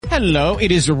Hello,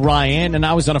 it is Ryan, and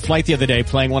I was on a flight the other day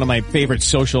playing one of my favorite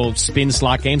social spin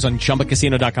slot games on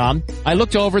ChumbaCasino.com. I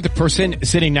looked over at the person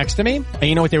sitting next to me, and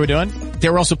you know what they were doing? They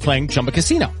were also playing Chumba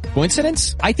Casino.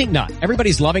 Coincidence? I think not.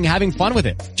 Everybody's loving having fun with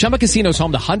it. Chumba Casino is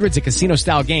home to hundreds of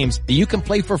casino-style games that you can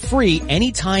play for free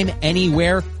anytime,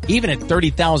 anywhere, even at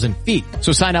 30,000 feet.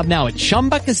 So sign up now at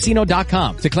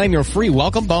ChumbaCasino.com to claim your free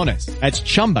welcome bonus. That's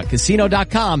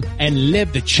ChumbaCasino.com and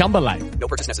live the Chumba life. No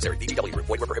purchase necessary. VGW. Void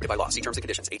where prohibited by law. See terms and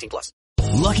conditions. 18+.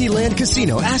 Lucky Land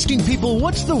Casino, asking people,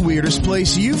 what's the weirdest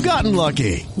place you've gotten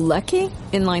lucky? Lucky?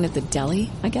 In line at the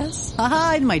deli, I guess?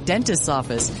 Aha, in my dentist's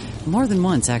office. More than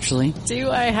once, actually.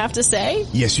 Do I have to say?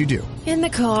 Yes, you do. In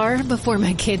the car before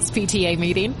my kids' PTA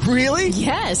meeting. Really?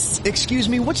 Yes. Excuse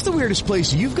me, what's the weirdest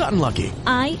place you've gotten lucky?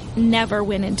 I never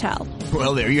win and tell.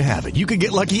 Well, there you have it. You can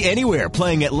get lucky anywhere,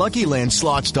 playing at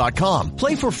LuckyLandSlots.com.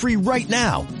 Play for free right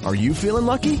now. Are you feeling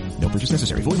lucky? No purchase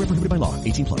necessary. Void where prohibited by law.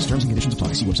 18+. Terms and conditions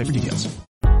apply. See website for details.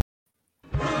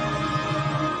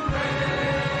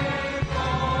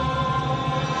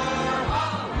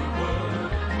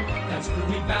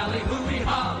 Valley, Louis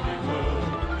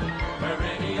Hollywood, where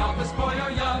any office boy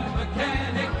or young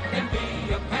mechanic can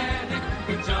be a panic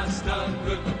with just a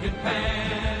good-looking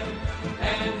fan.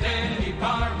 And any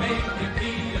barmaid can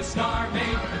be a star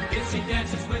maid if she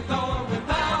dances with or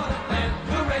without a plan.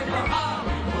 Hooray for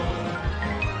Hollywood,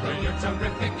 where you're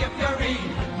terrific if you're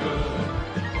even good.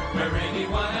 Where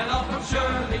anyone at all from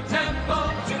Shirley Temple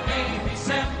to Amy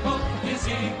Semple is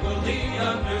equally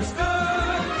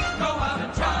understood. Go out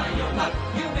and try your luck.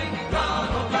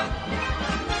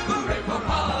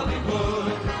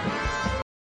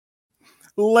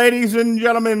 Ladies and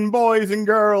gentlemen, boys and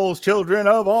girls, children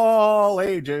of all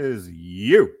ages,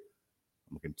 I'm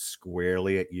looking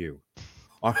squarely at you,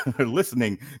 are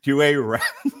listening to a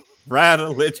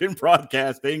Rad-a-Religion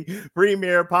Broadcasting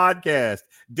premiere podcast.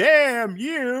 Damn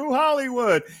you,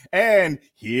 Hollywood. And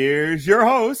here's your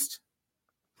host,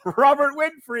 Robert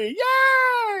Winfrey.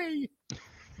 Yay!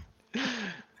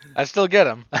 I still get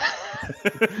him.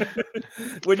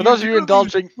 For those of you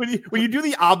indulging, when you do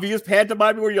the obvious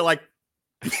pantomime where you're like,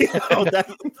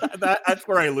 that's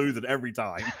where I lose it every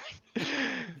time.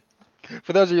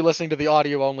 For those of you listening to the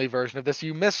audio-only version of this,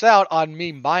 you miss out on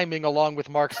me miming along with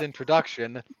Mark's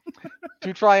introduction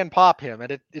to try and pop him,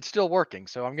 and it's still working,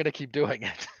 so I'm going to keep doing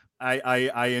it.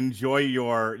 I enjoy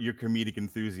your comedic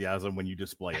enthusiasm when you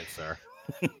display it, sir.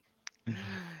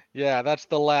 Yeah, that's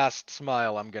the last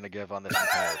smile I'm going to give on this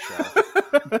entire show.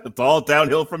 It's all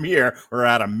downhill from here. We're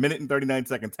at 1 minute and 39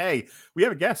 seconds. Hey, we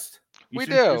have a guest. We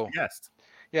do.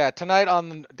 Yeah, tonight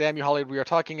on Damn You Hollywood, we are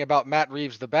talking about Matt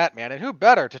Reeves' The Batman. And who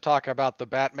better to talk about The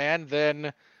Batman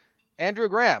than Andrew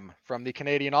Graham from the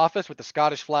Canadian Office with the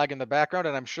Scottish flag in the background.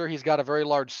 And I'm sure he's got a very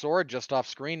large sword just off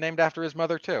screen named after his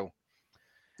mother, too.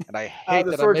 And I hate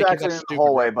that I'm making that stupid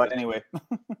hallway, reference. but anyway.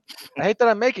 I hate that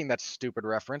I'm making that stupid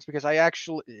reference because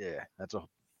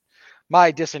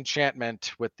my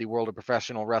disenchantment with the world of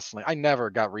professional wrestling. I never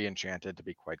got re-enchanted, to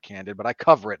be quite candid, but I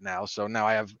cover it now. So now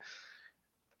I have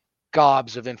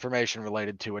gobs of information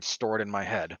related to it stored in my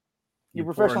head. You're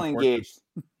professionally engaged.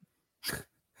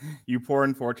 You poor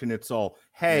unfortunate soul.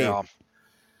 Hey, yeah.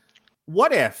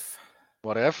 What if?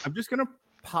 I'm just going to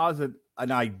posit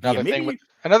an idea.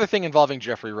 Another thing involving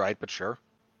Jeffrey Wright, but sure.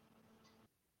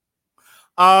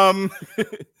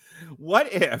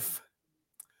 What if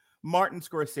Martin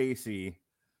Scorsese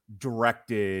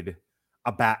directed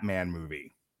a Batman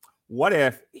movie? What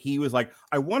if he was like,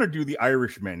 I want to do The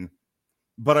Irishman,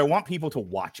 but I want people to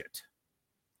watch it,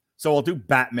 so I'll do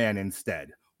Batman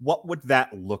instead. What would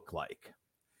that look like?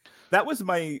 That was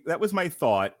my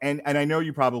thought, and I know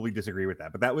you probably disagree with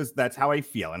that, but that's how I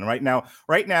feel. And right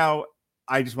now,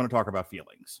 I just want to talk about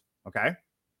feelings. Okay.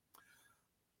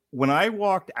 When I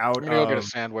walked out, I'm gonna go get a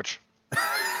sandwich.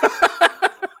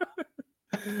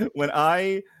 When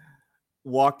I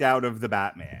walked out of The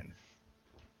Batman,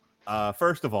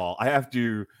 first of all, I have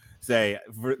to say,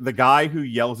 for the guy who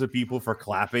yells at people for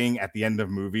clapping at the end of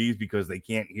movies because they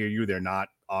can't hear you, they're not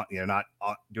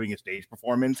doing a stage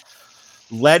performance,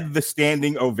 led the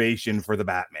standing ovation for The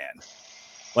Batman.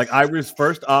 Like, I was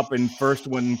first up and first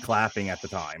one clapping at the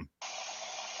time.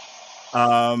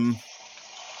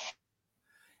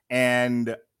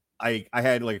 And I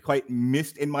had like quite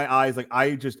mist in my eyes. Like,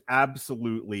 I just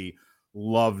absolutely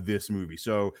love this movie.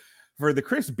 So for the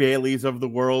Chris Baileys of the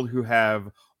world who have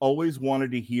always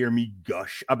wanted to hear me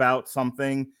gush about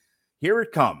something, here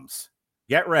it comes.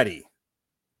 Get ready.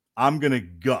 I'm going to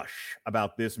gush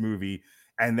about this movie,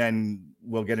 and then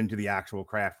we'll get into the actual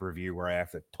craft review where I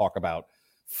have to talk about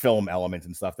film elements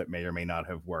and stuff that may or may not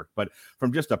have worked. But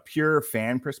from just a pure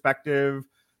fan perspective,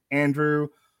 Andrew,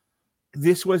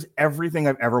 this was everything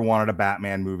I've ever wanted a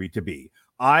Batman movie to be.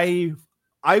 I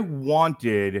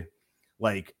wanted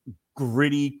like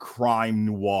gritty crime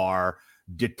noir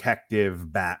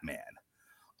detective Batman.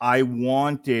 I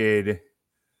wanted,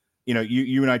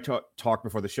 you and I talked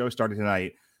before the show started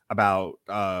tonight about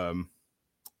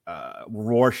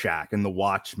Rorschach and the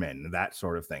Watchmen, that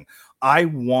sort of thing. I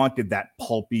wanted that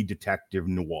pulpy detective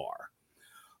noir.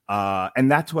 And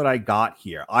that's what I got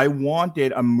here. I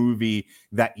wanted a movie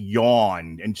that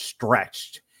yawned and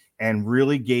stretched and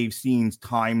really gave scenes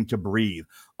time to breathe.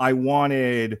 I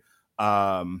wanted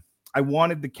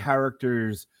the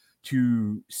characters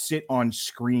to sit on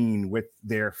screen with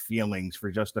their feelings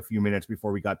for just a few minutes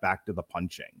before we got back to the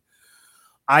punching.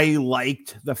 I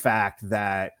liked the fact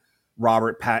that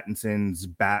Robert Pattinson's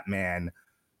Batman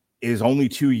is only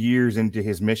 2 years into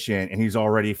his mission and he's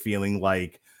already feeling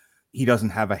like he doesn't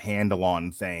have a handle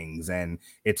on things and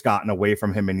it's gotten away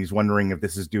from him and he's wondering if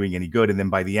this is doing any good. And then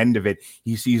by the end of it,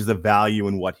 he sees the value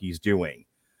in what he's doing.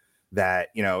 That,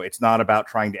 it's not about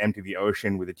trying to empty the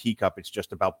ocean with a teacup. It's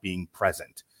just about being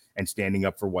present and standing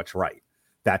up for what's right.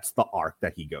 That's the arc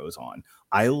that he goes on.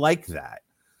 I like that.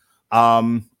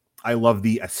 I love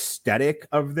the aesthetic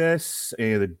of this,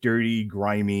 the dirty,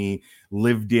 grimy,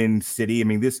 lived in city. I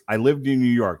mean, I lived in New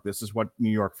York. This is what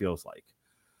New York feels like.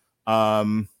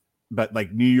 But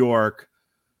like New York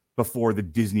before the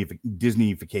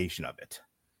Disneyfication of it,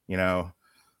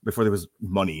 before there was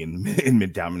money in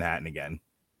Midtown Manhattan again.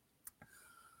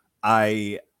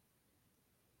 I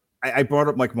brought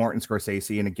up like Martin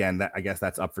Scorsese, and again, I guess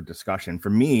that's up for discussion.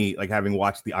 For me, like having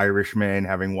watched The Irishman,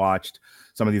 having watched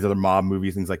some of these other mob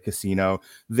movies, things like Casino,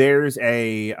 there's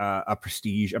a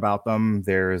prestige about them.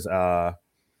 There's a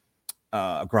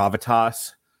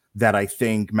gravitas that I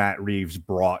think Matt Reeves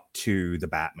brought to the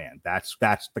Batman. That's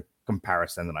the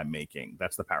comparison that I'm making.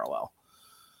 That's the parallel.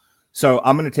 So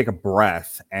I'm going to take a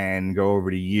breath and go over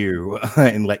to you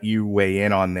and let you weigh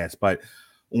in on this. But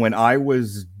when I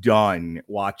was done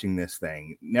watching this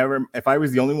thing, if I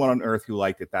was the only one on earth who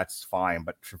liked it, that's fine.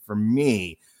 But for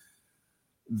me,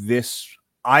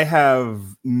 I have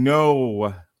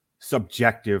no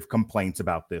subjective complaints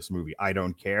about this movie. I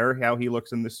don't care how he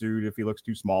looks in the suit, if he looks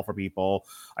too small for people.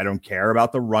 I don't care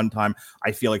about the runtime.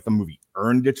 I feel like the movie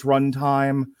earned its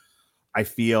runtime. I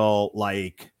feel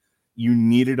like you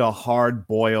needed a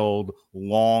hard-boiled,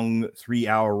 long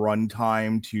 3-hour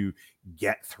runtime to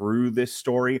get through this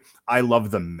story. I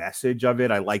love the message of it.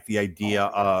 I like the idea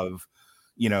of,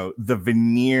 the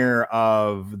veneer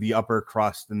of the upper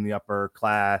crust and the upper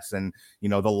class and,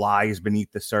 the lies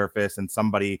beneath the surface. And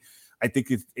I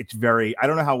think it's very, I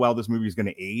don't know how well this movie is going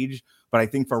to age, but I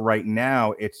think for right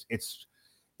now, it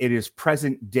is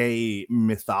present day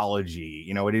mythology.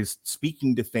 It is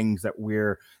speaking to things that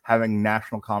we're having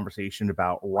national conversation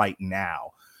about right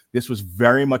now. This was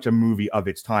very much a movie of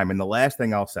its time. And the last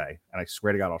thing I'll say, and I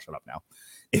swear to God, I'll shut up now,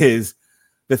 is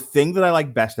the thing that I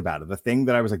like best about it. The thing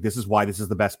that I was like, this is why this is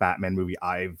the best Batman movie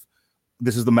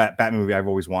this is the Batman movie I've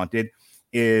always wanted,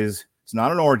 is it's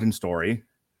not an origin story.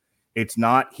 It's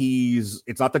not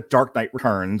the Dark Knight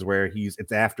Returns where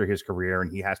it's after his career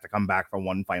and he has to come back for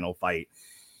one final fight.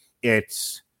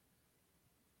 It's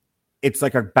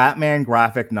like a Batman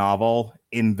graphic novel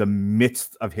in the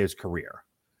midst of his career.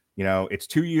 It's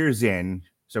 2 years in,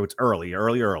 so it's early,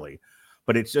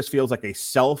 but it just feels like a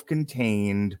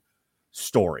self-contained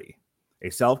story.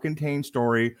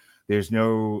 There's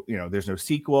no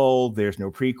sequel, there's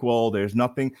no prequel, there's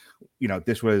nothing.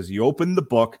 You open the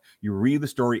book, you read the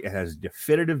story, it has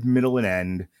definitive middle and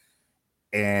end,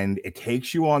 and it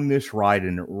takes you on this ride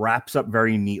and it wraps up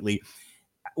very neatly.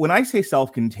 When I say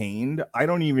self-contained, I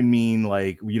don't even mean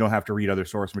like you don't have to read other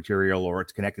source material or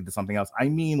it's connected to something else. I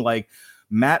mean like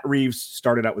Matt Reeves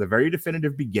started out with a very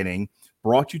definitive beginning,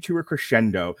 brought you to a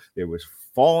crescendo. There was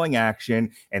falling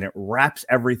action and it wraps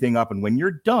everything up. And when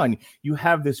you're done, you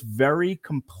have this very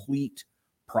complete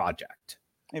project.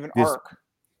 You have an arc.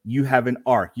 You have an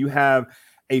arc. You have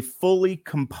a fully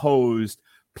composed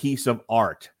piece of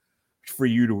art for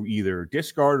you to either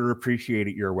discard or appreciate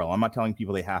at your will. I'm not telling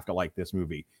people they have to like this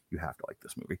movie. You have to like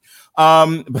this movie.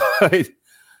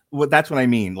 But that's what I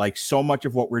mean. Like so much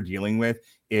of what we're dealing with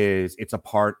is it's a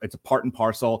part and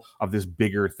parcel of this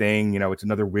bigger thing. It's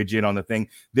another widget on the thing.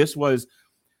 This was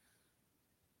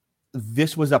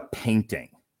a painting,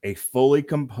 a fully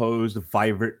composed,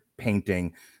 vibrant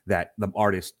painting that the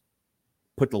artist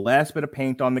put the last bit of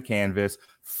paint on the canvas,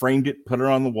 framed it, put it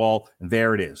on the wall, and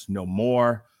there it is. No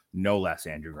more, no less,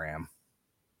 Andrew Graham.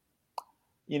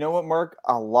 You know what, Mark?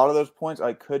 A lot of those points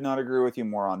I could not agree with you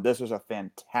more on. This was a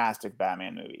fantastic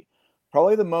Batman movie.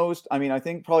 Probably the most, I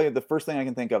think probably the first thing I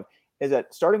can think of is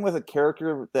that starting with a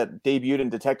character that debuted in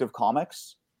Detective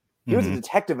Comics, he was a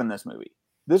detective in this movie.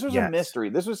 This was a mystery.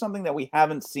 This was something that we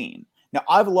haven't seen. Now,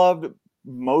 I've loved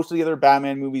most of the other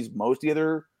Batman movies, most of the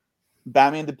other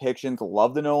Batman depictions,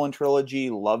 love the Nolan trilogy,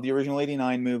 love the original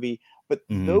 89 movie, but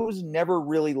those never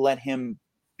really let him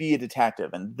be a detective.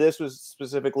 And this was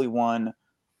specifically one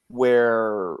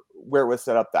where it was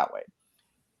set up that way.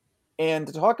 And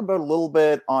to talk about a little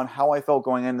bit on how I felt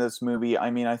going into this movie, I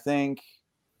mean, I think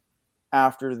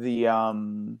after the, I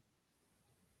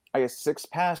guess, 6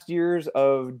 past years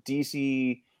of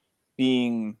DC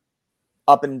being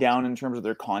up and down in terms of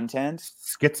their content.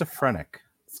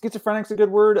 Schizophrenic's a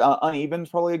good word. Uneven's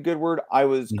probably a good word. I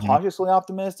was cautiously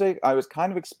optimistic. I was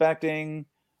kind of expecting,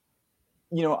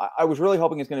 I was really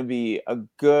hoping it's going to be a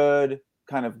good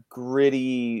kind of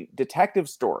gritty detective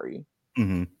story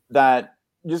that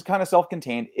just kind of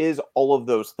self-contained is all of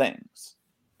those things.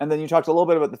 And then you talked a little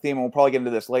bit about the theme, and we'll probably get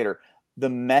into this later. The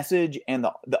message and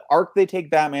the arc they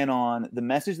take Batman on, the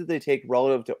message that they take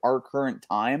relative to our current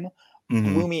time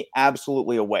blew me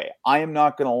absolutely away. I am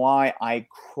not going to lie. I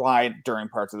cried during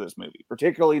parts of this movie,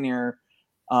 particularly near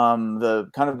the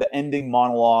kind of the ending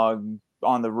monologue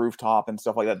on the rooftop and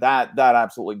stuff like that. That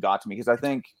absolutely got to me because I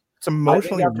think it's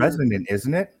emotionally resonant,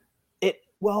 isn't it?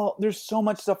 Well, there's so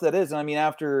much stuff that is. And I mean,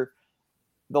 after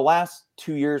the last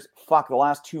 2 years, the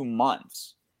last 2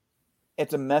 months,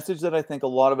 it's a message that I think a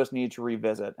lot of us need to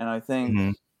revisit. And I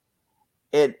think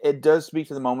it does speak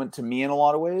to the moment to me in a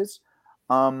lot of ways.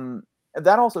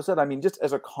 That also said, I mean, just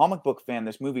as a comic book fan,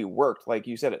 this movie worked. Like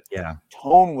you said,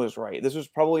 tone was right. This was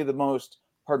probably the most,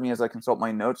 pardon me as I consult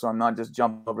my notes so I'm not just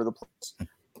jumping over the place.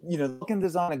 The look and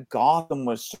design of Gotham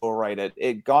was so right.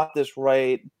 It got this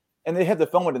right. And they had to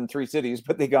film it in 3 cities,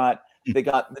 but they got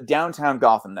the downtown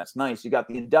Gotham that's nice. You got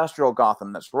the industrial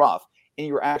Gotham that's rough. And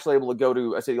you were actually able to go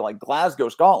to a city like Glasgow,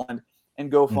 Scotland,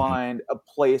 and go find a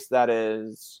place that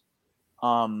is,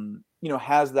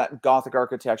 has that Gothic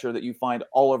architecture that you find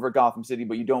all over Gotham City,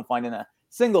 but you don't find in a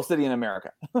single city in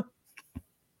America.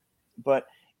 But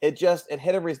it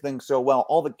hit everything so well.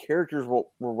 All the characters were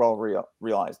well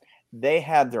realized. They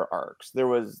had their arcs. There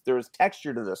was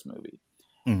texture to this movie.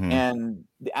 And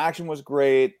the action was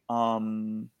great.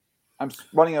 I'm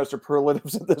running out of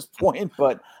superlatives at this point,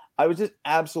 but I was just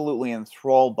absolutely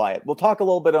enthralled by it. We'll talk a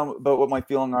little bit about what my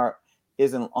feeling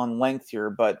is on length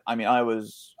here, but I mean, I went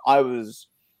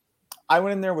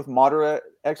in there with moderate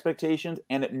expectations,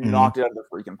 and it knocked it out of the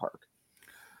freaking park.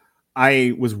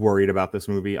 I was worried about this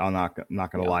movie. I'm not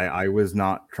going to lie. I was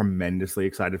not tremendously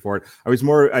excited for it. I was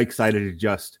more excited to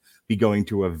just be going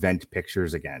to event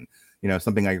pictures again.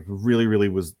 Something I really, really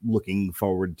was looking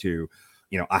forward to,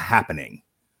 a happening.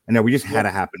 I know we just had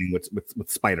a happening with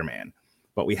Spider-Man,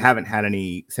 but we haven't had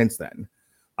any since then.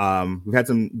 We've had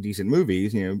some decent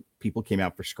movies. People came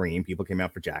out for Scream, people came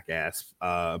out for Jackass,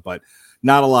 but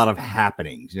not a lot of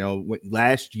happenings.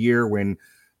 Last year when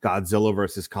Godzilla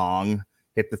versus Kong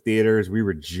hit the theaters, we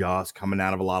were just coming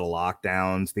out of a lot of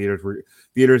lockdowns.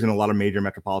 Theaters in a lot of major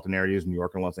metropolitan areas, New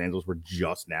York and Los Angeles, were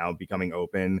just now becoming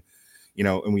open.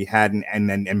 And we hadn't,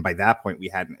 and by that point, we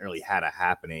hadn't really had a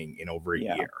happening in over a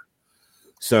year.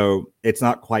 So it's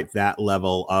not quite that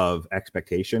level of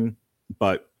expectation,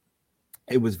 but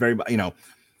it was very,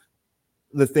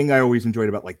 the thing I always enjoyed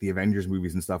about like the Avengers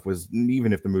movies and stuff was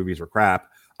even if the movies were crap,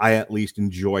 I at least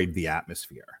enjoyed the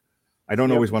atmosphere. I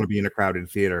don't always want to be in a crowded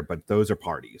theater, but those are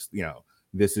parties.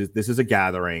 This is a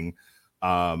gathering,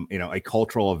 a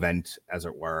cultural event, as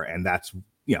it were, and that's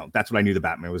what I knew the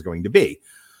Batman was going to be.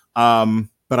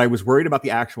 But I was worried about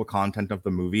the actual content of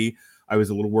the movie. I was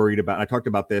a little worried about, I talked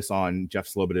about this on Jeff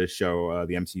Slobod's show,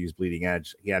 the MCU's Bleeding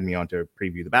Edge. He had me on to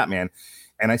preview the Batman.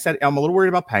 And I said, I'm a little worried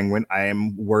about Penguin. I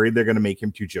am worried they're going to make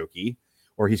him too jokey,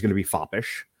 or he's going to be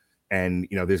foppish. And,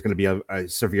 there's going to be a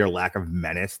severe lack of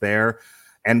menace there.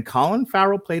 And Colin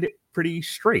Farrell played it pretty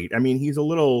straight. I mean, he's a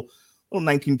little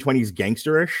 1920s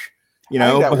gangsterish,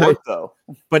 that worked, though.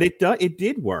 But it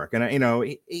did work.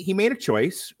 And, he made a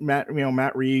choice. Matt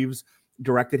Reeves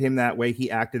directed him that way.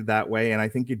 He acted that way. And I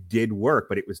think it did work,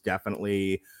 but he was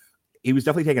definitely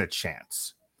taking a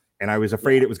chance. And I was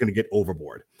afraid it was going to get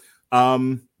overboard.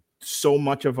 So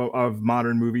much of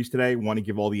modern movies today want to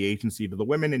give all the agency to the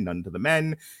women and none to the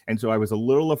men. And so I was a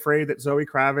little afraid that Zoe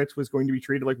Kravitz was going to be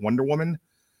treated like Wonder Woman.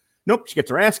 Nope. She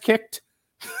gets her ass kicked.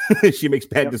 She makes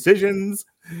bad decisions.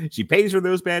 She pays for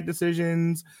those bad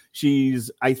decisions.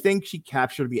 I think she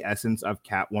captured the essence of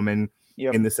Catwoman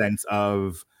in the sense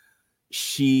of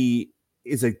she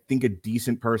is, I think, a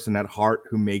decent person at heart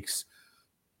who is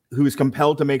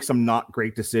compelled to make some not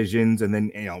great decisions, and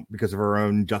then because of her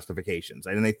own justifications.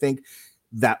 And I think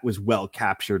that was well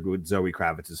captured with Zoe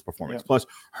Kravitz's performance. Plus,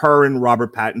 her and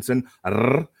Robert Pattinson,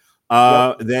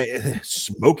 they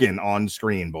smoking on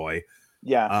screen, boy.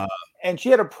 Yeah. And she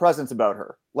had a presence about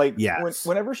her. Like,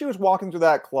 whenever she was walking through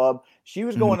that club, she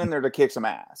was going in there to kick some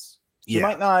ass. She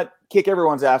might not kick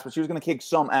everyone's ass, but she was going to kick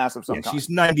some ass of some kind. She's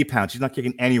 90 pounds. She's not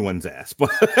kicking anyone's ass. But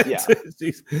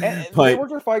they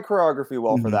worked her fight choreography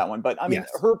well for that one. But I mean,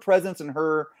 her presence and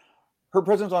her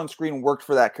presence on screen worked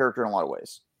for that character in a lot of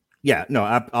ways. Yeah, no,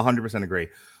 I 100% agree.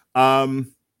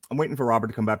 I'm waiting for Robert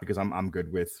to come back because I'm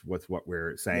good with what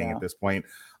we're saying at this point.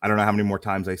 I don't know how many more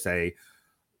times I say.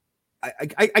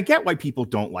 I get why people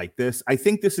don't like this. I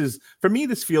think this is, for me,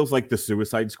 this feels like the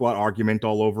Suicide Squad argument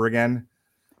all over again.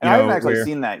 And I haven't actually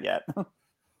seen that yet.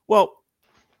 Well,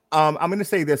 I'm going to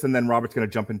say this, and then Robert's going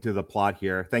to jump into the plot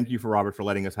here. Thank you for Robert for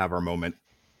letting us have our moment.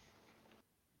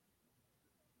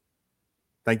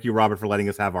 Thank you, Robert, for letting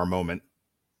us have our moment.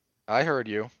 I heard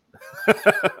you.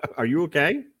 Are you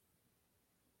okay?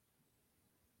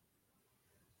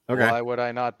 Okay. Why would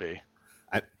I not be?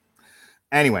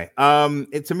 Anyway,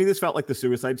 to me, this felt like the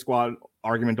Suicide Squad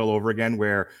argument all over again,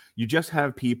 where you just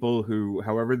have people who,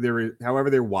 however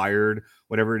they're wired,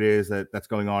 whatever it is that's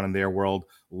going on in their world,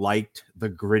 liked the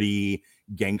gritty,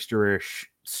 gangsterish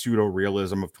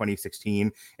pseudo-realism of 2016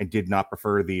 and did not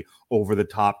prefer the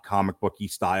over-the-top comic booky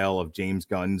style of James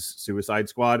Gunn's Suicide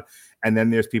Squad. And then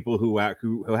there's people who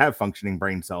have functioning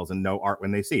brain cells and know art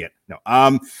when they see it. No,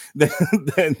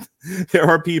 then there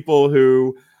are people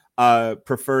who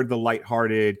preferred the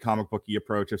lighthearted comic booky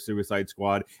approach of Suicide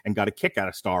Squad and got a kick out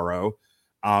of Starro,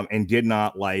 and did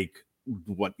not like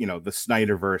what the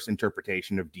Snyderverse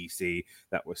interpretation of DC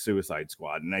that was Suicide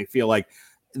Squad. And I feel like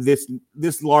this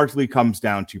largely comes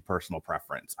down to personal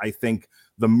preference. I think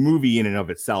the movie in and of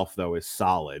itself, though, is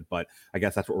solid, but I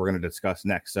guess that's what we're going to discuss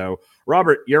next. So,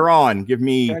 Robert, you're on. Give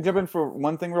me. Can I jump in for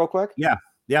one thing real quick? Yeah.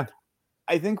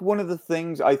 I think one of the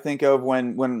things I think of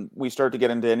when we start to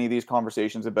get into any of these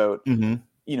conversations about,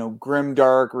 grim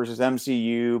dark versus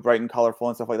MCU, bright and colorful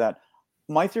and stuff like that,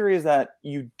 my theory is that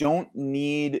you don't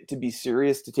need to be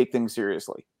serious to take things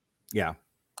seriously. Yeah.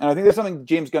 And I think that's something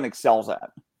James Gunn excels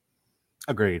at.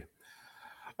 Agreed.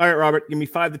 All right, Robert, give me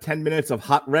 5 to 10 minutes of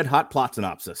red hot plot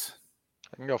synopsis.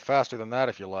 I can go faster than that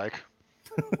if you like.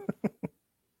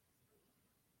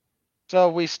 So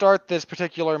we start this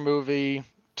particular movie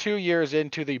 2 years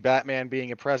into the Batman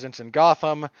being a presence in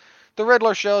Gotham. The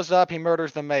Riddler shows up, he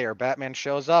murders the mayor. Batman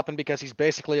shows up, and because he's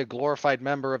basically a glorified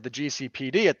member of the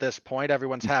GCPD at this point,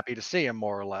 everyone's happy to see him,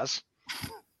 more or less.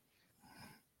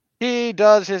 He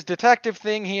does his detective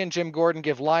thing. He and Jim Gordon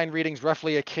give line readings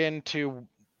roughly akin to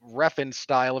Refn's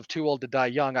style of Too Old to Die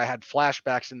Young. I had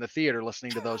flashbacks in the theater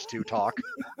listening to those two talk.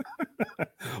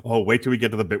 Oh, wait till we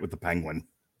get to the bit with the Penguin.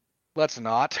 Let's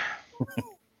not.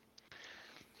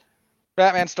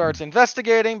 Batman starts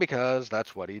investigating because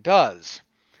that's what he does.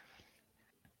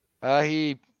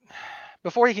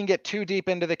 Before he can get too deep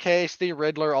into the case, the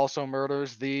Riddler also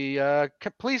murders the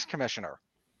police commissioner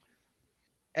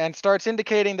and starts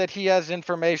indicating that he has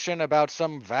information about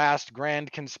some vast,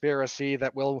 grand conspiracy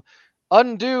that will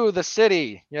undo the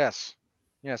city. Yes,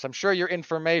 I'm sure your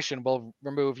information will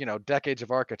remove, decades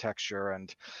of architecture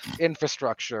and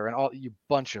infrastructure and all, you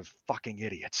bunch of fucking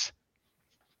idiots.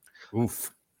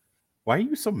 Oof. Why are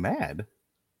you so mad?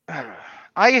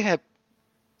 I'll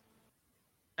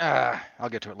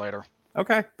get to it later.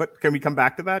 Okay, but can we come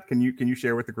back to that? Can you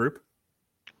share with the group?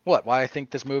 What? Why I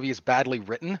think this movie is badly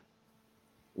written?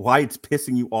 Why it's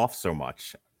pissing you off so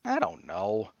much? I don't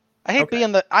know. I hate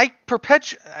being the. I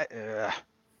perpetuate.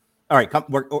 All right,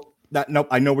 nope.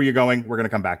 I know where you're going. We're gonna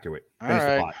come back to it. Finish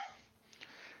the plot.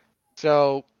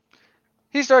 So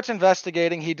he starts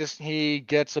investigating. He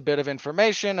gets a bit of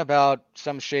information about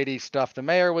some shady stuff the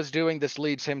mayor was doing. This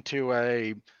leads him to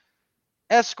a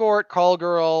escort, call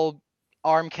girl,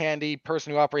 arm candy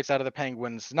person who operates out of the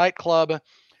Penguin's nightclub,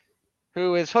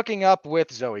 who is hooking up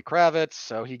with Zoe Kravitz.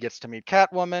 So he gets to meet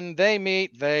Catwoman. They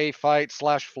meet, they fight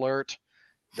 / flirt.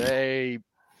 They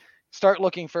start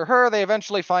looking for her. They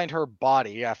eventually find her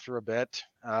body after a bit.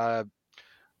 The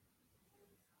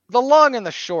long and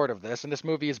the short of this, and this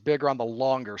movie is bigger on the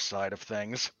longer side of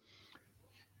things,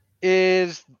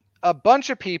 is a bunch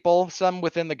of people, some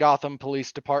within the Gotham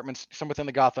police departments, some within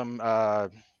the Gotham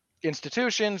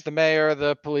institutions, the mayor,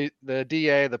 the police, the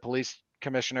DA, the police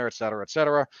commissioner, et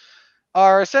cetera,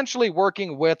 are essentially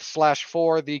working with /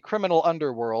 for the criminal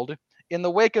underworld in the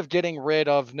wake of getting rid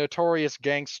of notorious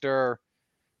gangster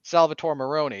Salvatore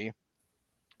Maroni.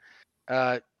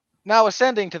 now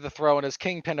ascending to the throne as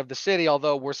kingpin of the city,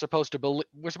 although we're supposed to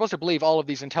believe all of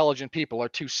these intelligent people are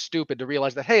too stupid to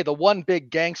realize that, hey, the one big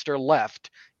gangster left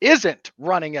isn't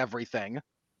running everything.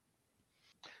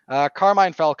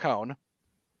 Carmine Falcone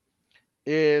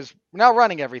is now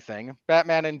running everything.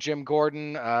 Batman and Jim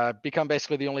Gordon become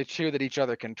basically the only two that each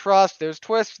other can trust. There's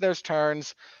twists, there's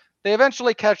turns. They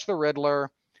eventually catch the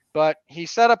Riddler, but he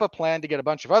set up a plan to get a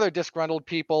bunch of other disgruntled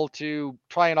people to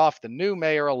try and off the new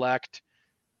mayor-elect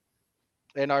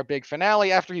in our big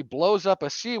finale after he blows up a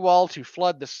seawall to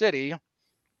flood the city.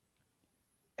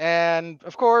 And,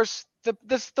 of course,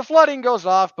 the flooding goes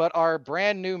off, but our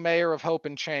brand new mayor of Hope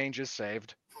and Change is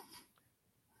saved.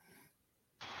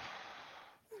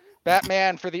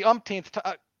 Batman, for the umpteenth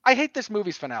time. I hate this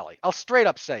movie's finale. I'll straight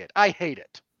up say it. I hate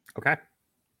it. Okay.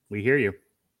 We hear you.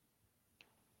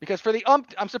 Because for the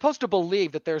I'm supposed to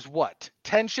believe that there's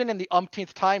tension in the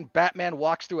umpteenth time Batman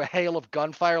walks through a hail of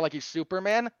gunfire like he's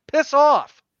Superman? Piss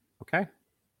off. Okay.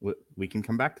 We can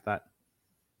come back to that.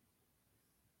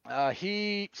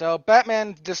 So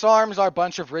Batman disarms our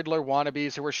bunch of Riddler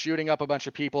wannabes who are shooting up a bunch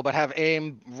of people but have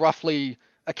aim roughly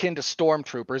akin to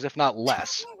stormtroopers, if not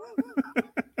less.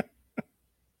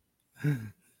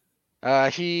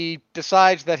 He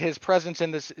decides that his presence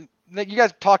in this... You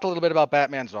guys talked a little bit about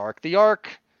Batman's arc. The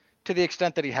arc, to the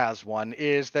extent that he has one,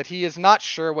 is that he is not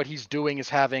sure what he's doing is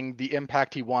having the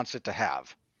impact he wants it to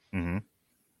have. Mm-hmm.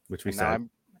 Which we said.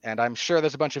 I'm sure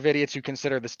there's a bunch of idiots who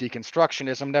consider this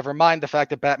deconstructionism. Never mind the fact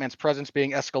that Batman's presence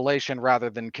being escalation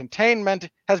rather than containment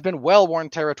has been well-worn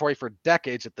territory for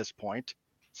decades at this point.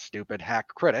 Stupid hack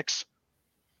critics,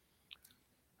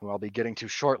 who I'll be getting to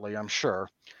shortly, I'm sure.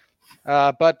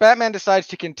 But Batman decides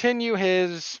to continue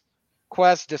his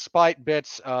quest despite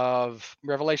bits of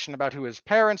revelation about who his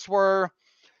parents were.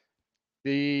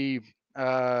 The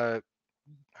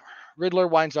Riddler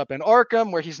winds up in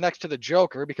Arkham, where he's next to the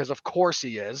Joker, because of course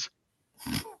he is.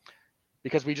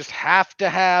 Because we just have to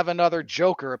have another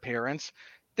Joker appearance.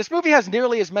 This movie has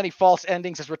nearly as many false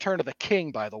endings as Return of the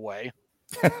King, by the way.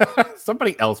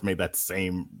 Somebody else made that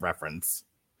same reference.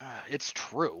 It's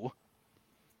true.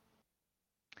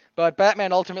 But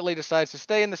Batman ultimately decides to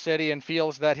stay in the city and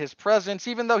feels that his presence,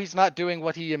 even though he's not doing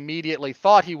what he immediately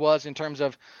thought he was in terms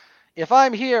of, if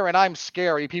I'm here and I'm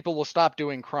scary, people will stop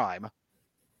doing crime.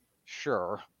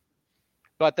 Sure.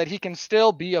 But that he can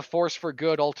still be a force for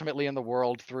good ultimately in the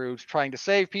world through trying to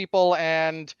save people,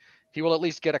 and he will at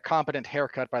least get a competent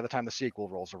haircut by the time the sequel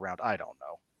rolls around. I don't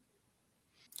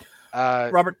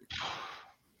know. Robert...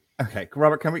 Okay,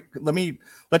 Robert,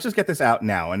 let's just get this out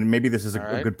now. And maybe this is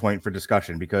a good point for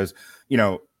discussion because,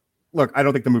 look, I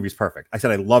don't think the movie's perfect. I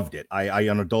said I loved it. I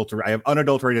have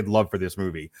unadulterated love for this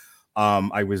movie.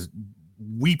 I was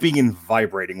weeping and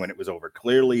vibrating when it was over.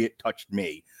 Clearly it touched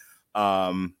me.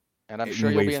 And I'm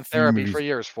sure you'll be in therapy for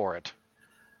years for it.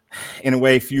 In a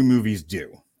way, few movies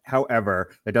do.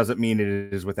 However, that doesn't mean it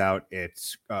is without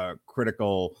its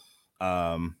critical,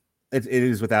 it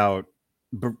is without...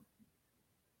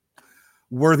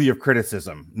 worthy of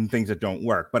criticism and things that don't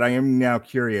work. But I am now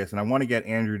curious, and I want to get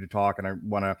Andrew to talk, and I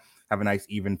want to have a nice,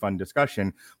 even, fun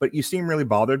discussion. But you seem really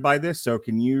bothered by this, so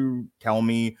can you tell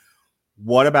me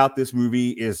what about this movie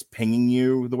is pinging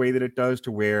you the way that it does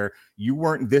to where you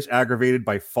weren't this aggravated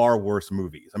by far worse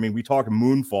movies? I mean, we talked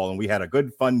Moonfall, and we had a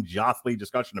good, fun, jostly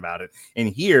discussion about it. And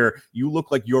here, you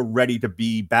look like you're ready to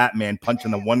be Batman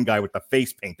punching the one guy with the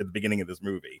face paint at the beginning of this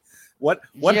movie. What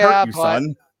hurt you,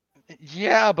 son?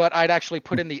 Yeah, but I'd actually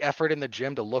put in the effort in the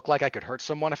gym to look like I could hurt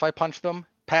someone if I punched them.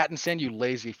 Pattinson, you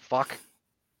lazy fuck.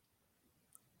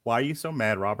 Why are you so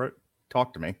mad, Robert?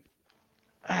 Talk to me.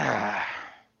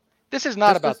 This is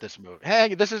not about this movie.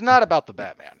 Hey, this is not about the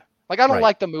Batman. Like, I don't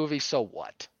like the movie, so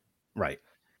what? Right.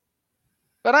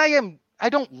 But I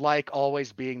don't like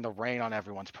always being the rain on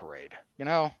everyone's parade,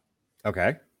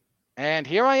 Okay. And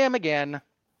here I am again.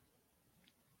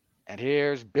 And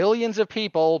here's billions of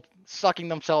people sucking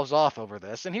themselves off over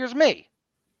this. And here's me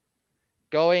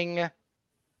going,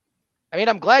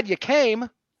 I'm glad you came,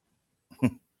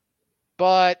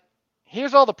 but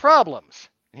here's all the problems.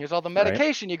 Here's all the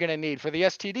medication you're going to need for the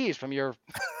STDs from your...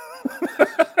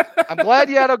 I'm glad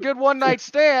you had a good one-night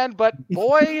stand, but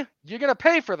boy, you're going to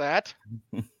pay for that.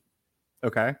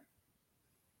 Okay.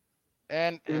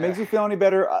 And if it makes you feel any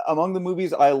better, among the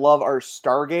movies I love are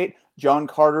Stargate, John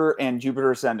Carter, and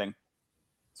Jupiter Ascending.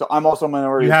 So I'm also a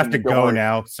minority. You have to go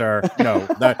now, sir. No.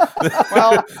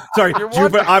 Well, sorry,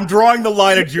 Jupiter. I'm drawing the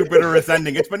line of Jupiter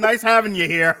Ascending. It's been nice having you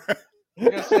here. I'm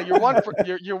gonna say you're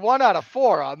 1 out of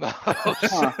 4 on those.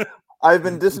 I've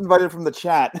been disinvited from the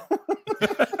chat,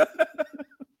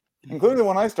 including the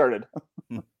one I started.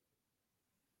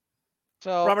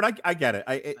 So Robert, I get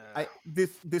it.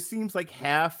 This seems like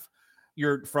half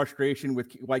your frustration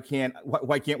with why can't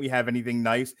we have anything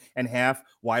nice, and half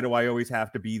why do I always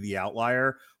have to be the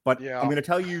outlier? But I'm going to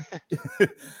tell you,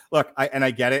 look,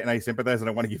 I get it, and I sympathize, and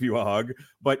I want to give you a hug.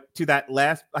 But to that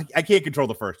last, I can't control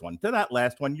the first one. To that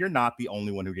last one, you're not the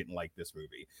only one who didn't like this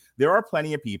movie. There are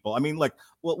plenty of people. I mean, like,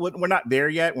 well, we're not there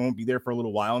yet. We won't be there for a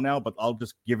little while now, but I'll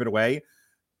just give it away.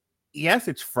 Yes,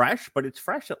 it's fresh, but it's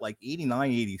fresh at like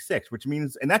 89, 86, which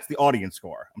means, and that's the audience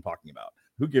score I'm talking about.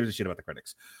 Who gives a shit about the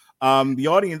critics? The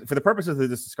audience, for the purposes of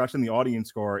this discussion, the audience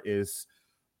score is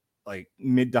like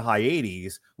mid to high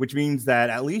 80s, which means that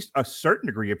at least a certain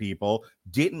degree of people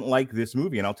didn't like this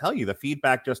movie. And I'll tell you, the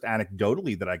feedback just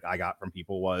anecdotally that I got from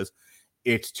people was,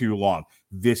 it's too long.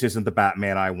 This isn't the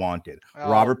Batman I wanted.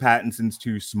 Robert Pattinson's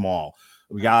too small.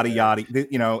 Yada, yada.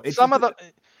 You know, it's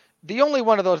the only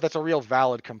one of those that's a real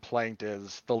valid complaint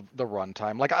is the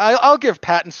runtime. Like, I'll give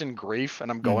Pattinson grief,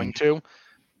 and I'm going to.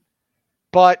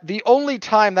 But the only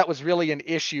time that was really an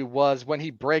issue was when he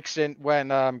breaks in, when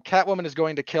Catwoman is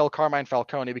going to kill Carmine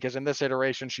Falcone, because in this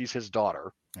iteration, she's his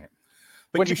daughter. Right.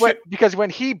 Because when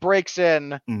he breaks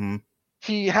in,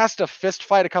 he has to fist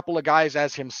fight a couple of guys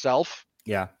as himself.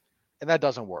 Yeah. And that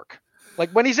doesn't work. Like,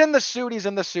 when he's in the suit,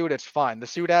 it's fine. The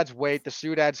suit adds weight. The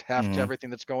suit adds heft to everything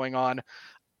that's going on.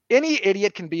 Any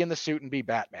idiot can be in the suit and be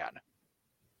Batman.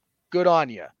 Good on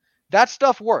you. That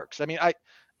stuff works. I mean,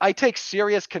 I take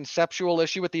serious conceptual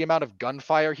issue with the amount of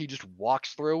gunfire he just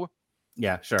walks through.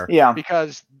 Yeah, sure. Yeah.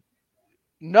 Because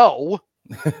no,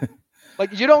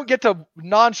 like, you don't get to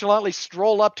nonchalantly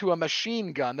stroll up to a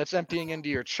machine gun that's emptying into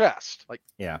your chest. Like,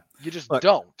 yeah, you just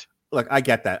don't. Look, I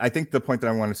get that. I think the point that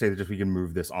I want to say that just we can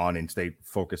move this on and stay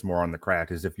focused more on the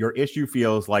craft is if your issue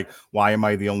feels like, why am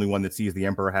I the only one that sees the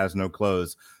Emperor has no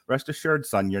clothes? Rest assured,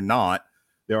 son, you're not.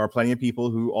 There are plenty of people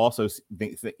who also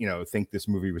think this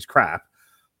movie was crap.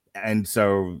 And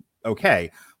so,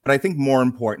 okay. But I think more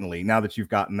importantly, now that you've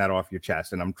gotten that off your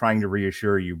chest, and I'm trying to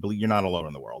reassure you, you're not alone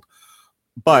in the world.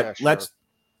 But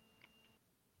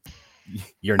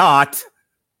you're not.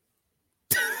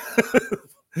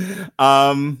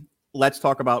 Let's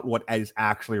talk about what is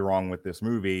actually wrong with this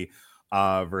movie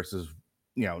versus,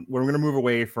 we're going to move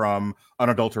away from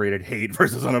unadulterated hate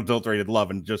versus unadulterated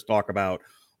love and just talk about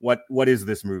what is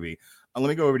this movie. Let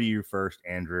me go over to you first,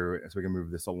 Andrew, so we can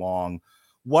move this along.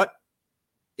 What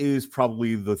is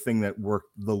probably the thing that worked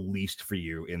the least for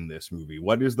you in this movie?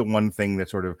 What is the one thing that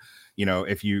sort of,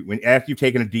 after you've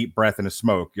taken a deep breath and a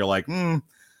smoke, you're like,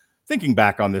 thinking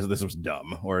back on this was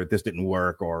dumb, or this didn't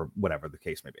work, or whatever the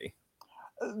case may be?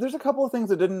 There's a couple of things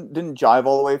that didn't jive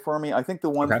all the way for me. I think the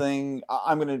one thing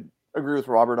I'm going to agree with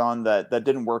Robert on that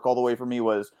didn't work all the way for me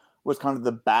was kind of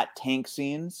the bat tank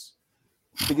scenes,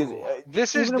 because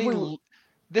this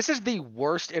is the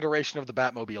worst iteration of the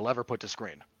Batmobile ever put to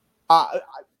screen.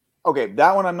 Okay,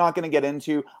 that one I'm not going to get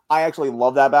into. I actually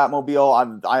love that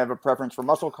Batmobile. I have a preference for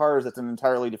muscle cars. That's an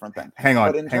entirely different thing. Hang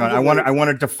on. I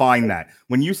want to define that.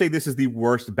 When you say this is the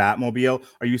worst Batmobile,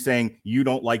 are you saying you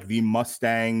don't like the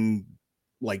Mustang,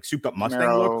 like souped up Mustang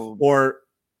Camaro look, or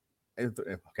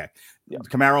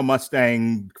Camaro,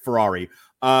 Mustang, Ferrari?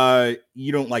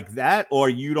 You don't like that, or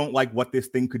you don't like what this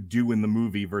thing could do in the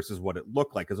movie versus what it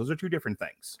looked like? Because those are two different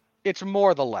things. It's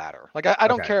more the latter. Like, I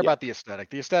don't care about the aesthetic.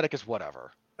 The aesthetic is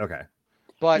whatever. Okay.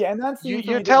 But and that's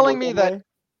you're telling me that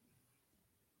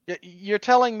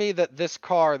this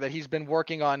car that he's been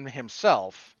working on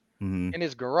himself in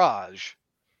his garage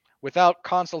without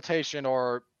consultation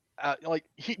or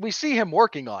we see him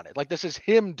working on it. Like, this is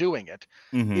him doing it.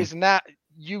 Is not,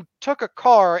 you took a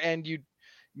car and you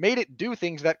made it do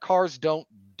things that cars don't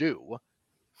do.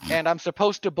 And I'm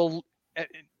supposed to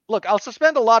look, I'll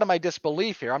suspend a lot of my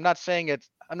disbelief here. I'm not saying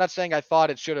I thought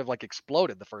it should have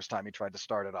exploded the first time he tried to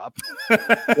start it up.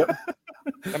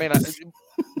 I mean, it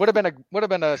would have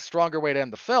been a stronger way to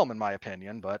end the film, in my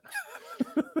opinion. But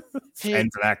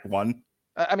ends in Act 1.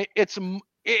 I mean,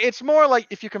 it's more like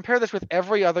if you compare this with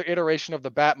every other iteration of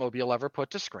the Batmobile ever put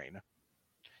to screen,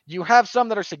 you have some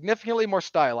that are significantly more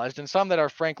stylized and some that are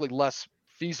frankly less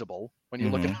feasible when you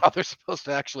look at how they're supposed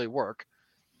to actually work.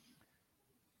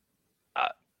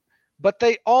 But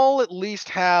they all at least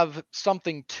have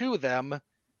something to them.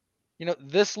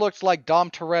 This looks like Dom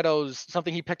Toretto's,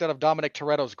 something he picked out of Dominic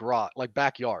Toretto's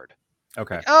backyard.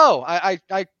 Okay. I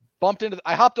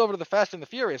hopped over to the Fast and the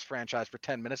Furious franchise for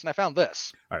 10 minutes and I found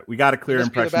this. All right, we got a clear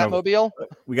impression of the Batmobile.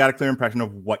 We got a clear impression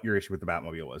of what your issue with the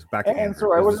Batmobile was. Back to Andrew,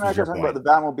 so I wasn't actually talking about the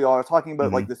Batmobile. I was talking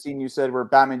about the scene you said where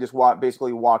Batman just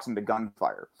basically walks into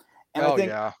gunfire. And I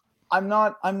think I'm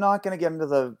not going to get into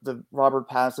the Robert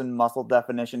Pattinson muscle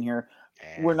definition here.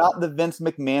 We're not the Vince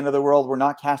McMahon of the world. We're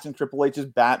not casting Triple H as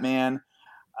Batman.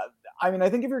 I mean, I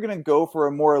think if you're going to go for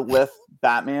a more lithe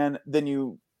Batman, then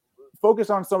you focus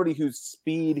on somebody who's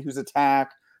speed, who's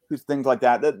attack, who's things like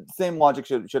that. The same logic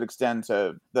should extend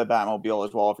to the Batmobile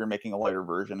as well if you're making a lighter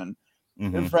version.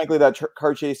 And frankly, that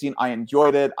car chase scene, I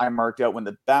enjoyed it. I marked out when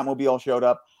the Batmobile showed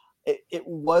up. It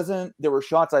wasn't, there were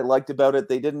shots I liked about it.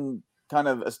 They didn't kind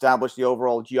of establish the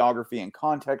overall geography and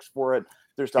context for it.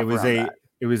 There's stuff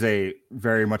It was a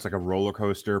very much like a roller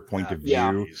coaster point of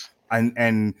view.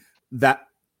 And that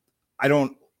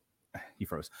he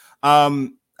froze.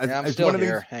 I'm still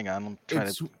here. Hang on. I'm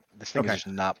trying to, this thing is just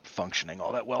not functioning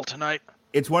all that well tonight.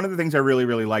 It's one of the things I really,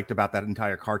 really liked about that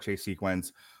entire car chase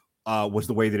sequence was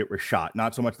the way that it was shot.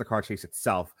 Not so much the car chase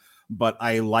itself, but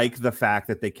I like the fact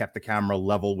that they kept the camera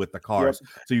level with the cars.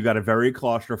 Yep. So you got a very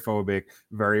claustrophobic,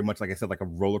 very much, like I said, like a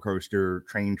roller coaster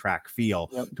train track feel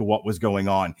to what was going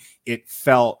on. It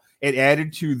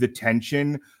added to the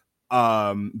tension,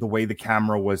 the way the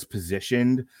camera was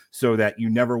positioned, so that you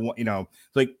never want,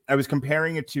 like I was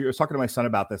comparing it to, I was talking to my son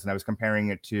about this, and I was comparing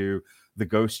it to the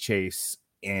ghost chase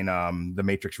in The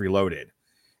Matrix Reloaded.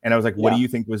 And I was like, what do you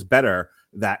think was better,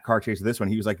 that car chase or this one?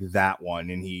 He was like, that one.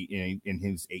 And he, in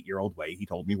his 8-year-old way, he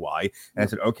told me why. And I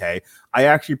said, okay, I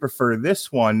actually prefer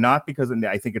this one, not because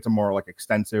I think it's a more like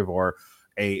extensive or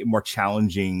a more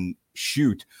challenging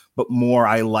shoot, but more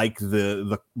I like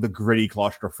the gritty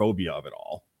claustrophobia of it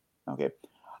all. Okay.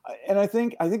 And I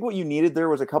think what you needed there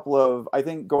was a couple of, I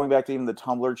think going back to even the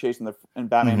Tumbler chase and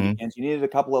Batman Begins, you needed a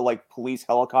couple of like police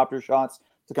helicopter shots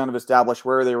to kind of establish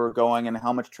where they were going and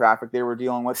how much traffic they were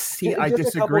dealing with. See, I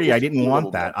disagree. I didn't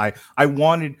want that. I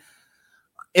wanted,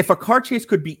 if a car chase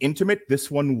could be intimate,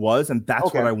 this one was, and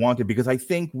that's what I wanted, because I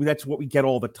think that's what we get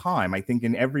all the time. I think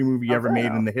in every movie ever made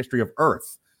in the history of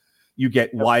Earth, you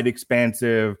get wide,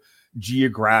 expansive,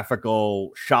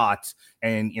 geographical shots,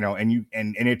 and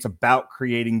it's about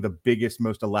creating the biggest,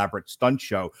 most elaborate stunt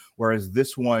show. Whereas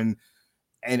this one,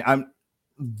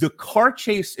 the car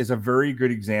chase is a very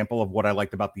good example of what I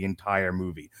liked about the entire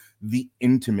movie. The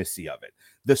intimacy of it,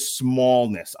 the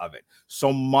smallness of it.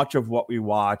 So much of what we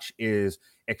watch is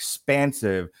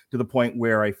expansive to the point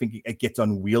where I think it gets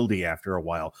unwieldy after a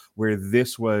while, where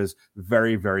this was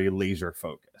very, very laser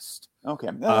focused. Okay,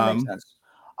 that makes sense.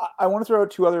 I want to throw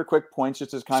out two other quick points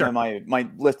just as kind of my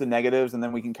list of negatives, and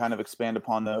then we can kind of expand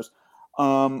upon those.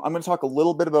 I'm going to talk a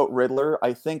little bit about Riddler.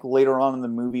 I think later on in the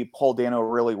movie, Paul Dano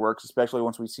really works, especially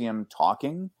once we see him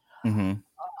talking.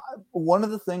 One of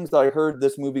the things that I heard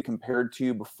this movie compared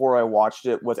to before I watched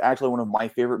it was actually one of my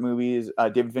favorite movies,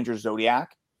 David Fincher's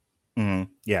Zodiac.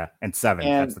 Yeah, and Seven.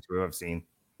 That's the two I've seen.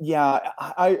 Yeah,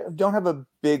 I don't have a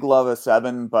big love of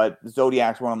Seven, but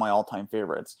Zodiac's one of my all-time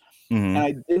favorites.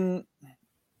 And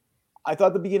I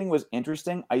thought the beginning was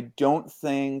interesting. I don't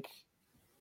think...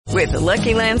 With the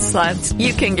Lucky Land Slots,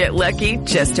 you can get lucky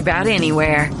just about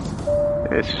anywhere.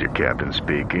 This is your captain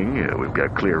speaking. We've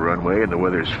got clear runway and the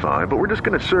weather's fine, but we're just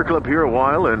going to circle up here a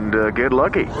while and get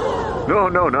lucky.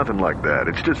 No, nothing like that.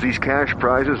 It's just these cash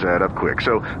prizes add up quick.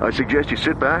 So I suggest you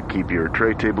sit back, keep your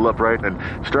tray table upright, and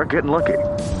start getting lucky.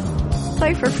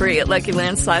 Play for free at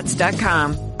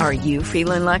LuckyLandSlots.com. Are you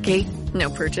feeling lucky? No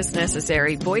purchase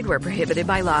necessary. Void where prohibited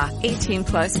by law.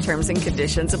 18+ terms and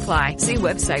conditions apply. See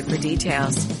website for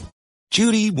details.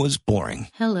 Judy was boring.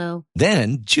 Hello.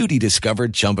 Then Judy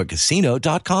discovered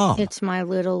ChumbaCasino.com. It's my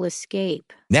little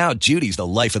escape. Now Judy's the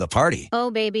life of the party.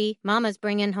 Oh, baby, mama's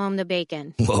bringing home the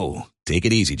bacon. Whoa, take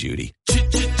it easy, Judy.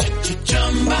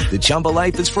 The Chumba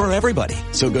life is for everybody.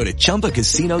 So go to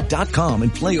ChumbaCasino.com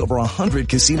and play over 100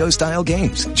 casino-style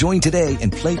games. Join today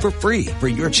and play for free for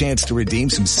your chance to redeem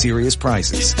some serious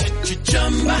prizes.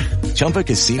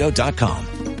 ChumbaCasino.com.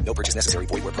 No purchase necessary.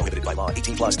 Void where prohibited by law.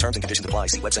 18+ terms and conditions apply.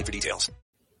 See website for details.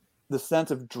 The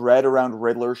sense of dread around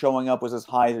Riddler showing up was as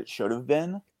high as it should have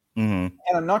been. And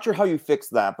I'm not sure how you fix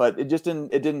that, but it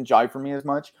didn't jive for me as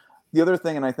much. The other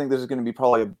thing, and I think this is going to be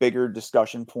probably a bigger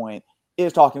discussion point,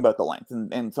 is talking about the length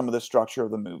and some of the structure of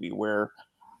the movie, where,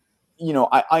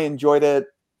 I enjoyed it.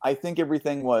 I think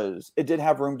everything it did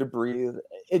have room to breathe.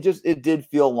 It did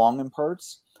feel long in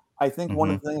parts. I think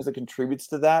one of the things that contributes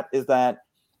to that is that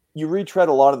you retread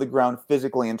a lot of the ground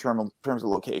physically in terms of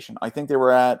location. I think they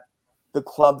were at the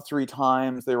club 3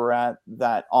 times. They were at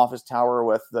that office tower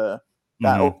with that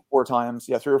 4 times.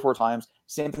 Yeah, 3 or 4 times.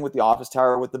 Same thing with the office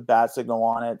tower with the bat signal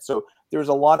on it. So there's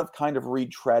a lot of kind of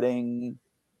retreading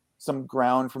some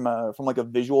ground from like a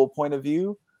visual point of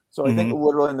view. So I think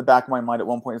literally in the back of my mind at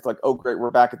one point, it's like, oh great,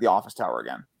 we're back at the office tower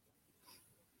again.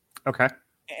 Okay.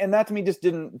 And that to me just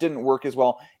didn't work as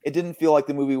well. It didn't feel like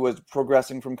the movie was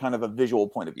progressing from kind of a visual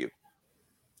point of view.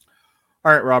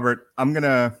 All right, Robert, I'm going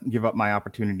to give up my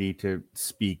opportunity to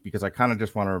speak because I kind of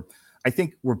just want to, I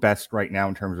think we're best right now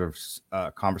in terms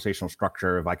of conversational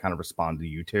structure if I kind of respond to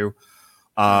you two.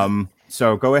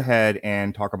 So go ahead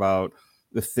and talk about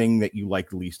the thing that you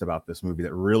liked least about this movie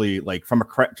that really, like, from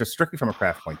just strictly from a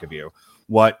craft point of view,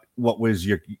 what was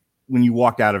your, when you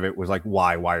walked out of it, was like,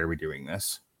 why are we doing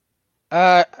this?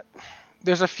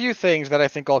 There's a few things that I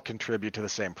think all contribute to the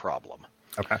same problem.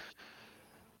 Okay.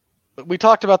 We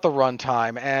talked about the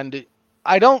runtime, and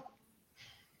I'll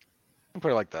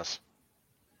put it like this.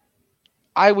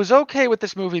 I was okay with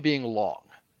this movie being long.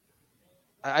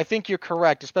 I think you're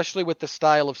correct, especially with the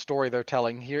style of story they're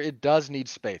telling here. It does need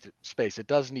space. It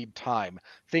does need time.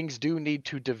 Things do need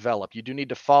to develop. You do need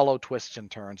to follow twists and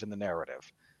turns in the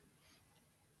narrative.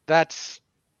 That's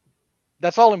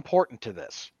all important to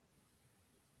this.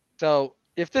 So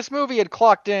if this movie had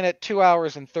clocked in at 2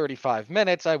 hours and 35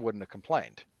 minutes, I wouldn't have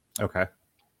complained. Okay.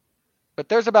 But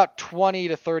there's about 20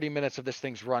 to 30 minutes of this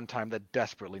thing's runtime that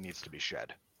desperately needs to be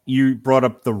shed. You brought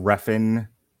up the Refn.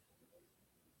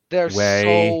 There's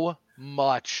so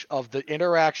much of the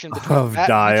interaction between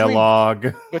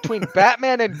dialogue between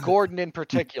Batman and Gordon in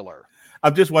particular.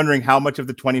 I'm just wondering how much of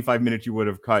the 25 minutes you would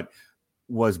have cut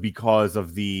was because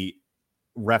of the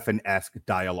Refn-esque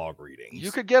dialogue readings.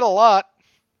 You could get a lot.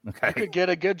 Okay. You could get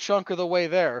a good chunk of the way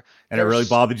there. And it really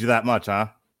bothered you that much, huh?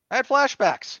 I had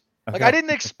flashbacks. Okay. Like, I didn't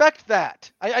expect that.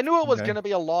 I knew it was going to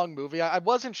be a long movie. I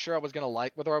wasn't sure whether I was going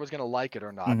to like it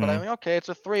or not. But I mean, okay, it's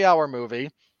a 3-hour movie.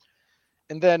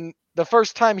 And then the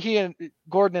first time he and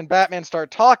Gordon and Batman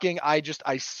start talking, I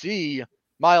see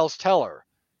Miles Teller,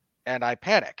 and I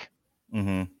panic.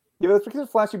 Yeah, but that's because it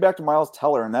flashes you back to Miles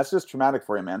Teller, and that's just traumatic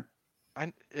for you, man.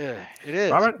 It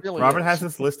is. Robert, it really Robert is. has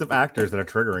this list of actors that are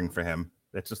triggering for him.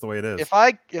 That's just the way it is. If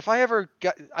I ever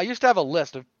got, I used to have a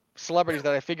list of celebrities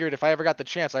that I figured if I ever got the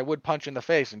chance, I would punch in the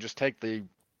face and just take the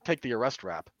arrest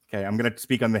rap. Okay, I'm going to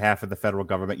speak on behalf of the federal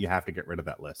government. You have to get rid of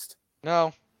that list.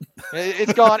 No,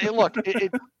 it's gone.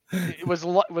 It was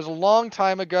a long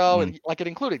time ago, and like it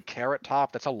included Carrot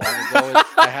Top. That's how long ago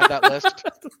I had that list.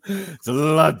 It's a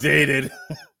little outdated.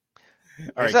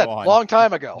 All right, go on. Long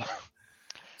time ago.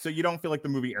 So you don't feel like the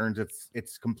movie earns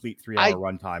its complete 3-hour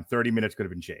runtime? 30 minutes could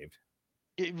have been shaved.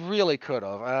 It really could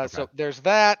have. Okay. So there's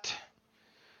that.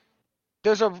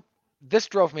 This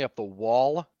drove me up the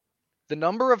wall. The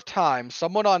number of times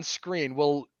someone on screen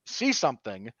will see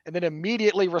something and then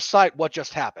immediately recite what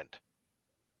just happened.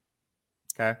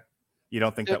 Okay. You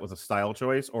don't think that was a style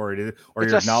choice, or you're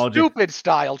acknowledging stupid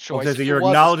style choice? Because you're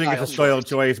acknowledging it's a style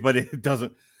choice, but it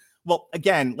doesn't. Well,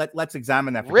 again, let's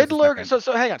examine that. For Riddler. So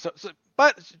hang on.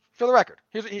 But for the record,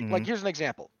 here's an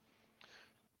example.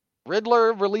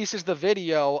 Riddler releases the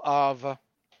video of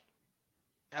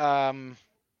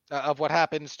what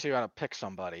happens to pick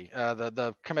somebody,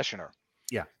 the commissioner.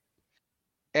 Yeah.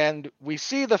 And we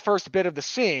see the first bit of the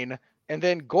scene, and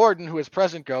then Gordon, who is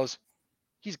present, goes,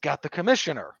 "He's got the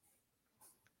commissioner."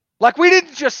 Like, we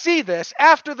didn't just see this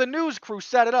after the news crew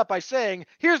set it up by saying,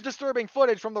 "Here's disturbing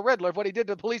footage from the Riddler of what he did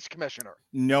to the police commissioner."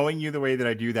 Knowing you the way that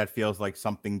I do, that feels like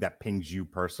something that pings you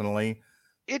personally.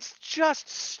 It's just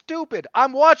stupid.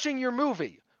 I'm watching your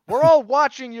movie. We're all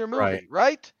watching your movie,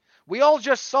 right? We all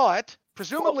just saw it.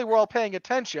 Presumably, we're all paying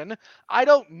attention. I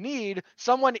don't need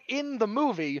someone in the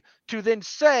movie to then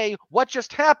say what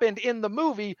just happened in the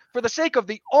movie for the sake of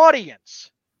the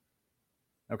audience.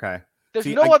 Okay. There's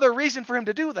no other reason for him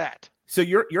to do that. So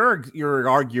you're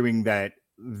arguing that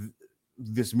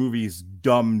this movie's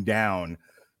dumbed down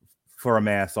for a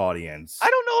mass audience. I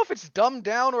don't know if it's dumbed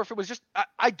down or if it was just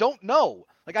I don't know.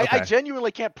 Like, I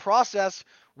genuinely can't process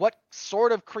what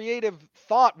sort of creative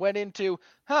thought went into,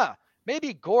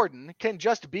 maybe Gordon can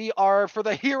just be for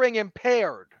the hearing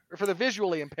impaired or for the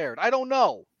visually impaired. I don't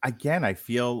know. Again, I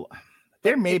feel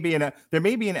there may be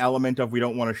an element of we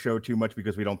don't want to show too much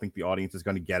because we don't think the audience is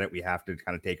going to get it. We have to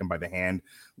kind of take them by the hand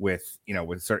with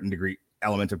a certain degree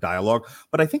element of dialogue.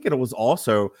 But I think it was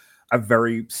also a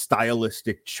very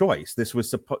stylistic choice. This was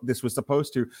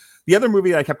supposed to. The other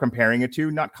movie that I kept comparing it to,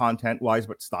 not content wise,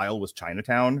 but style, was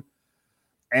Chinatown.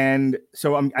 And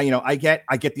so I get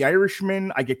The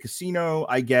Irishman, I get Casino,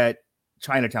 I get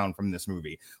Chinatown from this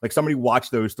movie. Like, somebody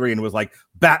watched those three and was like,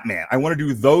 Batman. I want to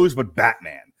do those, but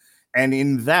Batman. And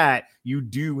in that, you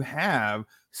do have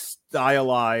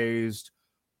stylized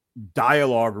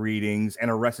dialogue readings and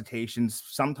a recitations,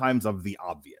 sometimes of the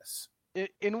obvious.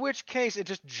 In which case, it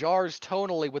just jars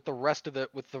tonally with the rest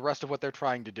of what they're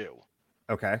trying to do.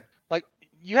 Okay. Like,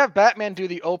 you have Batman do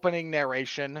the opening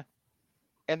narration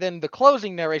and then the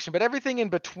closing narration, but everything in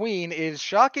between is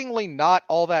shockingly not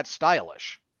all that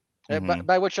stylish.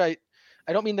 By which I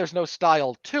don't mean there's no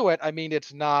style to it. I mean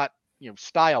it's not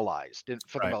stylized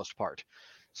for the most part.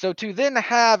 So to then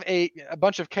have a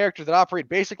bunch of characters that operate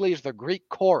basically as the Greek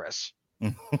chorus,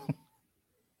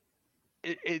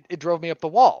 it drove me up the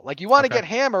wall. Like, you want to get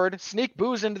hammered, sneak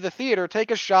booze into the theater,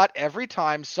 take a shot every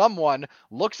time someone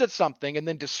looks at something and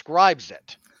then describes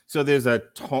it. So there's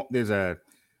a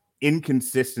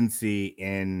inconsistency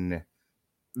in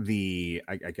the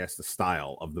I guess the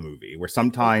style of the movie, where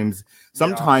sometimes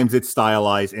it's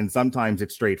stylized and sometimes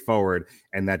it's straightforward,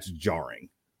 and that's jarring.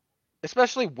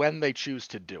 Especially when they choose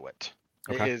to do it.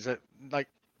 Okay. Like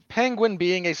Penguin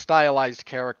being a stylized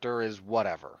character is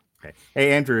whatever. Okay.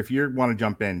 Hey Andrew, if you want to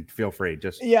jump in, feel free.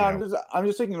 I'm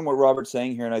just thinking of what Robert's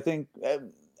saying here, and I think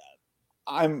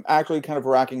I'm actually kind of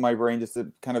racking my brain just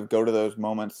to kind of go to those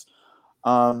moments.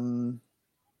 I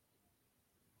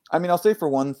mean, I'll say for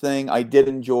one thing, I did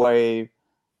enjoy,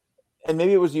 and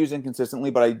maybe it was used inconsistently,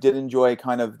 but I did enjoy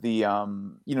kind of the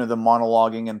the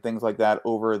monologuing and things like that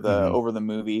over the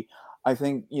movie. I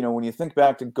think, when you think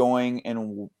back to going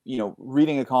and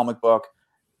reading a comic book,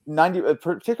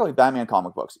 particularly Batman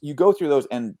comic books, you go through those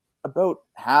and about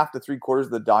half to 3/4 of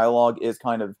the dialogue is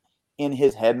kind of in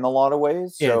his head in a lot of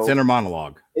ways. Yeah, it's inner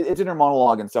monologue. It's inner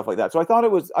monologue and stuff like that. So I thought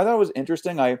it was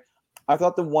interesting. I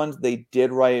thought the ones they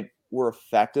did write were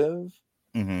effective.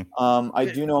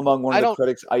 I do know among one of the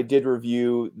critics I did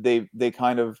review, they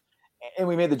kind of, and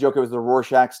we made the joke it was the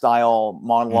Rorschach style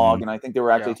monologue, and I think they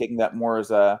were actually taking that more as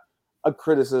a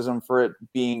criticism for it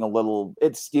being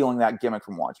it's stealing that gimmick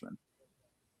from Watchmen.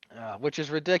 Which is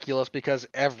ridiculous because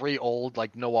every old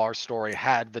noir story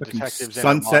had the detectives in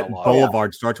Sunset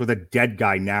Boulevard starts with a dead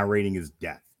guy narrating his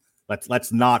death.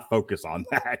 Let's not focus on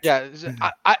that. Yeah,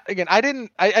 I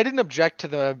didn't object to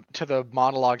the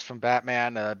monologues from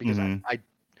Batman because I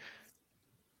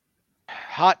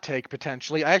hot take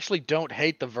potentially. I actually don't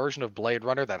hate the version of Blade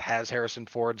Runner that has Harrison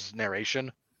Ford's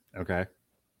narration. Okay.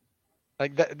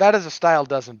 Like that as a style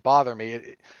doesn't bother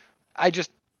me. I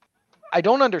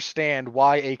don't understand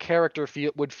why a character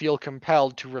would feel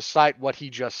compelled to recite what he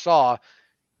just saw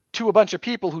to a bunch of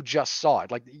people who just saw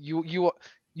it. Like you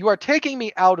are taking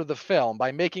me out of the film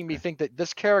by making me think that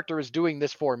this character is doing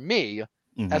this for me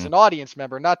as an audience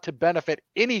member, not to benefit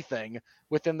anything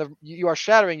within you are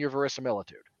shattering your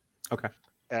verisimilitude. Okay.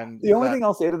 And the only thing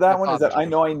I'll say to that one is that I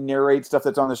know I narrate stuff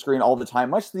that's on the screen all the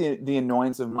time, much to the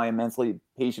annoyance of my immensely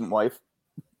patient wife.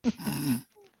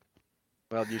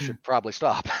 Well, you should probably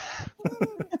stop.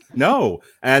 No,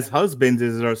 as husbands, it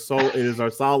is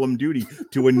our solemn duty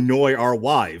to annoy our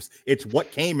wives. It's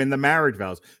what came in the marriage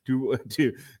vows,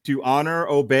 to honor,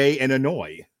 obey, and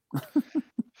annoy.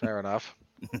 Fair enough.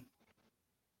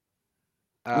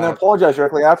 And then apologize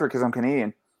directly after because I'm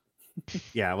Canadian.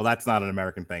 Yeah, well, that's not an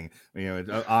American thing.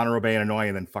 It's honor, obey, and annoy,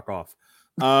 and then fuck off.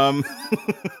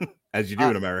 As you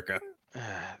do in America.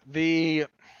 What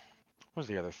was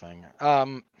the other thing?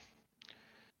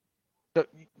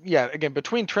 Again,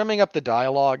 between trimming up the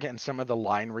dialogue and some of the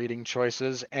line reading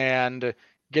choices and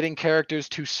getting characters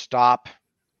to stop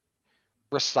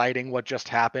reciting what just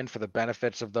happened for the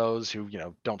benefits of those who,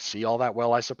 don't see all that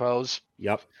well, I suppose.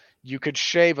 Yep. You could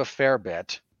shave a fair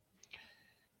bit.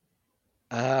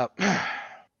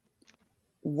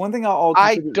 One thing I'll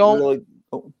Go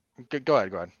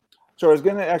ahead. So I was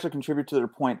going to actually contribute to their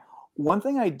point. One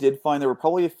thing I did find, there were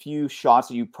probably a few shots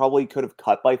that you probably could have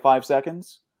cut by 5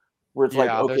 seconds, where it's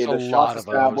the shot's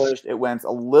established, it went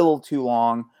a little too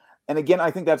long. And again, I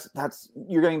think that's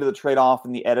you're getting to the trade-off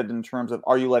in the edit in terms of,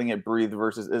 are you letting it breathe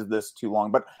versus is this too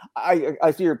long? But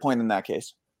I see your point in that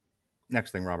case.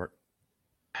 Next thing, Robert.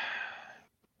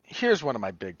 Here's one of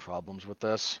my big problems with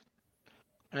this.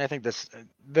 And I think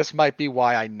this might be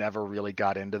why I never really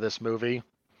got into this movie.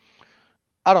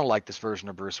 I don't like this version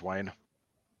of Bruce Wayne.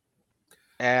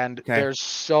 And there's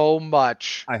so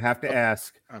much. I have to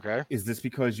ask. Okay. Is this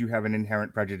because you have an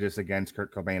inherent prejudice against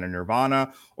Kurt Cobain and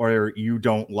Nirvana, or you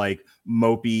don't like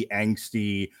mopey,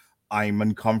 angsty, I'm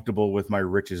uncomfortable with my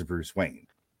riches Bruce Wayne,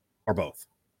 or both?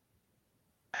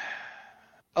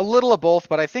 A little of both,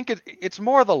 but I think it's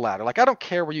more the latter. Like, I don't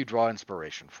care where you draw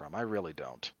inspiration from. I really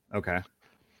don't. Okay.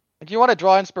 Like, you want to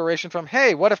draw inspiration from,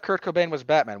 hey, what if Kurt Cobain was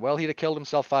Batman? Well, he'd have killed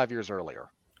himself 5 years earlier.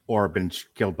 Or been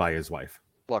killed by his wife.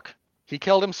 Look, he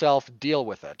killed himself. Deal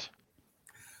with it.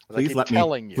 Please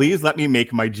let me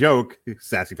make my joke,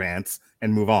 sassy pants,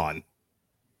 and move on.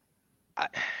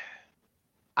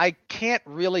 I can't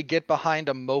really get behind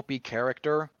a mopey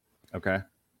character. Okay.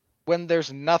 When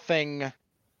there's nothing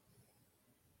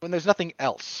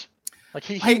else. Like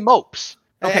he mopes.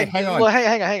 Okay, hang on. Well,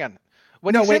 hang on.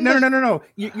 No.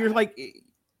 You're like,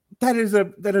 that is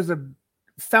a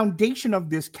foundation of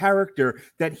this character,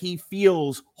 that he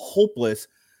feels hopeless,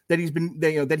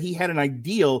 that that he had an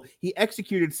ideal. He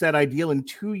executed said ideal, and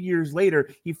 2 years later,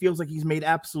 he feels like he's made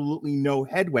absolutely no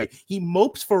headway. He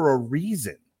mopes for a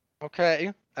reason.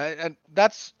 Okay, and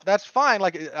that's fine.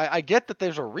 Like I get that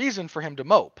there's a reason for him to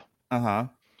mope.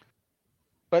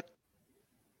 But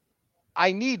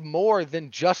I need more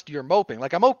than just your moping.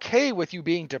 Like, I'm okay with you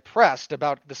being depressed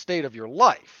about the state of your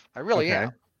life. I really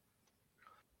am.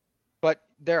 But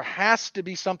there has to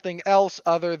be something else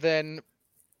other than,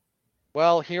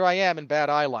 well, here I am in bad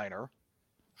eyeliner.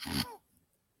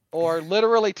 Or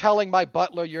literally telling my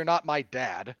butler, you're not my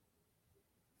dad.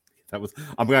 I'm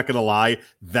not going to lie,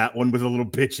 that one was a little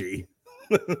bitchy.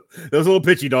 It was a little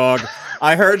bitchy, dog.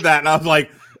 I heard that and I was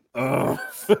like, ugh.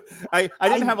 I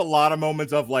didn't have a lot of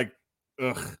moments of like,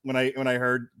 ugh, when I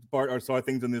heard or saw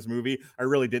things in this movie. I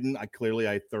really didn't. I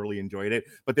thoroughly enjoyed it.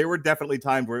 But there were definitely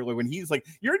times where when he's like,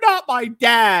 "You're not my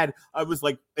dad," I was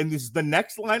like, and this is the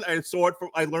next line.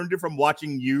 I learned it from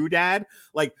watching you, Dad.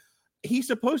 Like, he's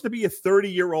supposed to be a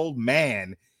 30-year-old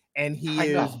man, and he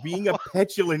is being a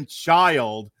petulant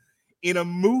child in a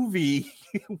movie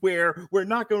where we're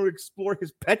not going to explore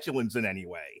his petulance in any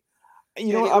way.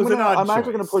 You know, I'm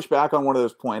actually going to push back on one of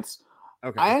those points.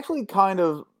 Okay. I actually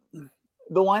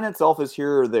the line itself is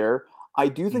here or there. I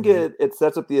do think it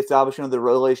sets up the establishment of the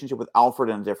relationship with Alfred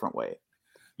in a different way.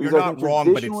 You're not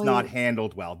wrong, but it's not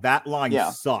handled well. That line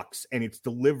sucks, and its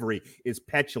delivery is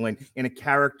petulant in a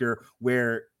character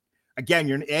where, again,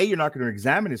 you're not going to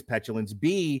examine his petulance.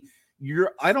 B,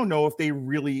 I don't know if they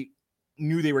really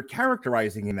knew they were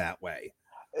characterizing him that way.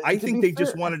 I think they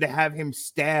just wanted to have him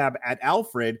stab at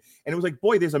Alfred, and it was like,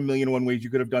 boy, there's 1,000,001 ways you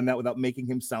could have done that without making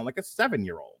him sound like a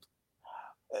 7-year-old.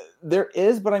 There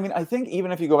is, but I mean, I think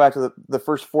even if you go back to the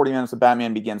first 40 minutes of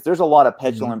Batman Begins, there's a lot of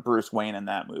petulant Bruce Wayne in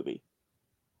that movie.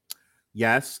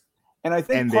 Yes. And I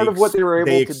think part of what they were able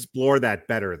to explore that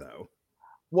better, though.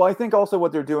 Well, I think also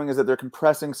what they're doing is that they're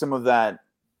compressing some of that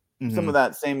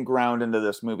same ground into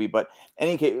this movie. But in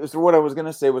any case, so what I was going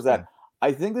to say was that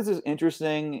I think this is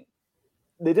interesting.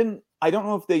 I don't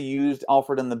know if they used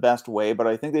Alfred in the best way, but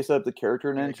I think they set up the character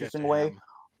in an interesting way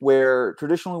where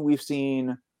traditionally we've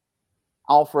seen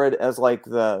Alfred as like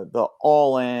the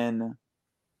all-in,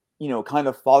 kind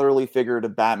of fatherly figure to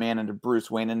Batman and to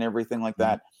Bruce Wayne and everything like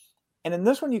that. And in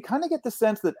this one, you kind of get the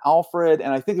sense that Alfred,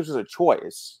 and I think this was a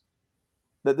choice,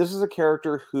 that this is a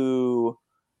character who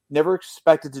never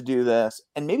expected to do this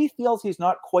and maybe feels he's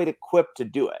not quite equipped to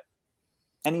do it.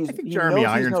 And I think Jeremy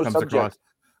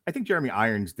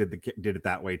Irons did it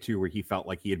that way too, where he felt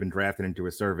like he had been drafted into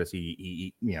a service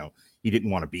he didn't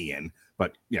want to be in,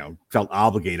 but felt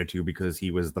obligated to because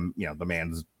he was the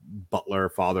man's butler,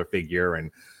 father figure, and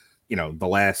the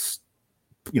last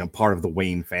part of the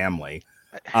Wayne family.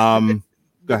 Go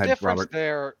ahead,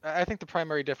 Robert. I think the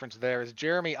primary difference there is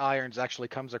Jeremy Irons actually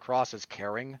comes across as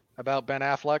caring about Ben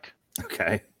Affleck.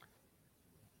 Okay.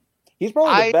 He's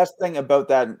probably the best thing about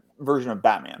that version of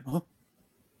Batman.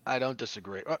 I don't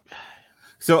disagree.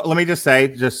 So let me just say,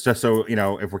 just so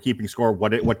if we're keeping score,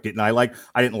 what didn't I like?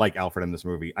 I didn't like Alfred in this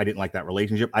movie. I didn't like that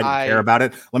relationship. I didn't care about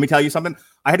it. Let me tell you something.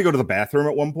 I had to go to the bathroom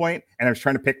at one point, and I was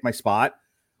trying to pick my spot.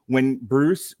 When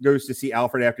Bruce goes to see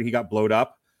Alfred after he got blowed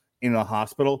up in a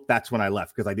hospital, that's when I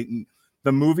left because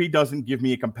the movie doesn't give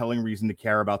me a compelling reason to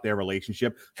care about their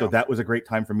relationship. So that was a great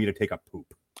time for me to take a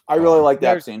poop. I really like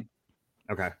that scene.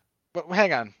 Okay. But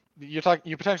hang on. You're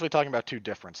potentially talking about two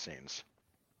different scenes.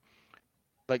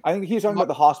 Like, I think he's talking about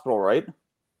the hospital, right?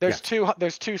 There's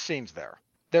two scenes there.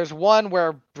 There's one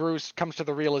where Bruce comes to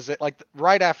the realization, like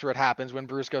right after it happens, when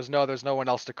Bruce goes, "No, there's no one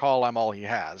else to call. I'm all he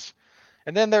has."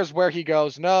 And then there's where he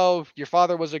goes, "No, your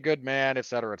father was a good man," et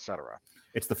cetera, et cetera.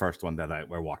 It's the first one that I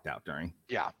walked out during.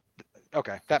 Yeah.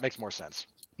 Okay, that makes more sense.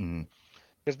 Mm-hmm.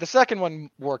 Because the second one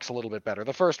works a little bit better.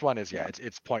 The first one is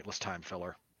it's pointless time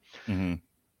filler. Mm-hmm.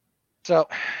 So,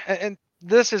 and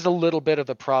this is a little bit of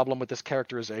the problem with this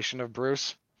characterization of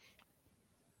Bruce.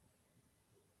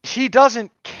 He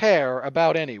doesn't care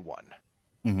about anyone.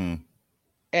 Mm-hmm.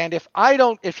 And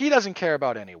if he doesn't care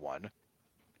about anyone,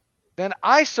 then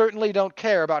I certainly don't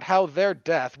care about how their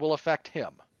death will affect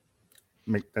him.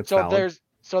 That's so valid.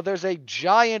 there's a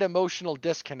giant emotional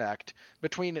disconnect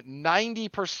between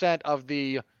 90% of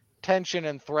the tension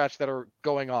and threats that are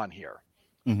going on here.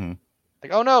 Mm-hmm.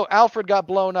 Like, oh no, Alfred got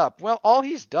blown up. Well, all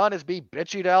he's done is be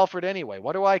bitchy to Alfred anyway.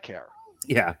 What do I care?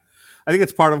 Yeah. I think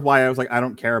it's part of why I was like, I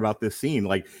don't care about this scene.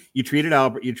 Like, you treated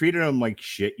him like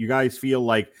shit. You guys feel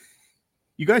like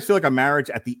a marriage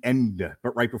at the end,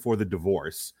 but right before the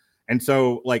divorce. And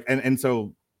so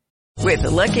so with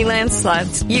the Lucky Land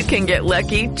Slots, you can get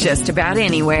lucky just about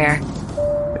anywhere.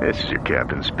 This is your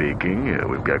captain speaking.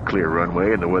 We've got clear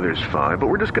runway and the weather's fine, but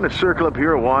we're just going to circle up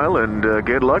here a while and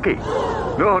get lucky.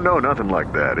 No, nothing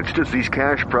like that. It's just these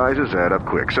cash prizes add up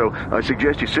quick. So I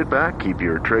suggest you sit back, keep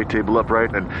your tray table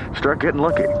upright, and start getting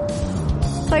lucky.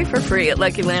 Play for free at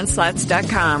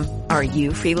LuckyLandSlots.com. Are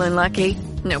you feeling lucky?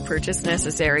 No purchase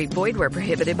necessary. Void where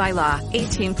prohibited by law.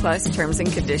 18+ terms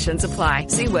and conditions apply.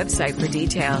 See website for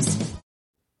details.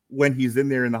 When he's in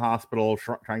there in the hospital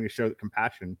trying to show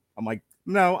compassion, I'm like,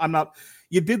 no, I'm not.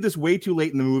 You did this way too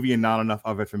late in the movie and not enough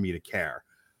of it for me to care.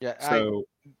 Yeah. So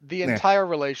the entire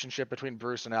relationship between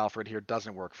Bruce and Alfred here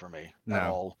doesn't work for me at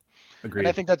all. Agreed.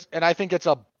 And I think it's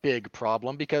a big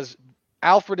problem because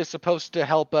Alfred is supposed to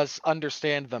help us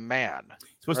understand the man.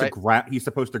 He's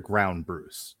supposed to ground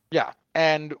Bruce. Yeah.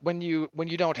 And when you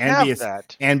don't have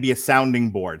that and be a sounding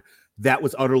board, that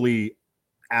was utterly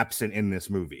absent in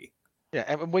this movie. Yeah,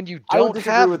 and when you don't I don't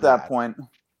disagree with that point.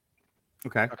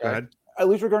 Okay, go ahead. At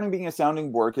least regarding being a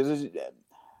sounding board, because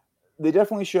they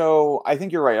definitely show. I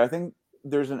think you're right. I think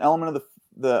there's an element of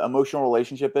the emotional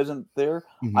relationship isn't there.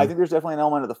 Mm-hmm. I think there's definitely an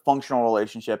element of the functional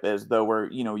relationship is though,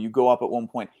 where you go up at one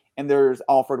point and there's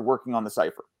Alfred working on the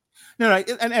cipher. No,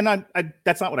 and I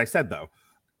that's not what I said though.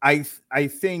 I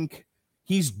think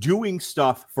he's doing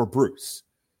stuff for Bruce,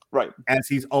 right? As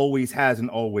he's always has and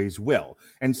always will,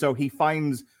 and so he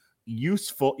finds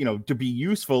useful, to be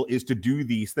useful is to do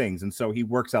these things, and so he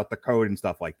works out the code and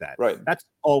stuff like that. Right. That's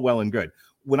all well and good.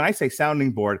 When I say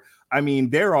sounding board, I mean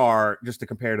there are, just to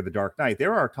compare to The Dark Knight,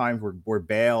 there are times where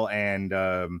Bale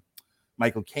and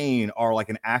Michael Caine are like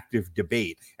an active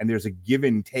debate, and there's a give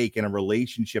and take in a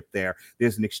relationship there.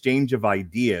 There's an exchange of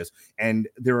ideas, and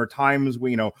there are times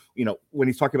where when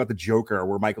he's talking about the Joker,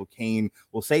 where Michael Caine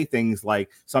will say things like,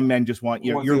 "Some men just want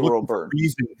you're looking for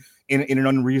reason in an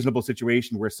unreasonable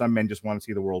situation where some men just want to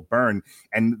see the world burn,"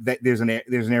 and there's an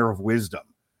air of wisdom.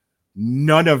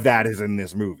 None of that is in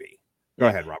this movie. Go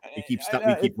ahead, Robert. We keep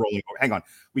rolling over. Hang on,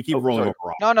 we keep rolling over.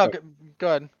 No, go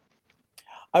ahead.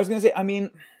 I was gonna say, I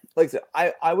mean, like I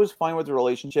said, I was fine with the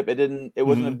relationship. It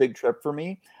wasn't a big trip for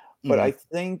me, but I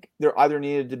think there either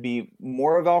needed to be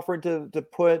more of Alfred to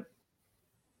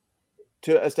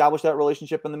establish that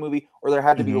relationship in the movie, or there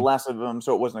had to be less of him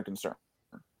so it wasn't a concern.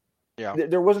 Yeah,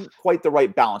 there wasn't quite the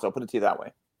right balance. I'll put it to you that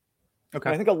way. Okay,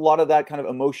 and I think a lot of that kind of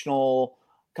emotional,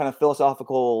 kind of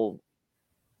philosophical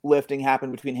lifting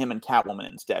happened between him and Catwoman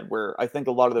instead, where I think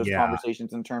a lot of those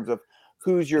conversations in terms of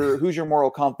who's your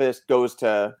moral compass goes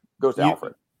to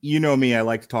Alfred. You know me, I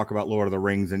like to talk about Lord of the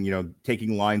Rings and,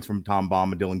 taking lines from Tom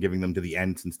Bombadil and giving them to the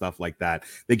Ents and stuff like that.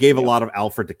 They gave a lot of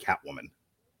Alfred to Catwoman.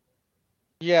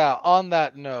 Yeah, on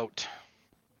that note,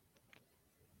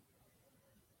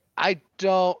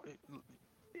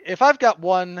 if I've got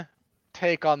one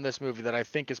take on this movie that I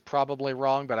think is probably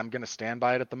wrong, but I'm going to stand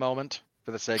by it at the moment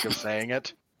for the sake of saying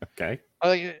it. Okay.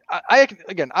 I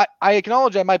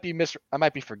acknowledge I might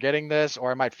be forgetting this,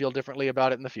 or I might feel differently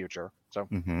about it in the future. So,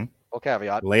 full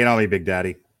caveat. Lay it on me, Big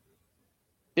Daddy.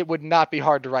 It would not be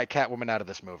hard to write Catwoman out of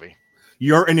this movie.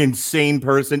 You're an insane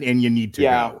person, and you need to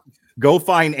go. Go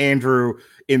find Andrew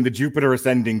in the Jupiter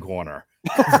Ascending corner.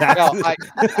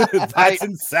 That's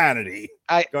insanity.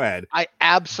 Go ahead. I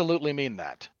absolutely mean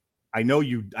that. I know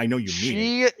you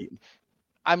mean it.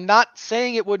 I'm not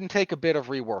saying it wouldn't take a bit of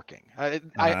reworking.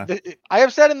 I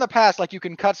have said in the past, like, you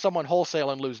can cut someone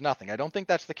wholesale and lose nothing. I don't think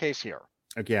that's the case here.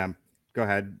 Okay, go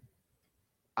ahead.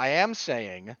 I am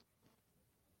saying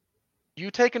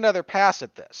you take another pass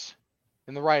at this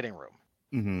in the writing room.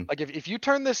 Mm-hmm. Like, if you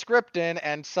turn this script in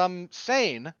and some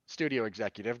sane studio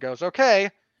executive goes, okay,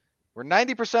 we're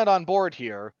 90% on board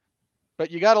here,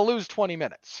 but you got to lose 20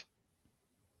 minutes.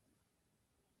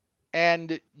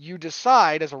 And you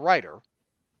decide as a writer,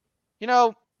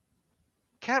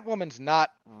 Catwoman's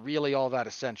not really all that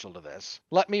essential to this.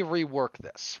 Let me rework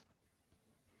this.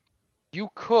 You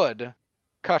could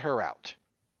cut her out.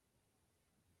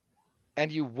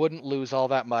 And you wouldn't lose all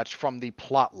that much from the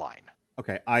plot line.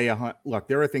 Okay, look,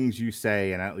 there are things you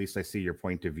say, and at least I see your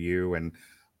point of view, and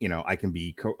I can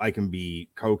be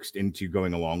coaxed into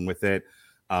going along with it,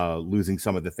 losing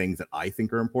some of the things that I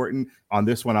think are important. On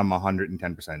this one, I'm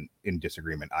 110% in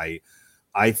disagreement.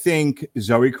 I think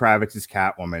Zoe Kravitz's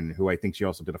Catwoman, who I think she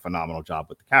also did a phenomenal job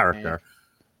with the character.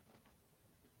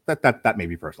 That may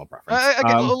be personal preference.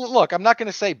 Look, I'm not going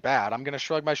to say bad. I'm going to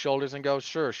shrug my shoulders and go,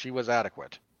 sure, she was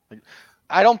adequate.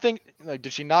 I don't think,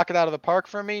 did she knock it out of the park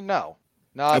for me? No,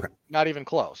 not even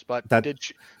close. But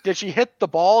did she hit the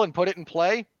ball and put it in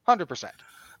play? 100%.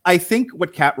 I think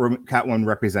what Catwoman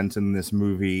represents in this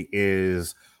movie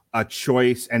is a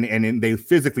choice, and they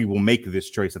physically will make this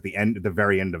choice at the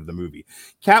very end of the movie.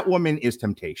 Catwoman is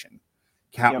temptation.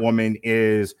 Catwoman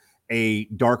is a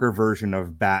darker version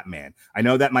of Batman. I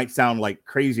know that might sound like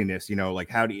craziness, like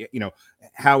how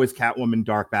is Catwoman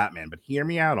dark Batman? But hear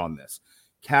me out on this.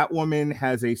 Catwoman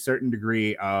has a certain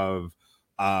degree of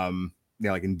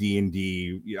like in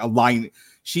D&D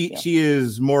she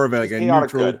is more of a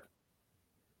neutral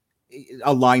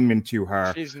alignment to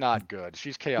her. She's not good.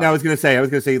 She's chaotic. No, I was gonna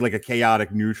say like a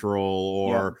chaotic neutral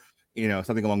or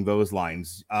something along those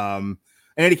lines. In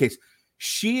any case,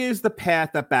 she is the path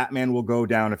that Batman will go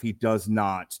down if he does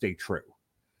not stay true.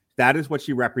 That is what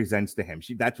she represents to him.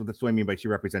 That's what I mean by she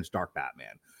represents dark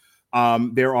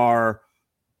Batman. There are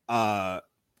what's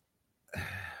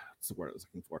the word I was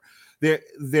looking for?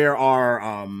 There are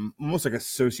almost like a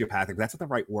sociopathic, that's not the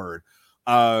right word,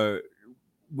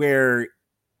 where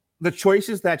the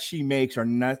choices that she makes are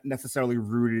not necessarily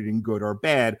rooted in good or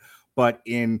bad, but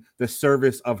in the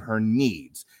service of her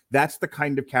needs. That's the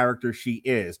kind of character she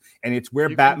is. And it's where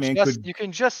you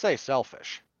can just say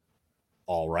selfish.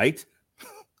 All right.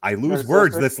 I lose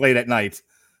words this late at night.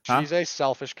 Huh? She's a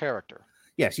selfish character.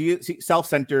 Yeah, she's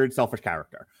self-centered, selfish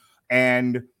character.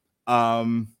 And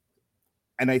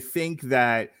I think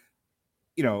that,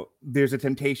 there's a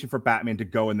temptation for Batman to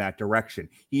go in that direction.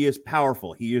 He is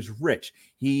powerful. He is rich.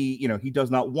 He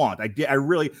does not want. I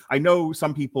know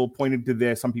some people pointed to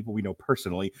this, some people we know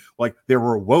personally, like there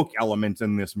were woke elements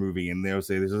in this movie. And they'll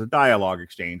say this is a dialogue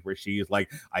exchange where she is like,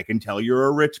 I can tell you're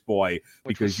a rich boy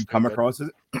because you come across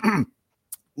as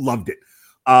loved it.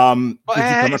 Sorry.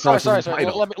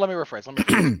 Let me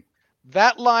rephrase.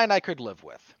 That line I could live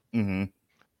with. Mm-hmm.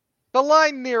 The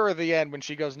line nearer the end when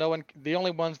she goes, the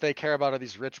only ones they care about are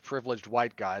these rich, privileged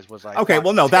white guys was like, okay,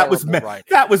 well, no, that was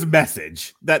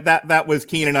message. That was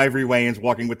Keenen Ivory Wayans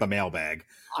walking with the mailbag.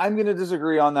 I'm going to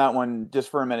disagree on that one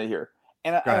just for a minute here.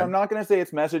 And I'm not going to say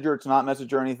it's message or it's not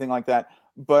message or anything like that,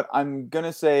 but I'm going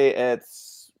to say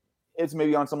it's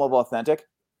maybe on some level authentic,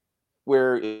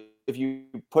 where if you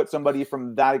put somebody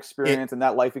from that experience and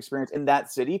that life experience in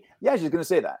that city, yeah, she's going to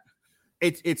say that.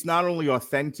 It's not only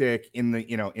authentic in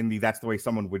the that's the way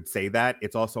someone would say that.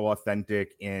 It's also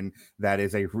authentic in that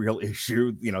is a real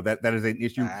issue. That is an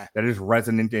issue that is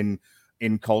resonant in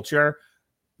culture.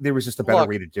 There was just a better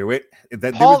way to do it.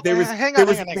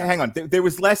 Hang on. There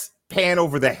was less pan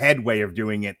over the head way of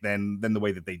doing it than the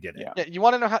way that they did it. Yeah, you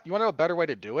want to know a better way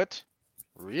to do it?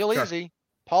 Real easy.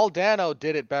 Paul Dano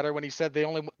did it better when he said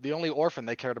the only orphan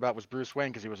they cared about was Bruce Wayne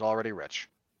because he was already rich.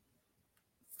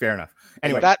 Fair enough.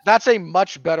 Anyway, that's a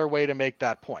much better way to make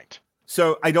that point.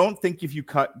 So I don't think if you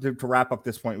cut to wrap up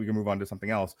this point, we can move on to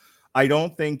something else. I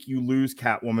don't think you lose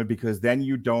Catwoman because then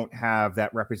you don't have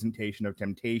that representation of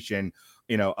temptation,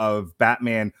 of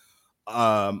Batman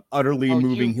utterly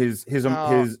moving his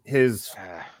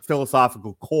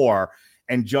philosophical core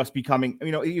and just becoming,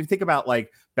 you think about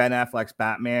like Ben Affleck's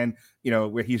Batman,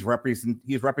 where he's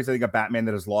representing a Batman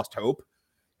that has lost hope.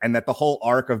 And that the whole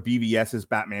arc of BVS is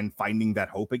Batman finding that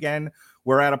hope again.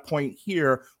 We're at a point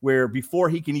here where before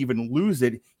he can even lose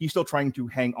it, he's still trying to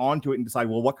hang on to it and decide,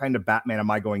 well, what kind of Batman am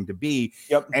I going to be?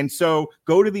 Yep. And so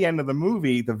go to the end of the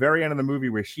movie, the very end of the movie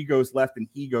where she goes left and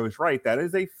he goes right. That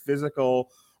is a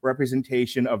physical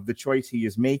representation of the choice he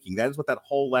is making. That is what that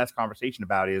whole last conversation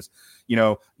about is,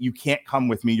 you can't come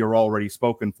with me. You're already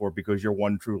spoken for because your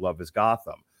one true love is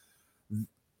Gotham.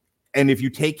 And if you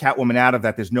take Catwoman out of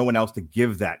that, there's no one else to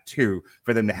give that to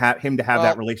for them to have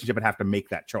that relationship and have to make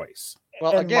that choice.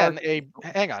 Well, again, a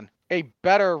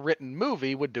better written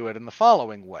movie would do it in the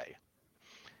following way.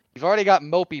 You've already got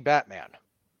mopey Batman.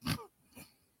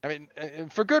 I mean,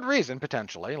 for good reason,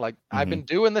 potentially. Like, I've been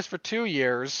doing this for 2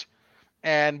 years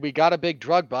and we got a big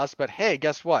drug bust, but hey,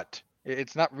 guess what?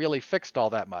 It's not really fixed all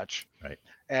that much. Right.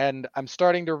 And I'm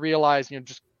starting to realize,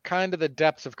 just kind of the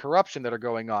depths of corruption that are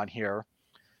going on here.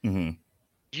 Mm-hmm.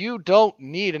 You don't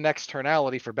need an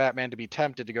externality for Batman to be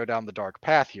tempted to go down the dark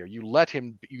path here. You let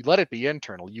it be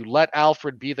internal. You let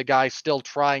Alfred be the guy still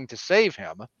trying to save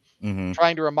him,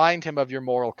 trying to remind him of your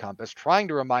moral compass, trying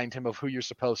to remind him of who you're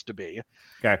supposed to be.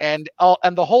 Okay. And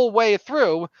the whole way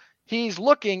through, he's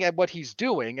looking at what he's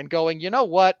doing and going, you know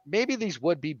what? Maybe things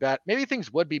would be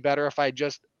better if I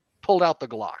just pulled out the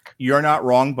Glock. You're not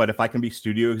wrong, but if I can be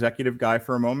studio executive guy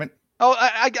for a moment. Oh,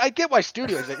 I get why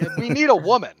studios. We need a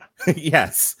woman.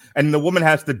 Yes, and the woman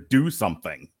has to do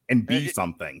something and be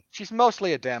something. She's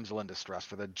mostly a damsel in distress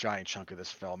for the giant chunk of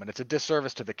this film, and it's a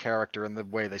disservice to the character and the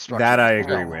way they structure. That I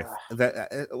agree with.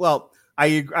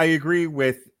 I agree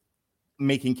with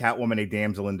making Catwoman a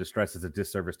damsel in distress is a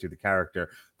disservice to the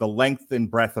character. The length and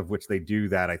breadth of which they do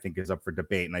that, I think, is up for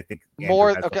debate. And I think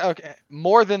more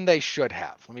than they should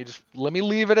have. Let me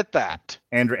leave it at that.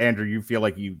 Andrew, you feel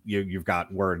like you've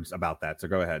got words about that, so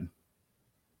go ahead.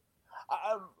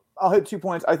 I'll hit 2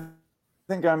 points. I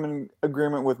think I'm in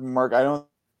agreement with Mark. I don't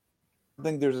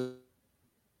think there's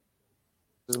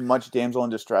as much damsel in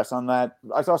distress on that.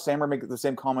 I saw Sammer make the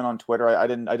same comment on Twitter. I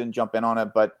didn't jump in on it,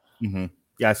 but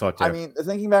yeah, I saw it too. I mean,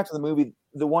 thinking back to the movie,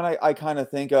 the one I kind of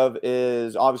think of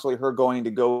is obviously her going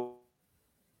to go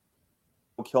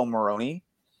kill Maroni.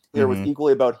 It was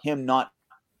equally about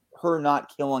her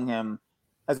not killing him,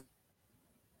 as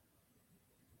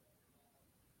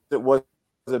it was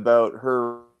about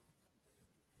her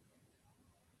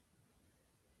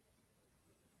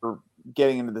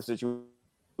getting into the situation,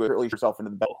 release herself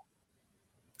into the battle.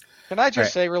 Can I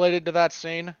just say, related to that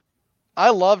scene,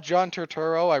 I love John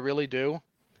Turturro, I really do.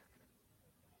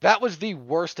 That was the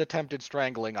worst attempted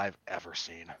strangling I've ever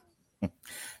seen.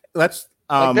 Let's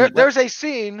there's a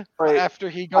scene after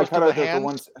he goes to the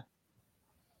hands.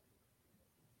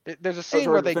 There's a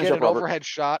scene where they get an overhead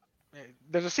shot.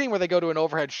 There's a scene where they go to an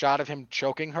overhead shot of him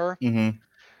choking her,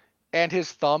 and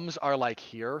his thumbs are like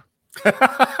here.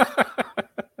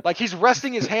 Like he's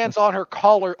resting his hands on her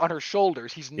collar, on her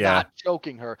shoulders. He's not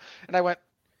choking her. And I went,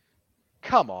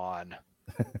 come on.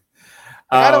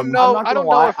 I don't know. I don't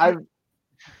know if I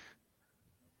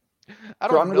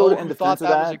don't know who thought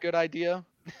that was a good idea.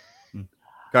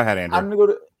 Go ahead, Andrew. I'm going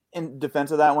to go in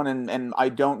defense of that one, and I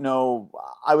don't know.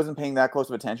 I wasn't paying that close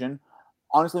of attention.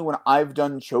 Honestly, when I've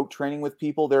done choke training with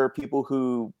people, there are people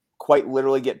who quite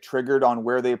literally get triggered on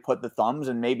where they put the thumbs,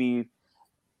 and maybe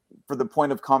for the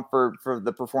point of comfort for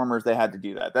the performers, they had to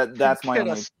do that. That's my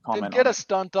only comment. Get a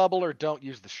stunt double or don't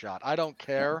use the shot. I don't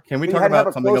care. Can we talk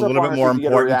about something a little bit more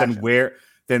important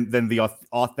than the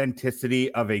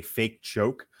authenticity of a fake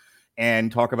choke,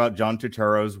 and talk about John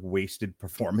Turturro's wasted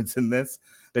performance in this?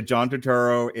 That John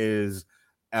Turturro is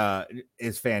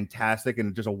fantastic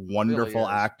and just a wonderful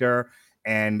actor,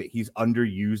 and he's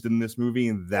underused in this movie,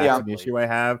 and that's an issue I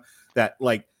have. That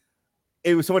like.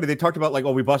 It was so funny. They talked about like,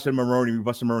 oh, we busted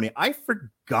Maroni. I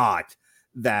forgot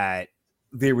that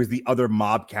there was the other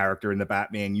mob character in the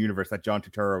Batman universe that John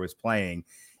Turturro is playing.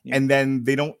 Yeah. And then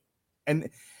they don't. And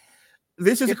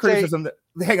this is a criticism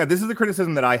this is the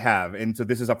criticism that I have. And so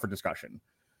this is up for discussion.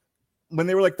 When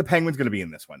they were like, the Penguin's going to be in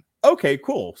this one. Okay,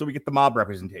 cool. So we get the mob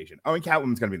representation. Oh, and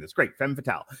Catwoman's going to be in this. Great. Femme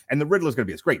Fatale. And the Riddler's going to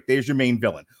be this. Great. There's your main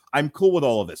villain. I'm cool with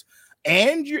all of this.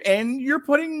 And you're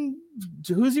putting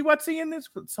who's-he in this?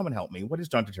 Someone help me. What is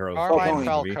John Turturro's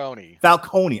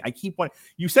Falcone. I keep wanting.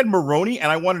 You said Maroni,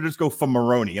 and I wanted to just go for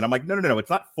Maroni, and I'm like, no. It's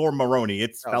not for Maroni.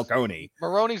 It's Falcone.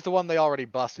 Maroni's the one they already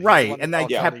busted. Right, and I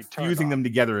kept fusing them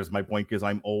together as my point because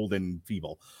I'm old and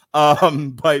feeble.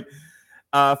 But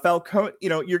Falcone,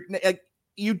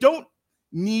 you don't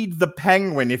need the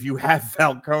Penguin if you have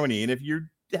Falcone, and if you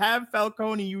have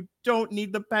Falcone, you don't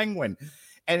need the Penguin.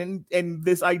 And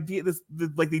this idea,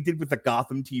 like they did with the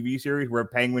Gotham TV series, where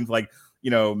Penguin's like,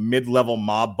 mid-level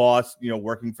mob boss,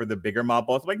 working for the bigger mob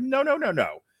boss. Like,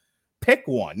 no. Pick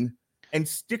one and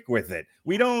stick with it.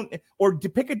 We don't, or to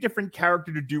pick a different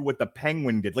character to do what the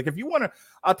Penguin did. Like, if you want to,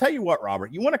 I'll tell you what,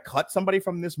 Robert, you want to cut somebody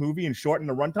from this movie and shorten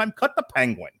the runtime, cut the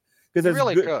Penguin. Because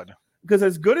really good. Because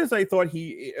as good as I thought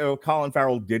Colin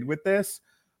Farrell did with this,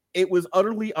 it was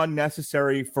utterly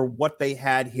unnecessary for what they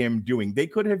had him doing. They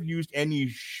could have used any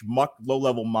schmuck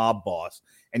low-level mob boss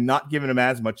and not given him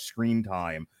as much screen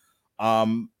time.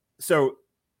 But the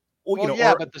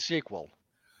sequel.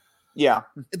 Yeah.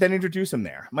 Then introduce him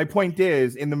there. My point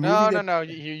is, in the movie... No.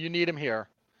 You need him here.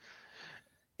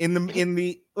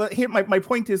 My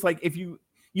point is, like, if you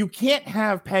can't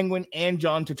have Penguin and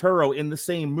John Turturro in the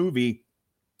same movie,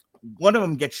 one of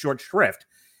them gets short shrift.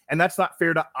 And that's not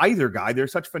fair to either guy. They're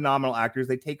such phenomenal actors.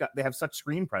 They have such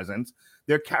screen presence.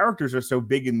 Their characters are so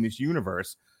big in this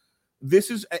universe.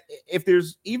 This is, if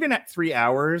there's, even at 3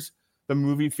 hours, the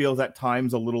movie feels at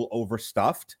times a little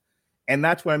overstuffed. And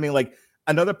that's what I mean. Like,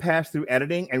 another pass through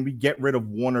editing, and we get rid of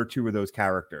one or two of those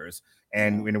characters,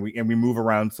 and we move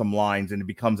around some lines, and it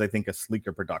becomes, I think, a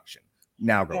sleeker production.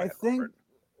 Now go ahead. I think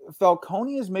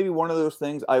Falcone is maybe one of those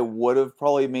things I would have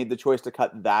probably made the choice to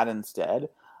cut that instead.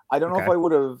 I don't know if I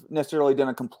would have necessarily done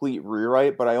a complete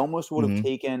rewrite, but I almost would have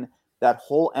taken that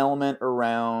whole element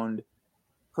around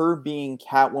her being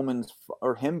Catwoman's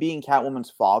or him being Catwoman's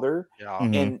father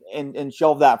and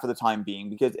shelve that for the time being.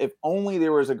 Because if only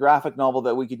there was a graphic novel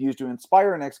that we could use to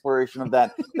inspire an exploration of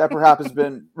that perhaps has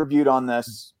been reviewed on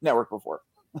this network before.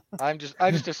 I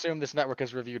just assume this network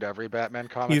has reviewed every Batman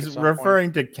comic. He's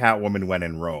referring to Catwoman When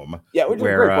in Rome. Yeah, which is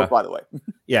a great book, by the way.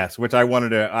 Yes, which I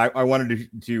wanted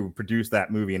to produce that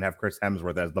movie and have Chris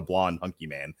Hemsworth as the blonde hunky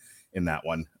man in that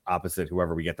one, opposite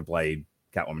whoever we get to play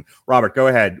Catwoman. Robert, go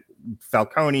ahead.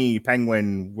 Falcone,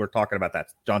 Penguin, we're talking about that.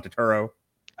 John Turturro.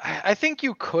 I think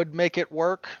you could make it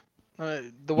work.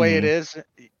 The way it is,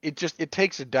 it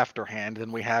takes a defter hand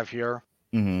than we have here.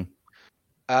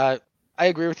 I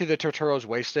agree with you that Turturro's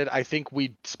wasted. I think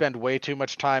we spend way too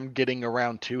much time getting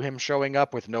around to him showing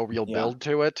up with no real build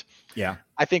to it. Yeah.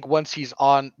 I think once he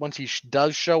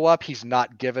does show up, he's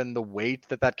not given the weight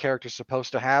that character's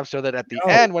supposed to have, so that at the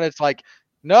end, when it's like,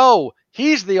 no,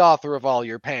 he's the author of all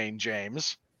your pain,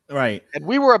 James. Right. And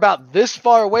we were about this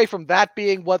far away from that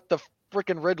being what the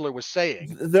freaking Riddler was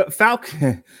saying. The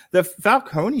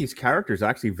Falcone's character is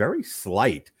actually very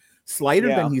slighter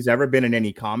than he's ever been in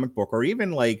any comic book, or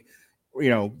even like,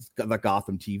 the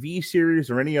Gotham TV series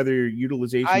or any other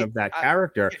utilization of that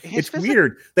character. It's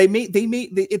weird.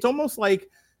 It's almost like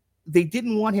they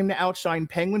didn't want him to outshine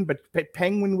Penguin, but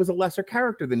Penguin was a lesser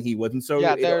character than he was, and so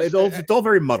it's all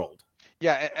very muddled.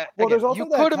 Yeah. Well, there's also you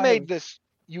could have made this.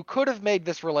 You could have made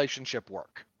this relationship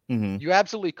work. You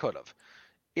absolutely could have.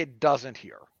 It doesn't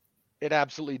here. It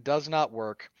absolutely does not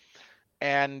work,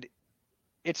 and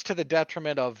it's to the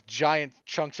detriment of giant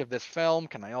chunks of this film.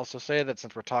 Can I also say that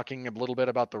since we're talking a little bit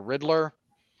about the Riddler,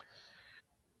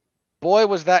 boy,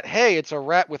 was that, hey, it's a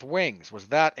rat with wings. Was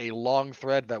that a long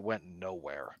thread that went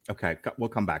nowhere? Okay, we'll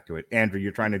come back to it. Andrew,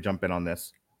 you're trying to jump in on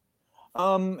this.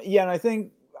 Yeah, and I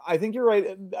think you're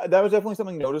right. That was definitely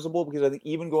something noticeable, because I think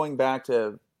even going back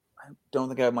to, I don't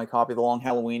think I have my copy of The Long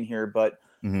Halloween here, but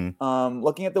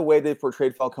looking at the way they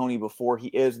portrayed Falcone before, he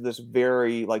is this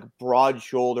very like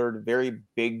broad-shouldered, very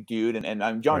big dude,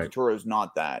 and John Turturro is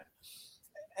not that.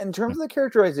 In terms of the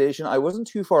characterization, I wasn't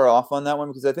too far off on that one,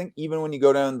 because I think even when you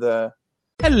go down the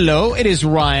Hello, it is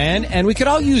Ryan, and we could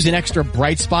all use an extra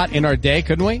bright spot in our day,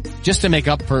 couldn't we? Just to make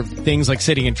up for things like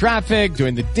sitting in traffic,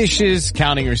 doing the dishes,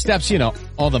 counting your steps,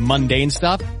 all the mundane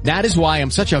stuff. That is why I'm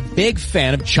such a big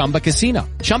fan of Chumba Casino.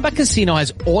 Chumba Casino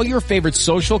has all your favorite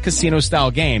social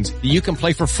casino-style games that you can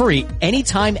play for free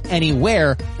anytime,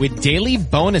 anywhere with daily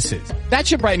bonuses. That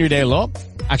should brighten your day a little.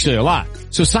 Actually, a lot.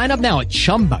 So sign up now at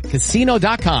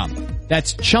ChumbaCasino.com.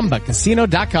 That's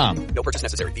ChumbaCasino.com. No purchase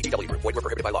necessary. VGW Group. Void where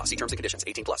prohibited by law. See terms and conditions.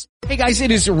 18+. Hey guys,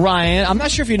 it is Ryan. I'm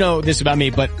not sure if you know this about me,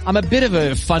 but I'm a bit of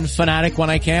a fun fanatic when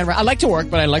I can. I like to work,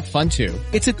 but I like fun too.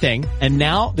 It's a thing. And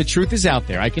now the truth is out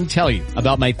there. I can tell you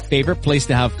about my favorite place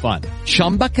to have fun.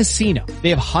 Chumba Casino. They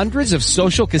have hundreds of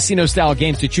social casino style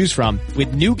games to choose from,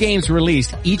 with new games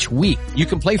released each week. You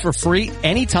can play for free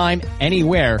anytime,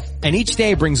 anywhere. And each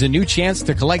day brings a new chance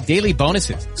to collect daily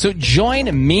bonuses. So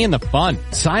join me in the fun.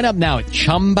 Sign up now at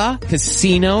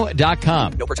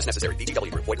ChumbaCasino.com. No purchase necessary.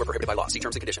 VGW Group. Void where prohibited by law. See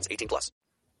terms and conditions. 18+.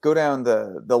 Go down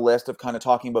the list of kind of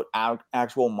talking about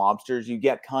actual mobsters. You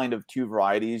get kind of two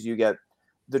varieties. You get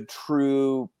the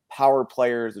true power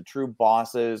players, the true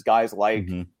bosses, guys like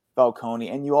Falcone,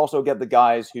 and you also get the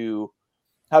guys who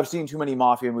have seen too many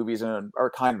mafia movies and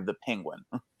are kind of the Penguin.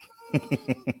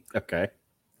 Okay.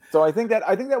 So I think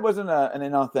that wasn't an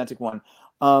inauthentic one.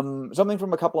 Something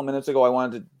from a couple of minutes ago I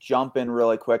wanted to jump in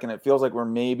really quick, and it feels like we're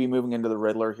maybe moving into the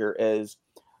Riddler here, is,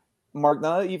 Mark,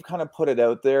 now that you've kind of put it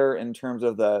out there in terms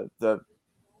of the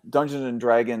Dungeons and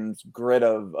Dragons grid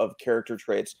of character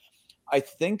traits, I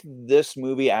think this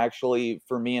movie actually,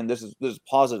 for me, and this is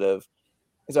positive,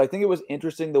 is I think it was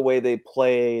interesting the way they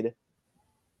played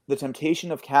the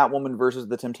temptation of Catwoman versus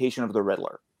the temptation of the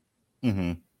Riddler.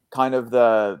 Kind of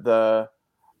the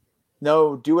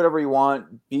no, do whatever you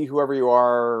want, be whoever you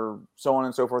are, so on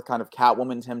and so forth, kind of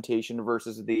Catwoman temptation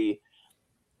versus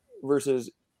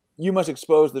you must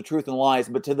expose the truth and lies,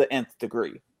 but to the nth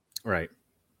degree. Right.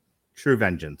 True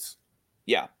vengeance.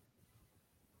 Yeah.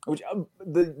 Which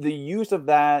the use of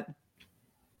that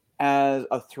as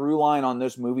a through line on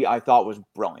this movie, I thought was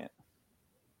brilliant.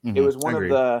 It was one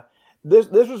Agreed. of this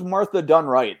was Martha done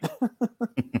right.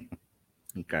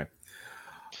 Okay.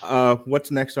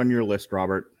 What's next on your list,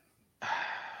 Robert?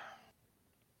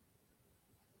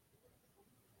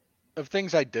 Of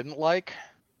things I didn't like.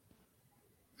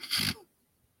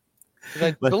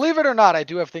 Believe it or not, I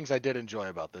do have things I did enjoy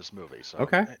about this movie. So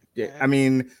okay. I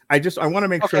mean, I want to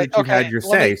make sure that you've had your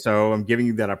say, so I'm giving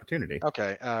you that opportunity.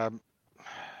 Okay. I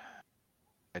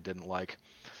didn't like.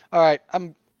 All right.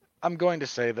 I'm going to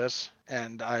say this,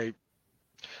 and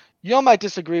you all might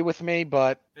disagree with me,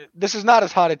 but this is not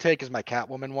as hot a take as my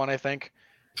Catwoman one, I think.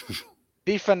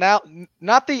 The finale,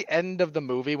 not the end of the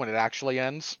movie when it actually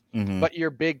ends, but your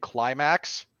big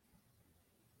climax.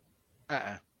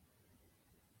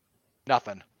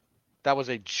 Nothing. That was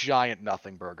a giant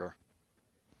nothing burger.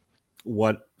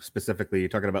 What specifically? You're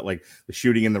talking about like the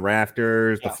shooting in the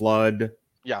rafters, the flood?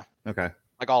 Yeah. Okay.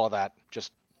 Like all of that.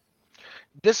 Just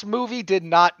this movie did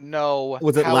not know.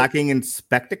 Was it lacking in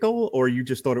spectacle, or you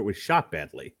just thought it was shot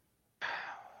badly?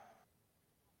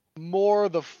 More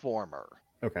the former.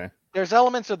 Okay. there's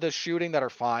elements of the shooting that are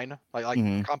fine,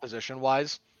 like composition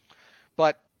wise,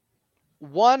 but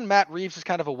Matt Reeves is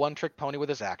kind of a one-trick pony with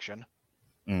his action.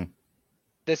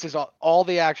 This is all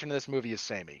the action in this movie is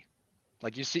samey.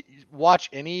 Like watch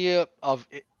any of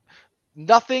it,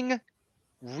 nothing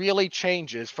really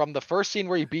changes from the first scene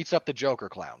where he beats up the Joker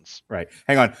clowns. Right.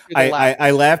 Hang on.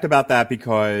 I laughed about that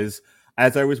because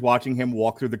as I was watching him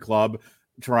walk through the club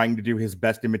trying to do his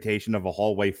best imitation of a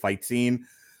hallway fight scene,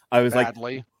 I was like,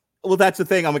 well, that's the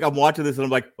thing. I'm watching this and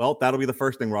I'm like, well, that'll be the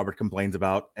first thing Robert complains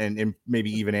about. And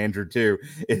maybe even Andrew too,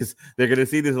 is they're going to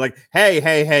see this like, hey,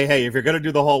 if you're going to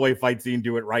do the hallway fight scene,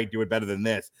 do it right. Do it better than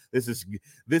this. This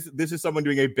is someone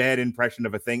doing a bad impression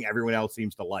of a thing everyone else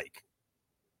seems to like.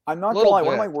 I'm not going to lie.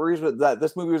 One of my worries was that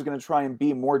this movie was going to try and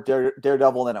be more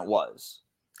Daredevil than it was.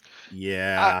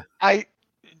 Yeah.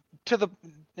 To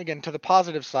the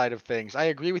positive side of things, I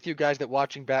agree with you guys that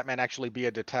watching Batman actually be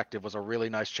a detective was a really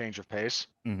nice change of pace.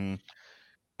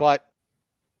 But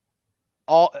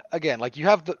you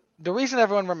have the reason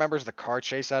everyone remembers the car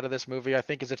chase out of this movie, I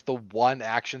think, is it's the one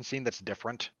action scene that's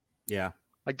different. Yeah.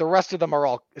 Like the rest of them are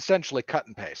all essentially cut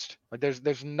and paste. Like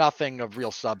there's nothing of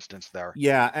real substance there.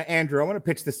 Yeah, Andrew, I want to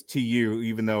pitch this to you,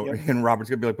 even though and Robert's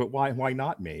gonna be like, but why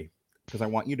not me? Because I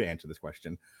want you to answer this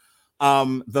question.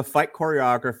 The fight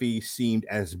choreography seemed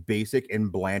as basic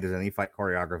and bland as any fight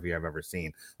choreography I've ever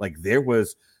seen. Like there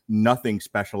was nothing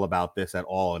special about this at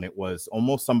all, and it was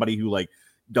almost somebody who like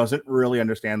doesn't really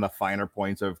understand the finer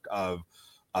points of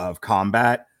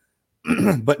combat,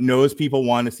 but knows people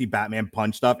want to see Batman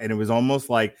punch stuff, and it was almost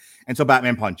like, and so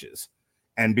Batman punches,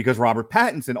 and because Robert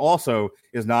Pattinson also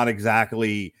is not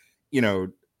exactly,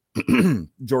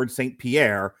 George St.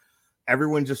 Pierre,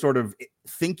 everyone's just sort of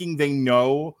thinking they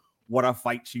know what a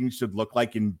fight scene should look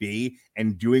like and be,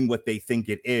 and doing what they think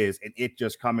it is, and it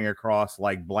just coming across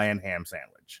like bland ham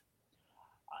sandwich.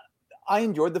 I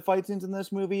enjoyed the fight scenes in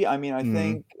this movie. I mean, I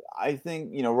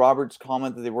think Robert's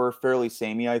comment that they were fairly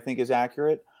samey, I think, is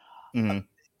accurate.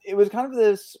 It was kind of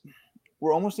this,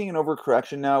 we're almost seeing an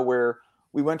overcorrection now where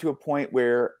we went to a point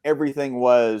where everything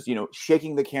was,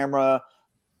 shaking the camera,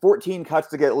 14 cuts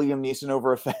to get Liam Neeson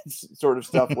over a fence sort of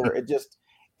stuff where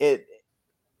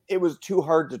it was too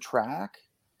hard to track.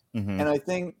 And I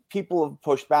think people have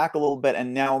pushed back a little bit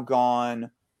and now gone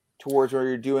towards where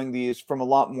you're doing these from a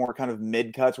lot more kind of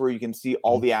mid cuts where you can see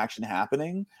all the action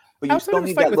happening, but you still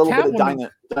need that little bit of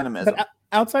dynamism. But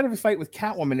outside of his fight with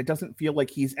Catwoman, it doesn't feel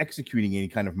like he's executing any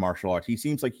kind of martial arts. He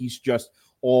seems like he's just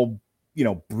all,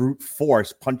 brute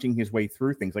force punching his way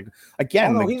through things. Like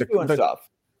again, he's doing stuff.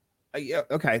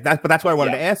 Okay, that's why I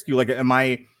wanted to ask you. Like, am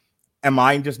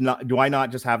I just not? Do I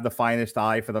not just have the finest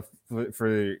eye for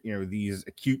these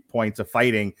acute points of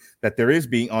fighting that there is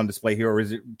being on display here, or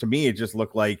is it, to me, it just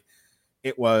looked like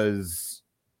it was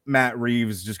Matt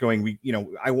Reeves just going,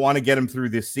 I want to get him through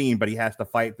this scene, but he has to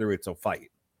fight through it. So fight.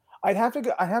 I'd have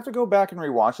to go back and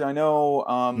rewatch it. I know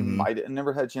I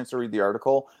never had a chance to read the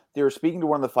article. They were speaking to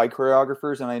one of the fight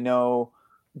choreographers, and I know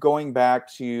going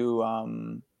back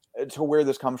to where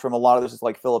this comes from, a lot of this is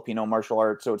like Filipino martial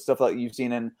arts. So it's stuff that you've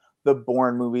seen in the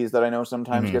Bourne movies that I know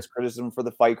sometimes gets criticism for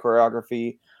the fight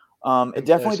choreography. It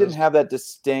definitely didn't have that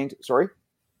distinct. Sorry,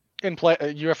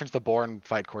 you referenced the Bourne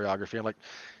fight choreography. I'm like,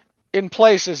 in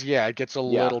places, it gets a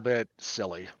little bit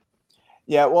silly.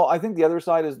 Yeah, well, I think the other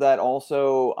side is that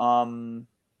also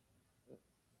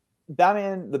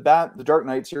Batman, the Dark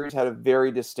Knight series had a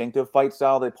very distinctive fight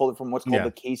style. They pulled it from what's called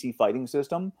the Casey fighting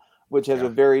system, which has a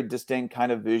very distinct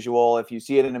kind of visual. If you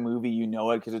see it in a movie, you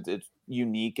know it because it's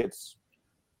unique.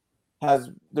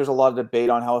 There's a lot of debate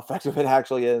on how effective it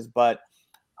actually is, but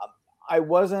I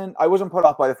wasn't put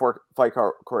off by the fight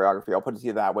choreography. I'll put it to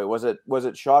you that way. Was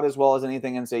it shot as well as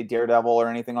anything in, say, Daredevil or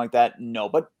anything like that? No,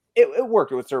 but it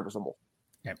worked. It was serviceable.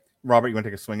 Okay. Robert, you want to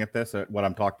take a swing at this, at what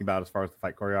I'm talking about as far as the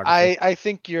fight choreography? I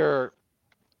think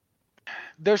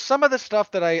there's some of the stuff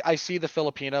that I see the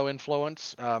Filipino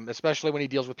influence, especially when he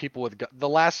deals with people with the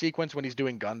last sequence when he's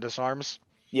doing gun disarms.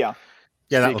 Yeah,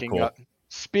 that was cool.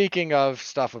 Speaking of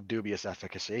stuff of dubious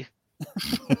efficacy.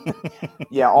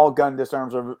 Yeah, all gun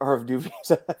disarms are of dubious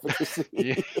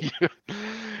efficacy.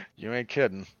 You ain't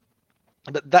kidding.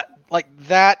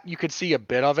 That you could see a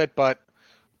bit of it, but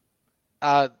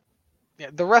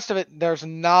the rest of it, there's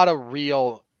not a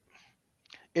real.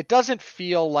 It doesn't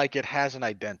feel like it has an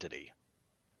identity.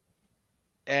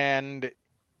 And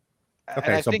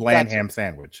okay, so bland ham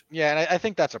sandwich. Yeah, and I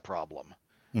think that's a problem.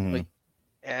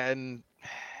 And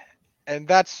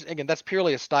that's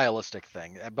purely a stylistic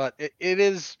thing, but it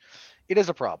is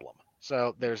a problem.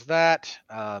 So there's that.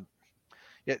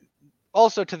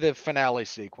 Also to the finale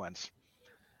sequence,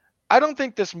 I don't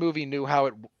think this movie knew how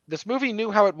it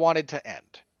wanted to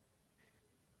end.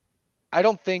 I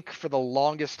don't think for the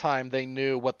longest time they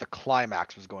knew what the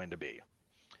climax was going to be.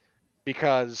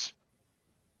 Because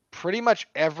pretty much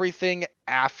everything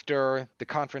after the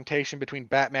confrontation between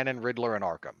Batman and Riddler in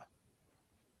Arkham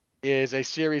is a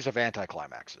series of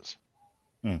anticlimaxes.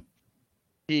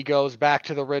 He goes back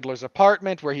to the Riddler's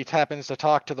apartment where he happens to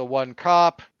talk to the one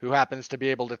cop who happens to be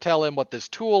able to tell him what this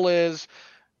tool is.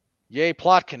 Yay,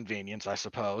 plot convenience, I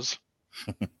suppose.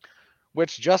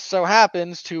 Which just so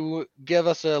happens to give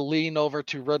us a lean over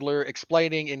to Riddler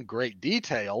explaining in great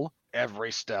detail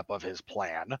every step of his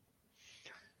plan.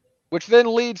 Which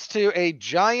then leads to a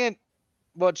giant,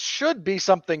 what should be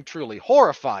something truly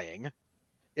horrifying,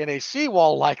 in a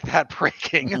seawall like that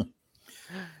breaking.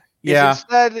 Yeah. Is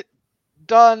instead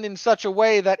done in such a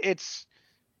way that it's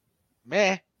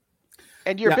meh.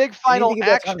 And your big final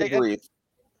action,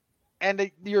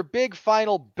 and your big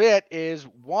final bit is,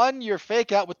 one, your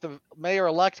fake out with the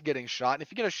mayor-elect getting shot. And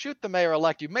if you're going to shoot the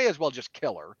mayor-elect, you may as well just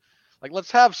kill her. Like,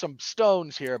 let's have some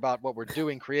stones here about what we're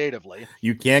doing creatively.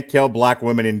 You can't kill black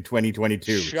women in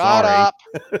 2022. Shut up.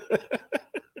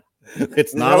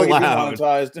 It's not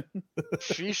allowed.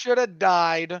 She should have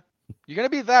died. You're going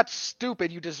to be that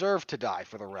stupid, you deserve to die,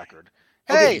 for the record.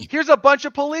 Hey, here's a bunch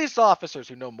of police officers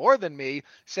who know more than me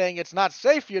saying it's not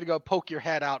safe for you to go poke your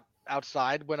head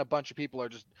outside when a bunch of people are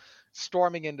just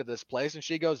storming into this place. And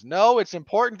she goes, no, it's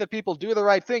important that people do the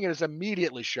right thing, and is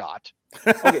immediately shot.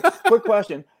 Okay, quick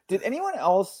question. Did anyone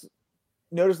else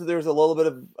notice that there was a little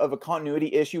bit of a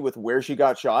continuity issue with where she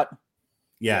got shot?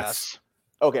 Yes.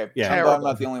 Okay, yeah, I'm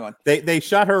not the only one. They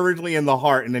shot her originally in the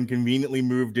heart and then conveniently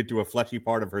moved it to a fleshy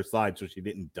part of her side so she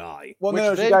didn't die. Well,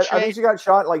 no, I think she got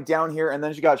shot like down here, and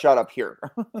then she got shot up here.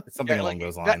 Something along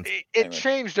those lines. It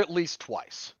changed at least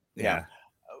twice. Yeah.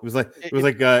 It was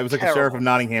like a Sheriff of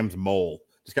Nottingham's mole.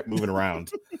 Just kept moving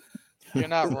around. You're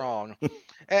not wrong.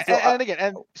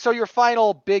 And so your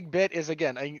final big bit is,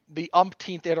 again, the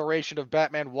umpteenth iteration of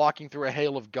Batman walking through a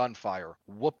hail of gunfire.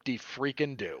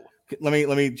 Whoop-de-freaking-do. Let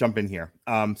me jump in here.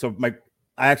 So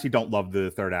I actually don't love the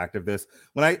third act of this.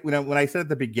 When I said at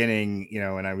the beginning,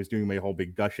 and I was doing my whole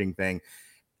big gushing thing,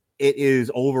 it is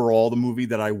overall the movie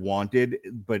that I wanted,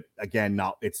 but again,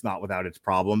 it's not without its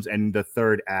problems. And the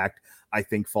third act, I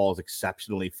think, falls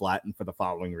exceptionally flat, and for the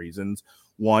following reasons.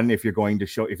 One, if you're going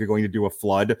to do a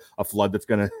flood that's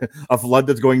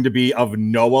going to be of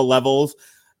Noah levels,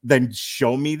 then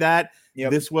show me that.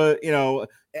 Yep. This was,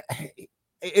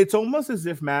 it's almost as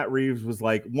if Matt Reeves was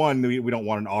like, one, we don't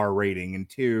want an R rating, and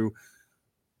two,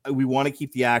 we want to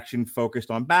keep the action focused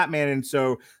on Batman. And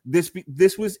so this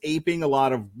was aping a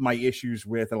lot of my issues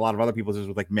with, and a lot of other people's issues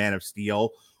with, like Man of Steel,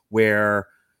 where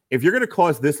if you're going to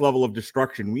cause this level of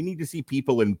destruction, we need to see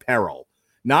people in peril,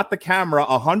 not the camera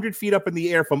 100 feet up in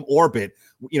the air from orbit,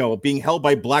 being held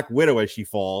by Black Widow as she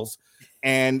falls,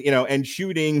 and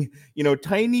shooting,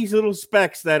 tiny little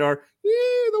specks that are,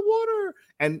 the water.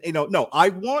 And, no, I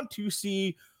want to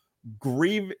see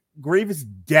grievous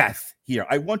death here.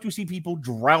 I want to see people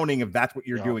drowning if that's what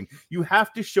you're doing. You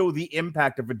have to show the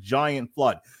impact of a giant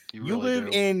flood. You really live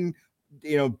in,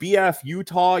 BF,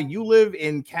 Utah. You live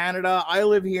in Canada. I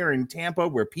live here in Tampa,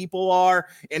 where people are.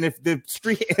 And if the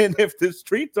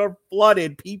streets are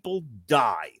flooded, people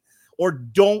die. Or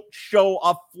don't show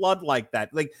a flood like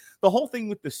that. Like, the whole thing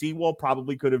with the seawall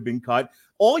probably could have been cut.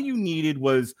 All you needed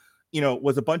was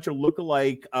a bunch of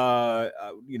lookalike,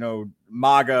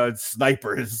 MAGA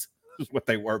snipers, is what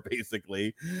they were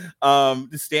basically,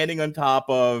 standing on top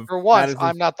of. For once,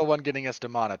 I'm not the one getting us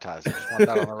demonetized. I just want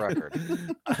that on the record.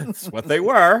 That's what they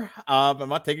were. I'm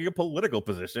not taking a political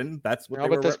position. That's what.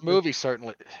 But this movie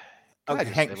certainly.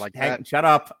 Okay, shut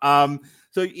up.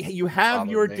 So you have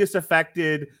your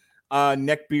disaffected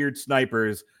neckbeard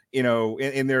snipers,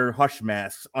 in their hush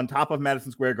masks on top of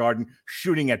Madison Square Garden,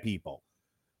 shooting at people.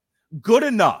 Good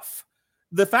enough.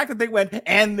 The fact that they went,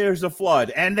 and there's a flood,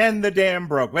 and then the dam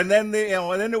broke, and then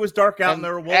and then it was dark out, and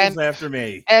there were wolves after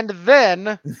me. And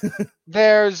then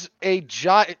there's a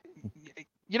giant.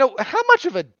 How much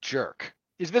of a jerk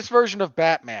is this version of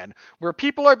Batman, where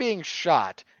people are being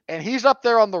shot, and he's up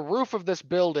there on the roof of this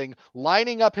building,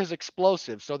 lining up his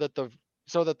explosives so that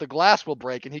the glass will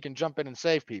break and he can jump in and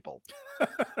save people.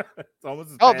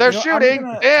 They're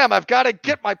shooting. Damn, I've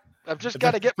just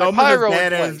got to get my pyro in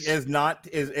place.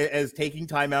 As taking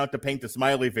time out to paint the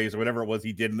smiley face or whatever it was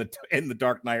he did in the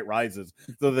Dark Knight Rises,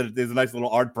 so that there's a nice little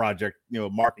art project,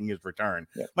 marking his return.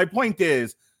 Yeah. My point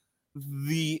is,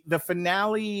 the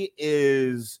finale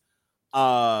is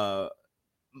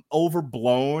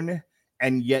overblown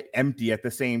and yet empty at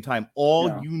the same time. All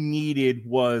you needed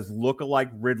was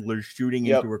lookalike Riddlers shooting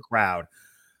into a crowd,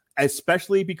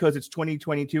 especially because it's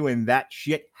 2022 and that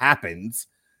shit happens.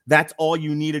 That's all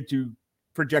you needed to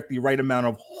project the right amount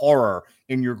of horror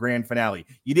in your grand finale.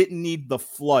 You didn't need the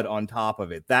flood on top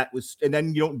of it. And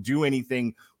then you don't do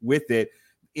anything with it.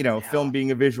 Film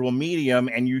being a visual medium,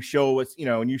 and you show us, a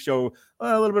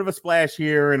little bit of a splash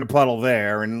here and a puddle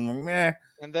there, and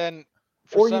And then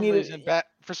for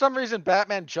some reason,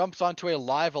 Batman jumps onto a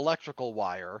live electrical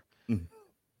wire,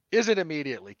 isn't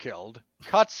immediately killed,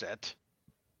 cuts it.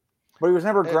 But he was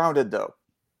never grounded, though.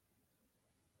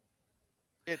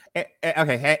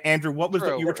 Okay, Andrew, what was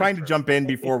you were trying to jump in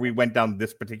before we went down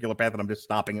this particular path, and I'm just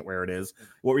stopping it where it is.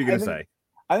 What were you going to say?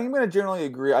 I think I'm going to generally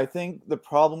agree. I think the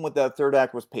problem with that third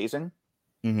act was pacing,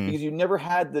 because you never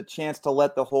had the chance to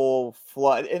let the whole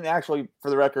flood. And actually, for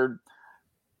the record,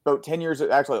 about 10 years,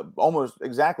 actually almost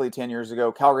exactly 10 years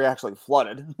ago, Calgary actually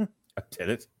flooded. Did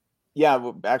it?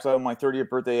 Yeah, actually on my 30th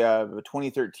birthday,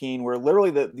 2013, where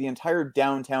literally the entire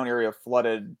downtown area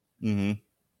flooded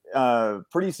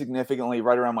pretty significantly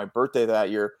right around my birthday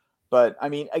that year. But I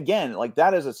mean, again, like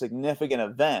that is a significant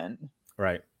event.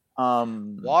 Right.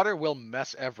 Water will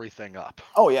mess everything up.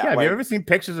 Oh yeah. Have you ever seen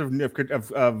pictures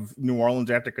of New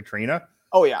Orleans after Katrina?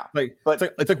 Oh yeah. It's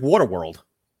like Waterworld.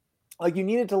 Like you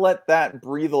needed to let that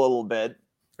breathe a little bit.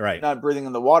 Right. Not breathing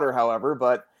in the water, however,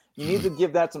 but you need to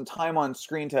give that some time on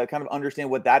screen to kind of understand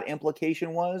what that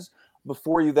implication was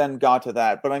before you then got to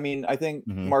that. But I mean, I think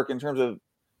Mark, in terms of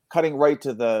cutting right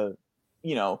to the,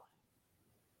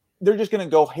 they're just going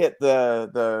to go hit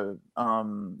the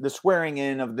swearing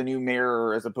in of the new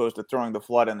mayor as opposed to throwing the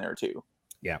flood in there too.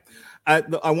 Yeah.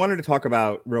 I wanted to talk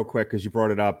about real quick, because you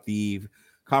brought it up, the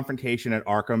confrontation at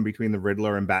Arkham between the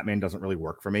Riddler and Batman doesn't really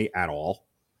work for me at all.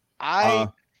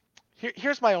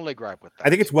 Here's my only gripe with that. I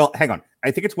think it's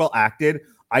I think it's well acted.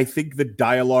 I think the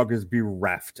dialogue is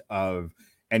bereft of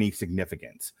any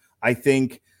significance. I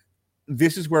think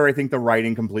this is where I think the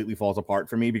writing completely falls apart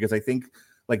for me, because I think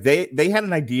like they had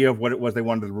an idea of what it was they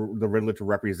wanted the Riddler to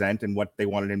represent and what they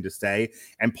wanted him to say.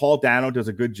 And Paul Dano does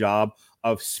a good job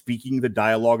of speaking the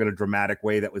dialogue in a dramatic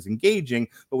way that was engaging.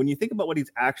 But when you think about what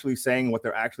he's actually saying, what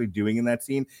they're actually doing in that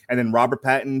scene, and then Robert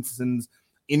Pattinson's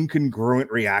incongruent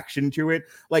reaction to it.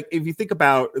 Like if you think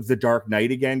about The Dark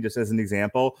Knight again, just as an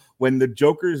example, when the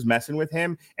Joker's messing with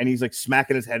him and he's like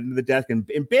smacking his head into the desk, and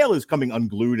Bale is coming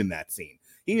unglued in that scene.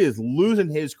 He is losing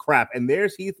his crap. And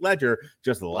there's Heath Ledger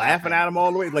just laughing at him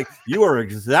all the way. Like, you are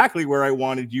exactly where I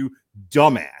wanted you,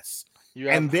 dumbass.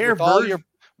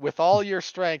 With all your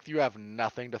strength, you have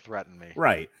nothing to threaten me.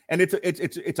 Right. And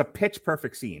it's a pitch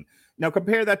perfect scene. Now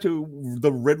compare that to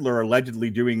the Riddler allegedly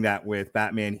doing that with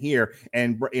Batman here,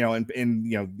 and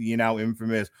the now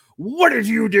infamous, "What did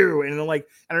you do?" And I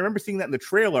remember seeing that in the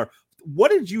trailer. What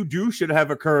did you do should have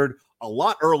occurred a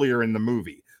lot earlier in the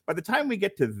movie. By the time we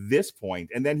get to this point,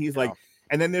 and then he's like,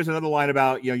 and then there's another line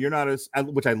about, you're not as,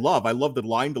 which I love. I love the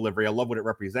line delivery. I love what it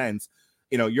represents.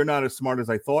 You're not as smart as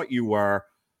I thought you were.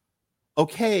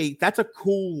 Okay, that's a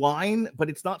cool line, but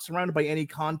it's not surrounded by any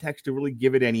context to really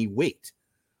give it any weight,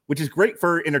 which is great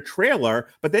for in a trailer.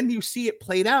 But then you see it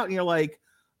played out and you're like,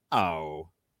 oh,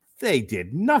 they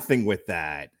did nothing with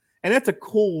that. And that's a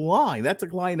cool line. That's a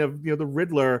line of, the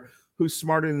Riddler who's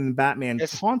smarter than Batman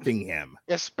taunting him.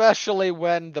 Especially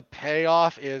when the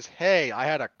payoff is, hey, I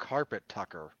had a carpet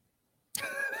tucker.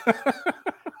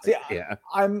 See, yeah.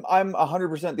 I'm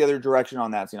 100% the other direction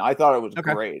on that scene. I thought it was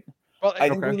great. Well,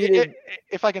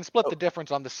 if I can split the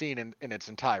difference on the scene in its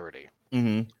entirety.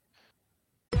 Mm-hmm.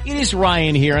 It is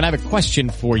Ryan here, and I have a question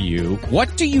for you.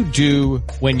 What do you do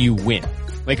when you win?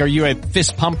 Like, are you a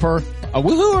fist pumper, a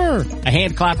woohooer, a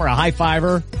hand clapper, a high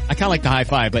fiver? I kind of like the high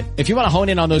five, but if you want to hone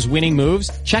in on those winning moves,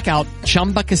 check out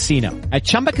Chumba Casino. At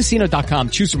ChumbaCasino.com,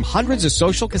 choose from hundreds of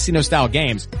social casino style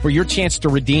games for your chance to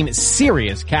redeem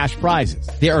serious cash prizes.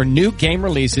 There are new game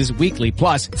releases weekly,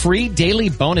 plus free daily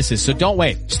bonuses. So don't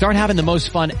wait. Start having the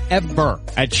most fun ever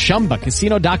at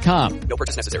ChumbaCasino.com. No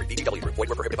purchase necessary. VGW. Void where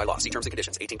prohibited by law. See terms and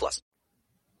conditions. 18+.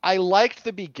 I liked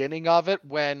the beginning of it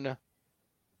when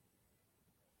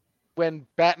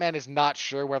Batman is not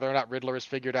sure whether or not Riddler has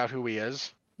figured out who he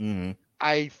is. Mm-hmm.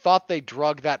 I thought they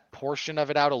drug that portion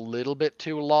of it out a little bit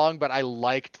too long, but I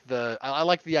liked the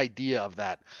idea of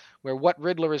that, where what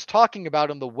Riddler is talking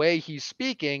about and the way he's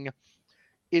speaking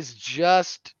is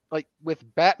just like, with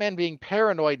Batman being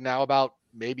paranoid now about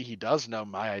maybe he does know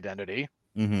my identity.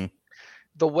 Mm-hmm.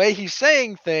 The way he's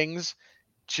saying things,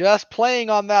 just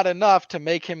playing on that enough to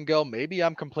make him go, maybe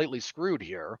I'm completely screwed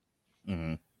here.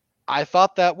 Mm-hmm. I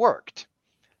thought that worked.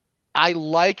 I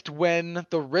liked when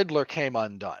the Riddler came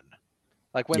undone.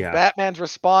 Like when Batman's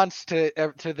response to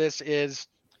this is,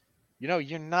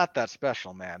 you're not that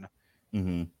special, man.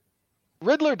 Mm-hmm.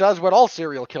 Riddler does what all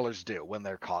serial killers do when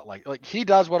they're caught. Like he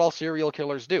does what all serial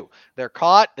killers do. They're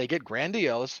caught, they get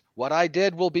grandiose. What I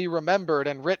did will be remembered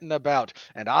and written about,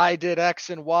 and I did X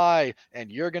and Y,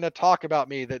 and you're going to talk about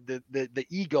me. The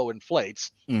ego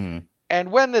inflates. Mm-hmm.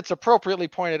 And when it's appropriately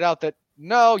pointed out that,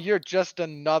 no, you're just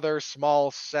another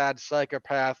small, sad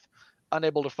psychopath,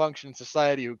 unable to function in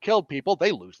society who killed people,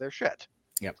 they lose their shit.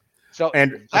 Yep. So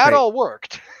that all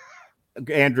worked.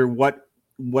 Andrew,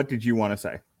 what did you want to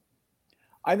say?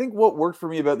 I think what worked for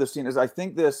me about this scene is I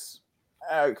think this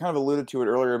kind of alluded to it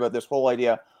earlier about this whole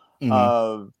idea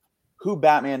of who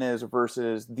Batman is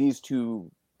versus these two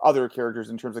other characters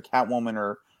in terms of Catwoman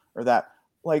or that.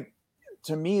 Like,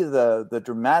 to me,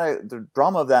 the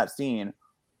drama of that scene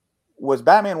was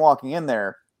Batman walking in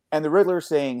there and the Riddler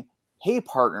saying, "Hey,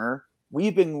 partner,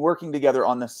 we've been working together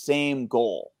on the same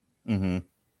goal." Mm-hmm.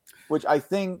 Which I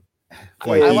think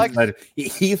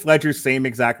Heath Ledger's same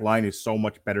exact line is so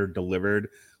much better delivered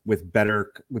with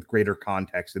greater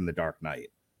context in The Dark Knight.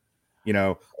 You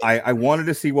know, I wanted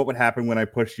to see what would happen when I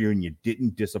pushed you, and you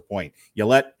didn't disappoint. You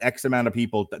let X amount of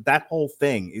people. That whole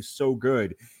thing is so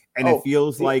good, and it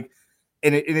feels like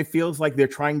they're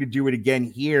trying to do it again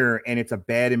here, and it's a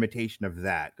bad imitation of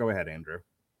that. Go ahead, Andrew.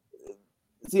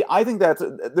 See, I think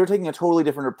they're taking a totally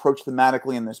different approach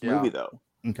thematically in this movie, though.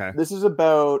 Okay, This is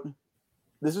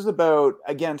about,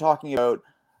 again, talking about,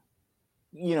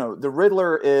 you know, the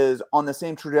Riddler is on the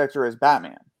same trajectory as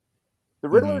Batman. The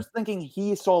Riddler is thinking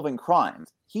he's solving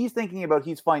crimes. He's thinking about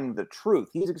he's finding the truth.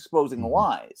 He's exposing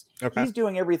lies. Okay. He's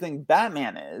doing everything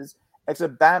Batman is,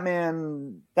 except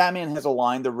Batman has a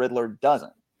line the Riddler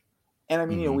doesn't. And I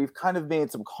mean, you know, we've kind of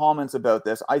made some comments about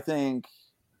this. I think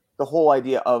the whole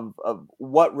idea of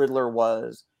what Riddler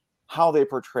was, how they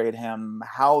portrayed him,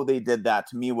 how they did that,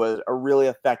 to me was a really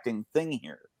affecting thing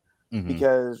here.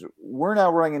 Because we're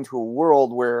now running into a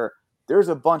world where there's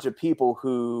a bunch of people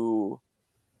who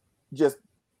just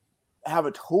have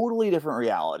a totally different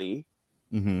reality,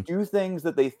 do things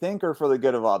that they think are for the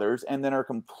good of others, and then are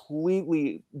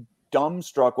completely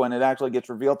dumbstruck when it actually gets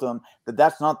revealed to them that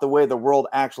that's not the way the world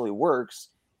actually works.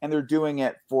 And they're doing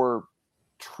it for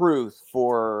truth,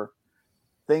 for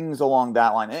things along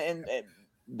that line. And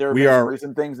there have been some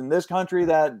recent things in this country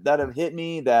that have hit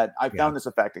me that I found this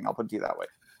affecting. I'll put it to you that way.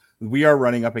 We are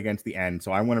running up against the end,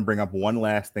 so I want to bring up one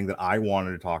last thing that I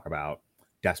wanted to talk about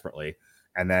desperately,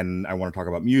 and then I want to talk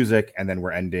about music, and then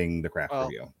we're ending the craft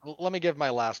review. Let me give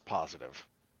my last positive.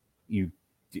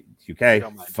 Okay?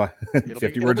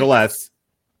 50 words or less.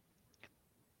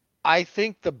 I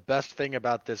think the best thing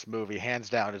about this movie, hands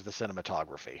down, is the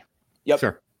cinematography. Yep.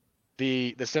 Sure.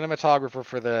 The cinematographer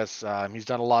for this, he's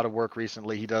done a lot of work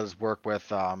recently. He does work with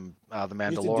The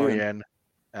Mandalorian,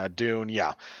 Dune.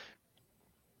 Yeah.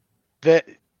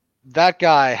 That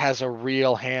guy has a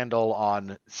real handle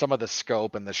on some of the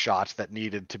scope and the shots that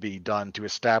needed to be done to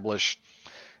establish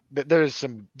that there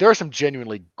are some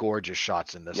genuinely gorgeous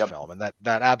shots in this film, and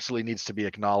that absolutely needs to be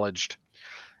acknowledged.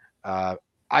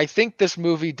 I think this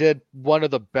movie did one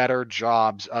of the better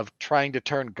jobs of trying to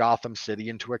turn Gotham City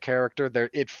into a character.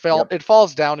 It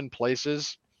falls down in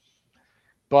places,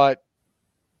 but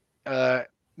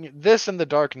this and The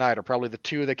Dark Knight are probably the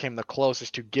two that came the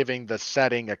closest to giving the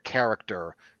setting a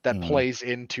character that plays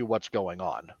into what's going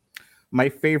on. My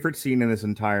favorite scene in this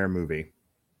entire movie,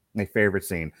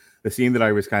 the scene that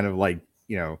I was kind of like,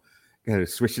 you know, kind of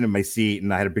swishing in my seat,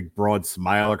 and I had a big broad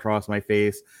smile across my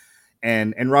face.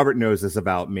 And Robert knows this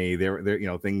about me. There, you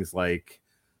know, things like,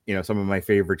 you know, some of my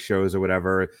favorite shows or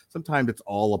whatever. Sometimes it's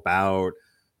all about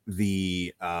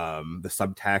the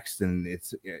subtext, and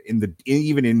it's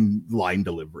even in line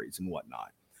deliveries and whatnot.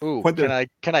 Ooh,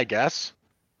 can I guess?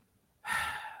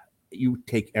 You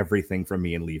take everything from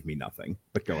me and leave me nothing.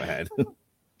 But go ahead.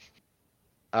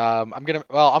 I'm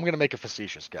gonna make a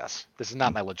facetious guess. This is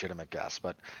not my legitimate guess,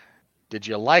 but did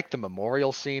you like the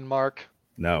memorial scene, Mark?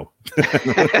 No.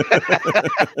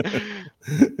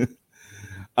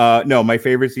 No, my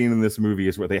favorite scene in this movie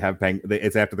is where they have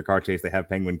it's after the car chase. They have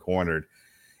Penguin cornered,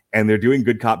 and they're doing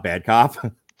good cop, bad cop.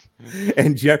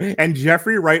 and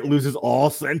Jeffrey Wright loses all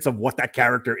sense of what that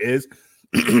character is,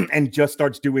 and just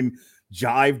starts doing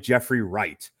jive Jeffrey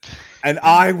Wright. And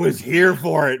I was here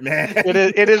for it, man.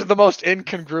 It is the most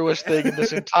incongruous thing in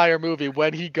this entire movie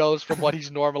when he goes from what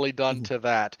he's normally done to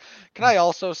that. Can I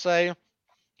also say,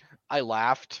 I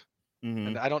laughed,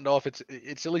 and I don't know if it's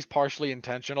at least partially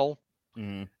intentional,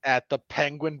 at the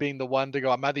Penguin being the one to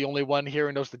go, am I the only one here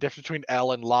who knows the difference between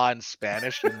L and La in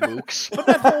Spanish, you mooks? But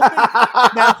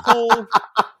that whole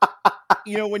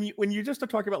you know, when you just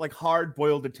talk about like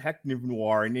hard-boiled detective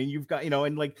noir, and then you've got, you know,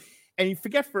 and you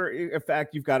forget for a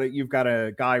fact you've got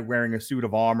a guy wearing a suit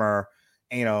of armor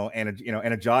and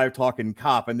a jive talking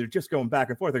cop, and they're just going back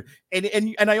and forth.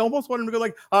 And I almost want him to go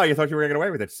like, "Oh, you thought you were gonna get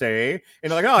away with it, say?"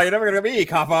 And they're like, "Oh, you're never gonna be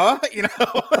copper,"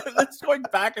 It's going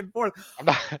back and forth. I'm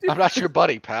not your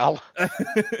buddy, pal. I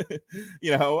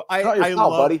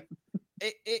love buddy.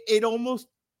 It almost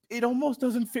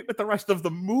doesn't fit with the rest of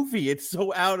the movie. It's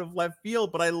so out of left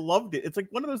field, but I loved it. It's like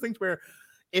one of those things where,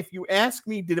 if you ask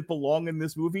me, did it belong in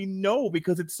this movie? No,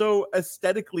 because it's so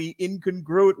aesthetically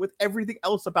incongruent with everything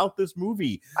else about this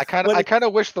movie. I kind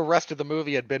of wish the rest of the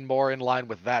movie had been more in line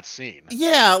with that scene.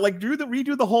 Yeah, like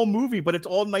redo the whole movie, but it's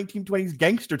all 1920s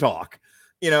gangster talk.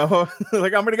 Like,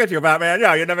 I'm gonna get you, Batman.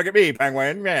 Yeah, you'll never get me,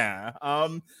 Penguin. Yeah.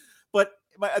 But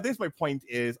I guess my point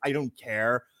is, I don't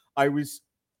care.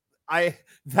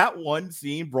 That one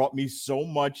scene brought me so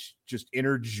much just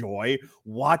inner joy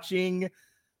watching.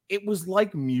 It was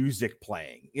like music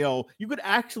playing. You could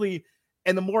actually,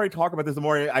 and the more I talk about this, the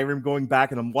more I am going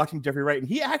back and I'm watching Jeffrey Wright, and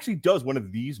he actually does one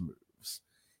of these moves.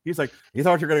 He's like, "You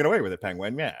thought you were going to get away with it,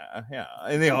 Penguin?" Yeah.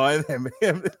 And he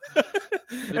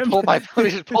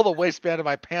just pull the waistband of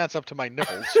my pants up to my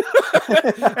nipples.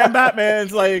 And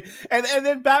Batman's like, and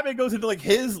then Batman goes into like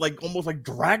his like almost like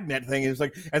dragnet thing. It's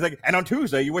like, and on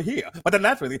Tuesday you were here, but then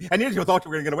that's really, and you thought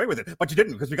you were going to get away with it, but you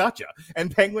didn't because we got you.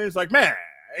 And Penguin's like, man.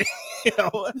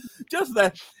 Just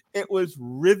that it was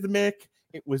rhythmic,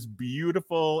 it was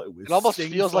beautiful, it almost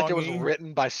feels like it was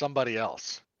written by somebody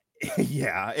else.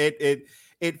 Yeah, it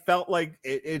felt like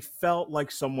it felt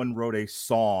like someone wrote a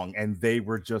song and they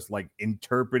were just like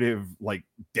interpretive, like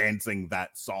dancing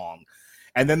that song.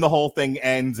 And then the whole thing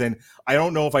ends, and I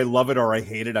don't know if I love it or I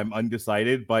hate it. I'm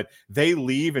undecided, but they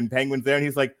leave and Penguin's there and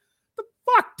he's like, "The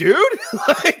fuck, dude?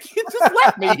 Like, you just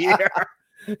left me here."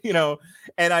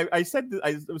 And I said,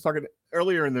 I was talking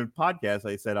earlier in the podcast,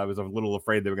 I said I was a little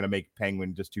afraid they were going to make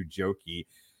Penguin just too jokey,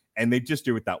 and they just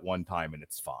do it that one time and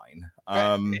it's fine.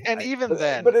 And even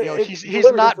then,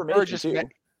 he's not Burgess.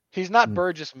 He's not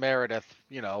Burgess Meredith,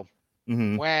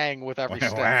 Wang with every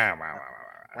step.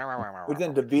 Which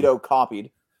then DeVito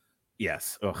copied.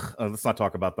 Yes. Let's not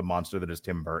talk about the monster that is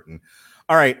Tim Burton.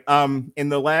 All right. In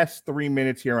the last 3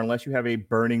 minutes here, unless you have a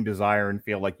burning desire and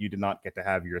feel like you did not get to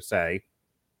have your say.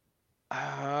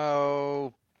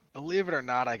 Oh, believe it or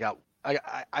not, I got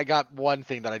one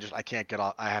thing that I can't get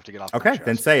off. I have to get off. Okay,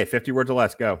 then say it. 50 words or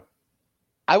less. Go.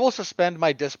 I will suspend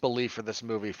my disbelief for this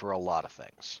movie for a lot of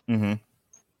things. Mm-hmm.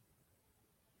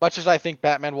 Much as I think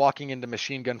Batman walking into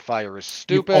machine gun fire is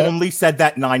stupid. You only said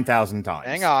that 9,000 times.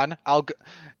 Hang on.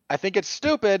 I think it's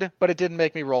stupid, but it didn't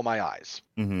make me roll my eyes.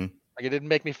 Mm-hmm. Like, it didn't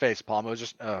make me facepalm. It was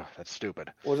just, that's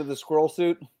stupid. Was it the squirrel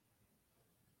suit?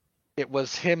 It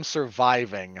was him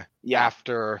surviving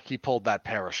after he pulled that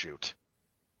parachute.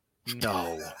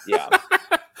 No. Yeah.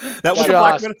 That was a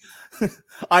Black Widow.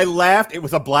 I laughed. It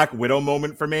was a Black Widow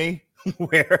moment for me.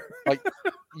 Where like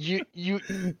you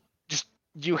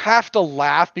have to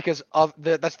laugh because of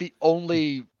that's the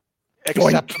only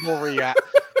acceptable reaction.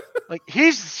 Like,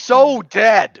 he's so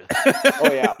dead.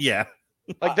 Oh yeah. Yeah.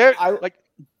 Like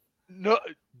no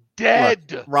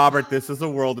dead. Look, Robert, this is a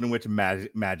world in which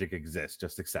magic exists.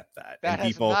 Just accept that. That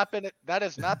has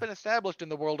not been established in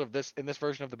the world of this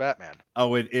version of the Batman.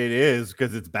 Oh, it is,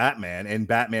 because it's Batman, and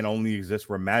Batman only exists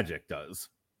where magic does.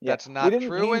 Yeah. That's not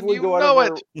true, and you know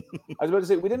it. I was about to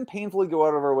say, we didn't painfully go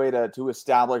out of our way to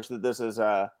establish that this is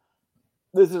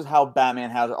how Batman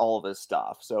has all of his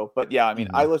stuff. So, but yeah, I mean,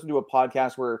 I listened to a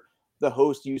podcast where the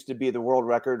host used to be the world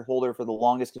record holder for the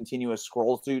longest continuous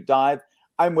scroll suit dive.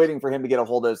 I'm waiting for him to get a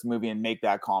hold of this movie and make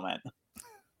that comment.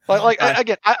 But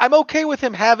again, I'm okay with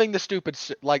him having the stupid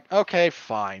suit. Like, okay,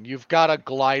 fine, you've got a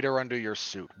glider under your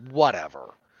suit,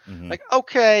 whatever. Mm-hmm. Like,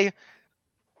 okay,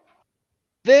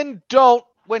 then don't.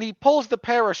 When he pulls the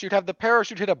parachute, have the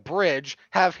parachute hit a bridge,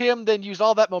 have him then use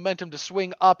all that momentum to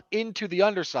swing up into the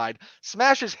underside,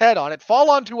 smash his head on it,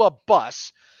 fall onto a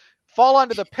bus, fall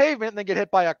onto the pavement, and then get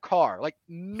hit by a car. Like,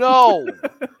 no.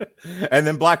 And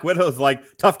then Black Widow's like,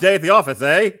 tough day at the office,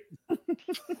 eh?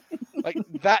 Like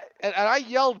that. And I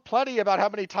yelled plenty about how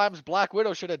many times Black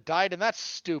Widow should have died in that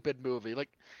stupid movie. Like,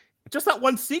 just that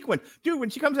one sequence. Dude, when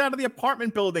she comes out of the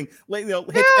apartment building,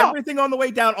 hits everything on the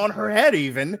way down on her head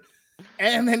even.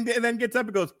 And then gets up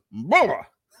and goes, "Boah,"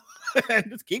 and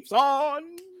just keeps on.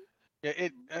 Yeah,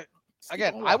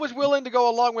 again, I'm willing to go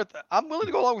along with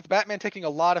Batman taking a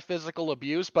lot of physical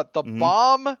abuse, but the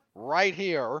bomb right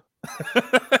here.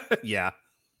 Yeah.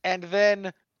 And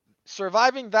then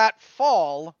surviving that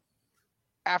fall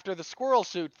after the squirrel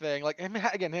suit thing, like him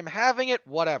having it,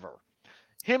 whatever.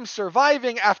 Him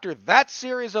surviving after that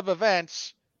series of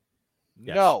events,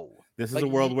 yes. no. This is a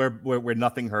world where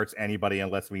nothing hurts anybody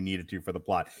unless we need it to for the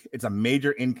plot. It's a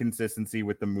major inconsistency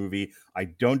with the movie. I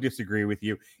don't disagree with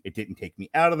you. It didn't take me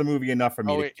out of the movie enough for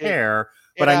me to care,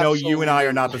 but I know you and I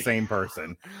are not the same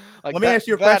person. Let me ask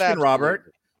you a question,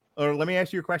 Robert. Or let me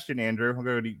ask you a question, Andrew. I'll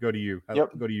go to you. I'll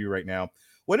go to you right now.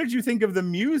 What did you think of the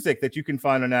music that you can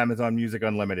find on Amazon Music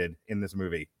Unlimited in this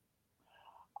movie?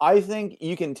 I think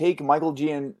you can take Michael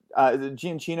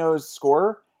Giacchino's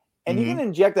score and you can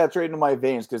inject that straight into my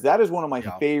veins because that is one of my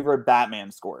favorite Batman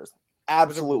scores.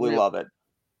 Absolutely love it.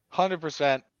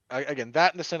 100%. Again,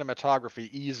 that and the cinematography,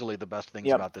 easily the best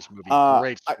things about this movie.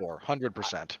 Great score,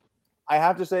 100%. I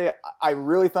have to say, I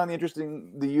really found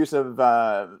the use of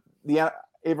the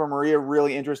Ava Maria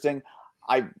really interesting.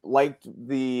 I liked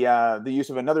the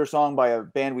use of another song by a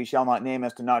band we shall not name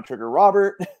as to not trigger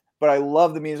Robert, but I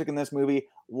love the music in this movie.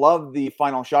 Love the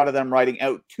final shot of them riding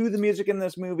out to the music in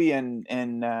this movie and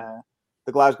the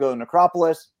Glasgow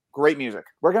Necropolis. Great music.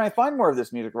 Where can I find more of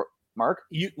this music, Mark?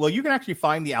 You can actually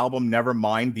find the album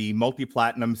Nevermind, the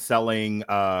multi-platinum selling,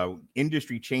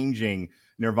 industry-changing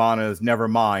Nirvana's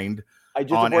Nevermind. I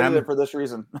just avoided it for this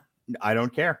reason. I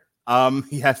don't care.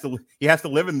 He has to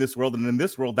live in this world, and in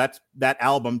this world, that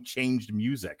album changed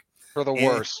music for the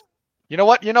worse. You know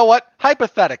what?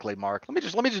 Hypothetically, Mark, let me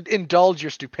just indulge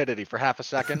your stupidity for half a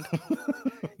second.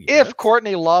 Yes. If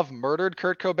Courtney Love murdered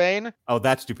Kurt Cobain,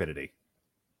 that's stupidity.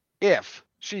 If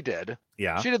she did,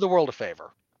 she did the world a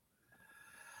favor.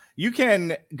 You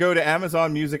can go to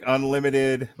Amazon Music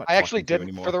Unlimited. I actually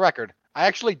didn't, for the record, I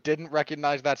actually didn't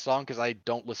recognize that song because I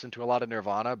don't listen to a lot of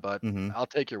Nirvana, but I'll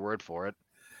take your word for it.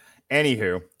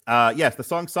 Anywho, yes, the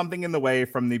song "Something in the Way"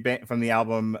 from the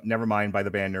album Nevermind by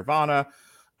the band Nirvana.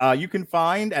 You can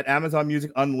find at Amazon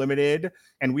Music Unlimited,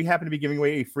 and we happen to be giving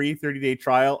away a free 30-day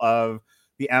trial of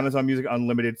the Amazon Music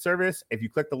Unlimited service. If you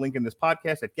click the link in this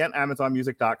podcast at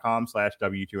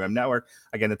getamazonmusic.com/W2M Network.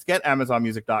 Again, it's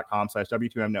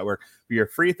getamazonmusic.com/W2M Network for your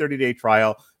free 30-day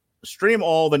trial. Stream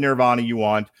all the Nirvana you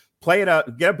want. Play it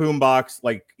up, get a boombox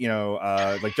like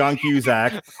John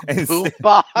Cusack, and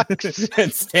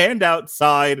and stand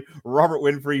outside Robert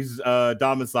Winfrey's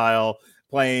domicile,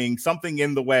 playing Something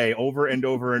in the Way over and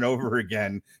over and over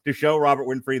again to show Robert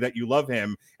Winfrey that you love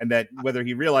him and that whether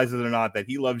he realizes it or not, that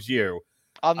he loves you.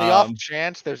 On the off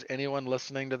chance there's anyone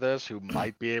listening to this who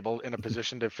might be in a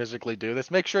position to physically do this,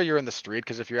 make sure you're in the street,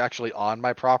 because if you're actually on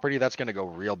my property, that's going to go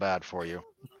real bad for you.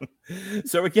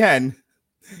 So again,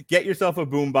 get yourself a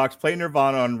boombox, play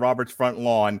Nirvana on Robert's front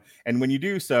lawn, and when you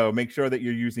do so, make sure that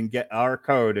you're using our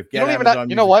code. If you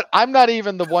know what? I'm not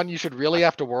even the one you should really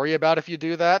have to worry about if you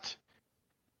do that.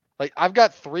 Like, I've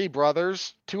got 3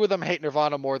 brothers. 2 of them hate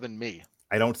Nirvana more than me.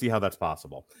 I don't see how that's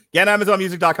possible. Get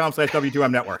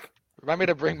AmazonMusic.com/W2M Network. Remind me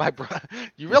to bring my brother.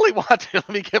 You really want to? Let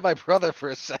me get my brother for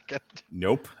a second.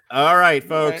 Nope. All right,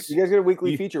 folks. You guys get a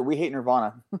weekly feature. We hate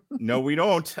Nirvana. No, we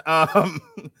don't. I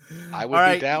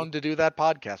would be down to do that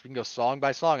podcast. We can go song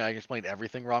by song. I can explain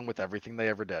everything wrong with everything they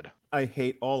ever did. I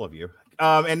hate all of you.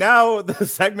 And now the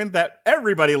segment that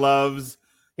everybody loves.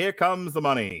 Here comes the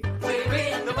money. We're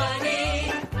in the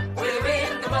money. We're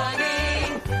in the money.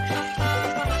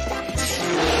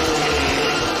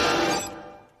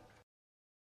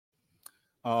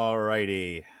 All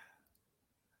righty.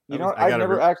 I've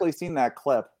never actually seen that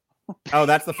clip. Oh,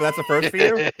 that's the first for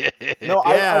you? No,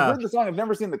 I've heard the song. I've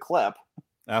never seen the clip.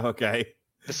 Oh, okay.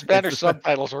 The Spanish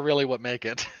subtitles are really what make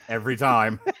it. Every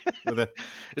time.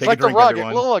 It's like the rug.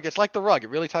 Look, it's like the rug.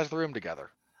 It really ties the room together.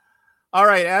 All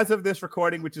right. As of this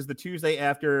recording, which is the Tuesday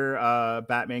after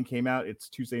Batman came out, it's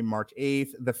Tuesday, March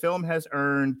 8th. The film has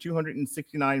earned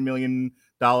 $269 million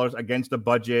against a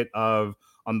budget of,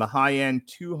 on the high end,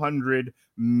 $200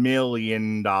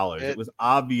 million. It was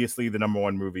obviously the number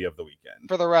one movie of the weekend.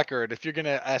 For the record, if you're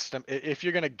gonna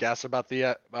guess about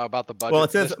the budget, well,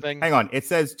 it says hang on, it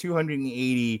says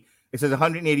 280. It says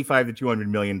 185 to $200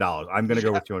 million. I'm gonna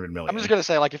go with 200 million. I'm just gonna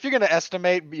say, like, if you're gonna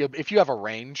estimate, if you have a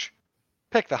range,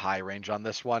 pick the high range on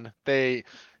this one.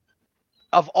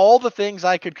 Of all the things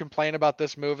I could complain about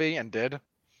this movie and did,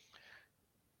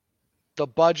 the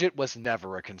budget was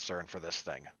never a concern for this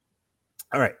thing.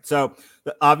 All right, so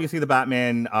obviously the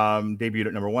Batman debuted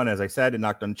at number 1, as I said. It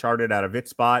knocked Uncharted out of its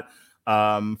spot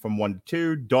from 1 to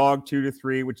 2, Dog 2 to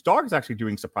 3, which Dog is actually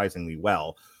doing surprisingly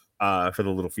well for the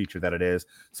little feature that it is.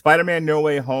 Spider-Man No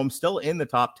Way Home still in the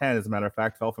top 10, as a matter of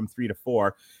fact, fell from 3 to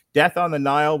 4. Death on the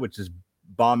Nile, which is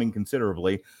bombing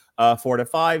considerably, 4 to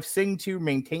 5. Sing 2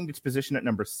 maintained its position at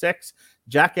number 6.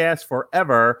 Jackass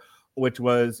Forever,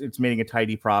 it's making a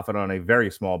tidy profit on a very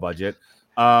small budget.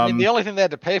 I mean, the only thing they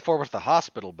had to pay for was the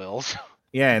hospital bills.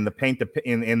 Yeah, in the paint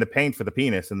in the paint for the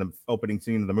penis in the opening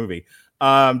scene of the movie.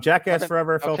 Jackass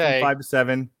Forever fell from 5 to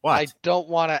 7. What? I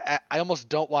almost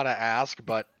don't want to ask,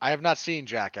 but I have not seen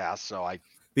Jackass, so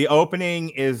The opening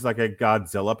is like a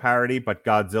Godzilla parody, but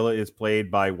Godzilla is played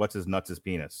by what's his nuts'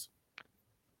 penis.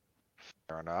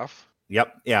 Fair enough.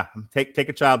 Yep. Yeah. Take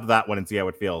a child to that one and see how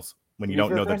it feels when you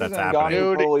don't know that that's happening.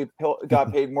 Dude, totally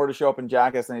got paid more to show up in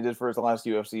Jackass than he did for his last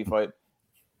UFC fight.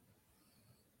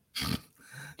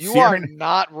 You are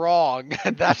not wrong.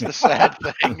 That's the sad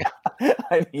thing.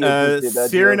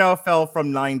 Cyrano fell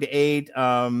from 9 to 8.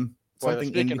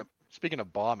 Speaking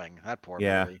of bombing, that poor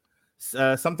movie.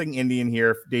 Something Indian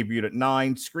here debuted at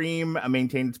 9. Scream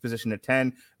maintained its position at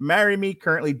 10. Marry Me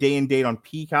currently day and date on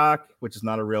Peacock, which is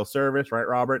not a real service, right,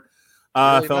 Robert?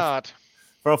 Really not.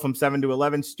 Fell from 7 to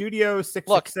 11. Studio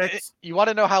 666. Look, you want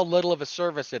to know how little of a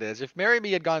service it is? If Marry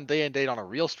Me had gone day and date on a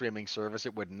real streaming service,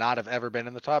 it would not have ever been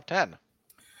in the top 10.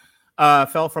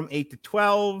 Fell from 8 to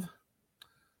 12.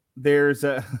 There's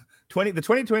the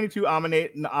 2022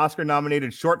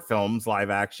 Oscar-nominated short films live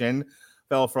action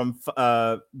fell from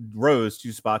rose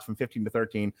 2 spots from 15 to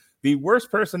 13. The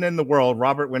Worst Person in the World,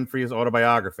 Robert Winfrey's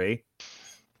autobiography.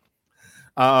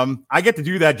 I get to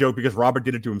do that joke because Robert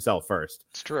did it to himself first.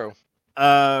 It's true.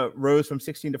 Rose from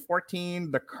 16 to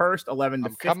 14. The Cursed 11 to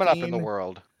 15. Coming up in the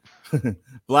world.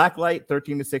 Blacklight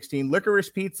 13 to 16. Licorice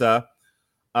Pizza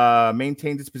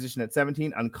maintains its position at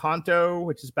 17. Encanto,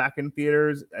 which is back in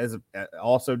theaters, as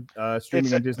also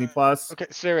streaming on Disney Plus. Okay,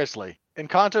 seriously,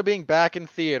 Encanto being back in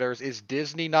theaters is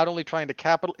Disney not only trying to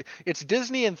it's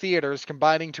Disney and theaters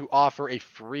combining to offer a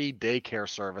free daycare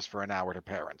service for an hour to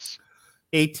parents.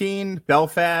 18,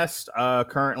 Belfast,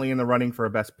 currently in the running for a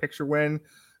Best Picture win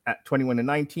at 21 to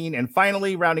 19. And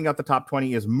finally, rounding out the top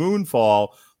 20 is Moonfall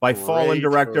by fallen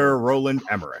director Roland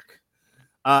Emmerich.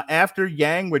 After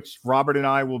Yang, which Robert and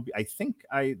I will be,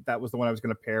 that was the one I was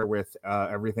going to pair with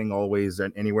Everything, Always,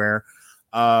 and Anywhere.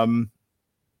 Later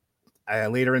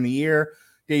in the year,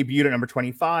 debuted at number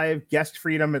 25, Guest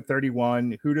Freedom at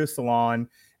 31, Huda Salon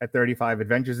at 35,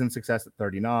 Adventures in Success at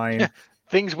 39.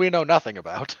 Things we know nothing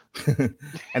about.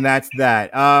 And that's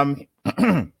that. I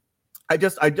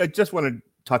just want to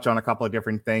touch on a couple of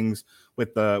different things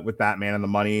with Batman and the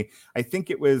money. I think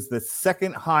it was the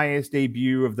second highest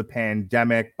debut of the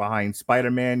pandemic behind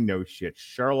Spider-Man. No shit,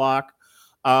 Sherlock.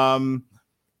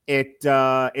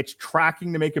 It's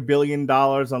tracking to make $1 billion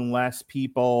unless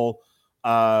people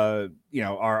are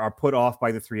put off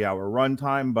by the 3-hour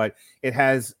runtime, but it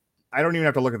has. I don't even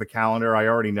have to look at the calendar. I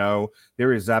already know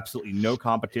there is absolutely no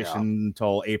competition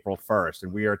until April 1st,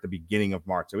 and we are at the beginning of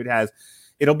March. So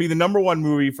it'll be the number one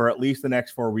movie for at least the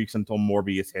next 4 weeks until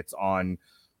Morbius hits on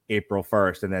April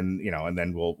 1st, and then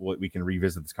we can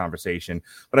revisit this conversation.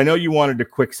 But I know you wanted to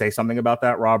quick say something about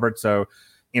that, Robert. So,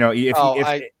 what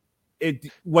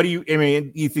do you? I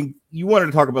mean, you think you wanted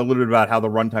to talk about a little bit about how the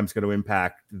runtime is going to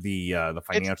impact the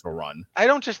financial run? I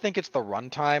don't just think it's the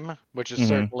runtime, which is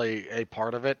certainly a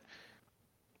part of it.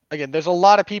 Again, there's a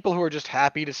lot of people who are just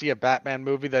happy to see a Batman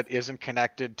movie that isn't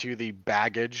connected to the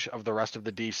baggage of the rest of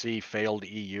the DC failed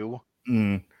EU.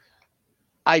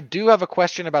 I do have a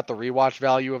question about the rewatch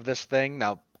value of this thing.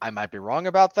 Now, I might be wrong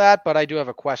about that, but I do have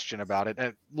a question about it.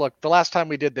 And look, the last time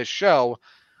we did this show,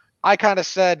 I kind of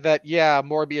said that, yeah,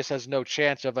 Morbius has no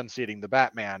chance of unseating the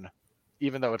Batman,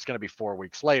 even though it's going to be 4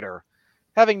 weeks later.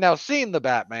 Having now seen the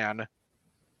Batman,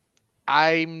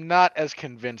 I'm not as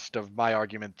convinced of my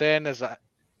argument then as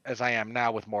I am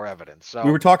now with more evidence. So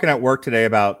we were talking at work today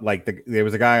about there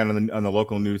was a guy on the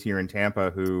local news here in Tampa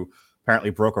who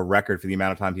apparently broke a record for the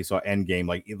amount of times he saw Endgame.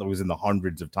 Like it was in the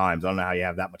hundreds of times. I don't know how you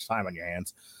have that much time on your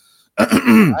hands.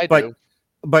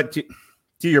 But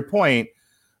to your point,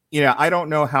 I don't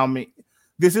know how many.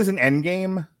 This isn't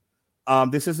Endgame.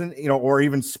 This isn't or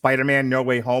even Spider-Man: No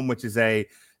Way Home, which is the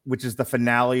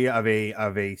finale of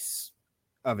a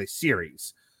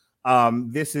series.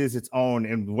 This is its own,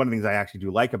 and one of the things I actually do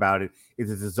like about it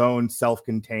is it's its own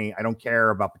self-contained. I don't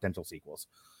care about potential sequels,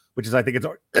 which is I think it's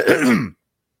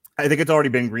already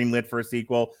been greenlit for a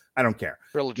sequel. I don't care.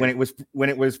 Trilogy. When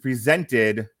it was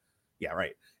presented, yeah,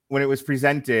 right. When it was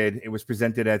presented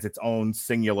as its own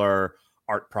singular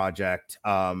art project,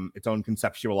 its own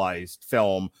conceptualized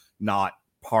film, not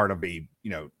part of it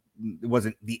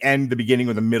wasn't the end, the beginning,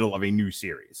 or the middle of a new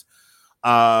series.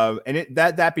 And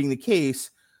that being the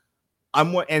case.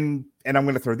 I'm going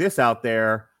to throw this out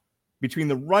there. Between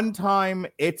the runtime,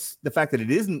 it's the fact that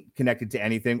it isn't connected to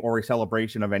anything or a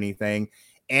celebration of anything,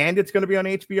 and it's going to be on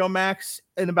HBO Max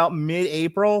in about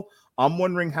mid-April. I'm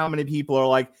wondering how many people are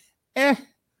like,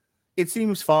 it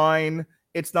seems fine.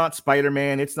 It's not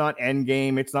Spider-Man. It's not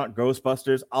Endgame. It's not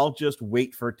Ghostbusters. I'll just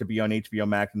wait for it to be on HBO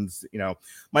Max. And,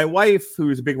 my wife,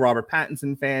 who's a big Robert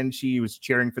Pattinson fan, she was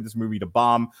cheering for this movie to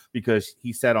bomb because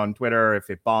he said on Twitter, if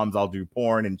it bombs, I'll do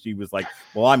porn. And she was like,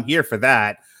 well, I'm here for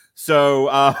that. So,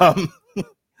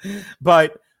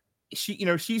 but she,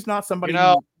 she's not somebody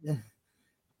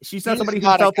she's not somebody who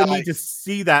felt the need to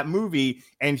see that movie,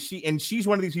 and she's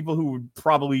one of these people who would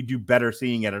probably do better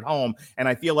seeing it at home. And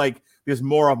I feel like there's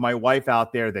more of my wife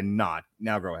out there than not.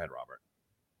 Now go ahead, Robert.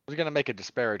 I was going to make a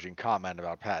disparaging comment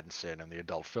about Pattinson and the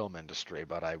adult film industry,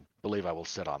 but I believe I will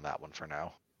sit on that one for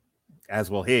now. As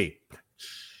will he.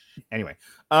 Anyway,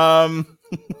 I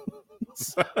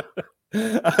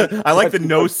like the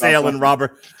no sale in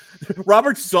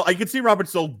Robert's soul. I can see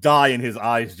Robert's soul die in his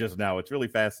eyes just now. It's really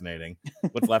fascinating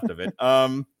what's left of it.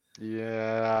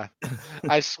 Yeah,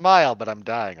 I smile, but I'm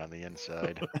dying on the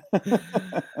inside.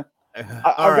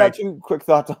 I've got 2 quick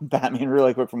thoughts on Batman,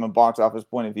 really quick from a box office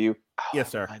point of view. Yes,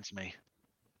 sir. Reminds me.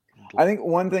 I think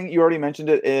one thing you already mentioned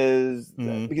it is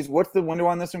because what's the window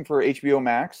on this one for HBO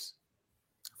Max?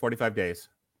 45 days.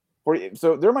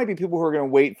 So there might be people who are going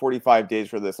to wait 45 days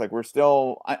for this. Like we're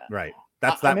still right.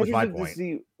 That was my point. To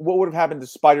see what would have happened to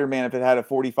Spider-Man if it had a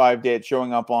 45-day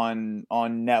showing up on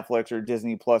Netflix or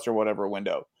Disney Plus or whatever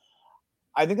window.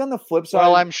 I think on the flip side,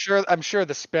 well, I'm sure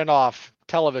the spin-off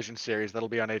television series that'll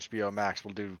be on HBO Max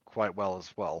will do quite well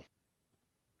as well.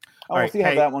 We'll see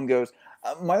how that one goes.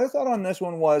 My other thought on this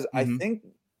one was I think,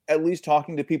 at least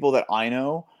talking to people that I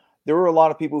know, there were a lot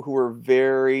of people who were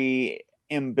very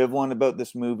ambivalent about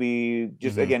this movie,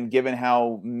 just again, given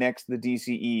how mixed the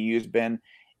DCEU has been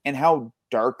and how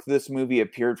dark this movie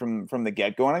appeared from the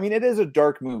get-go. And I mean, it is a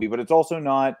dark movie, but it's also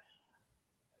not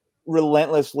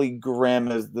relentlessly grim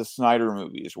as the Snyder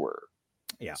movies were.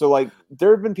 Yeah. So like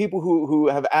there have been people who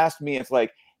have asked me, it's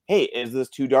like, hey, is this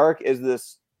too dark? Is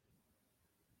this,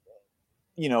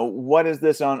 what is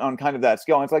this on kind of that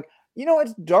scale? And it's like,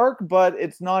 it's dark, but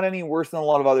it's not any worse than a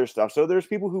lot of other stuff. So there's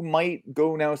people who might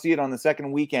go now see it on the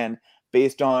second weekend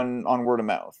based on word of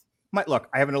mouth. Look,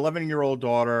 I have an 11-year-old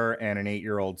daughter and an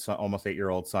 8-year-old son, almost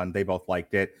 8-year-old son. They both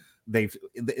liked it.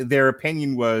 Their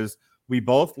opinion was, we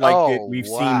both liked it. We've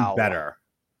seen better.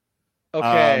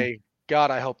 Okay. God,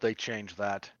 I hope they change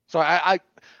that. So I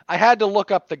had to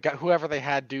look up whoever they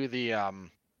had do the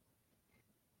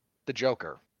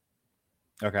Joker.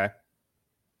 Okay.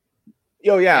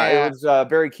 Oh yeah, it was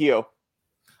Barry Keogh.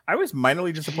 I was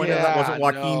minorly disappointed that wasn't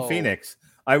Joaquin Phoenix.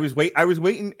 I was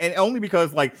waiting, and only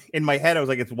because like in my head I was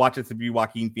like, it's watch it to be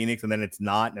Joaquin Phoenix, and then it's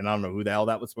not, and I don't know who the hell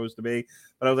that was supposed to be.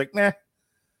 But I was like, nah.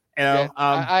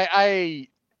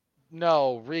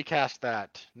 No, recast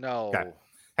that. No. Okay.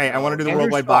 Hey, I want to do the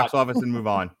worldwide box office and move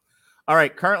on. All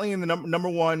right, currently in the number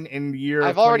one in the year.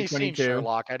 I've already seen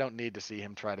Sherlock. I don't need to see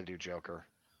him try to do Joker.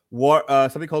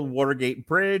 Something called Watergate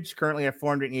Bridge, currently at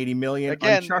 480 million.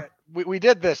 Again, we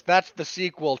did this. That's the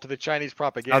sequel to the Chinese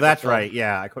propaganda. Oh, that's right.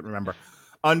 Yeah, I couldn't remember.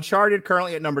 Uncharted,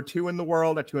 currently at number 2 in the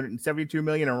world at 272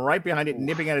 million, and right behind it,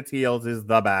 nipping at its heels, is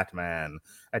The Batman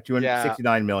at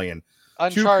 269 million.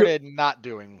 Uncharted not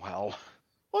doing well.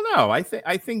 Well, no, I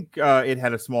think it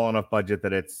had a small enough budget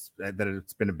that it's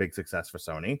been a big success for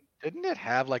Sony. Didn't it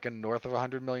have like a north of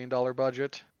 $100 million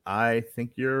budget? I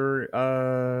think you're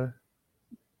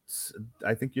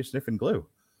sniffing glue.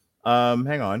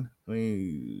 Hang on.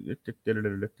 You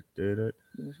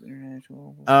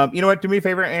know what? Do me a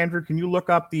favor, Andrew. Can you look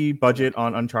up the budget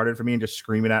on Uncharted for me and just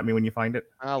scream it at me when you find it?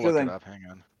 I'll look it up. Hang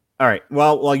on. All right.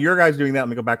 Well, while your guys doing that, let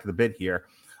me go back to the bit here.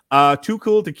 Too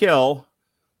Cool to Kill.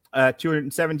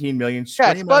 217 million.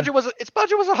 Yeah, its budget was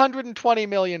 $120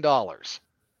 million.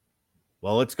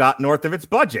 Well, it's got north of its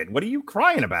budget. What are you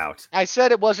crying about? I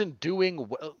said it wasn't doing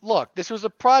well. Look, this was a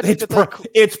project.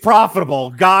 It's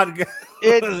profitable. God,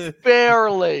 it's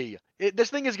barely.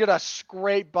 This thing is gonna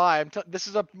scrape by. This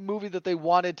is a movie that they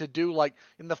wanted to do like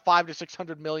in the $500 to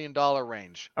 $600 million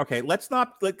range. Okay, let's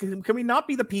not. Can we not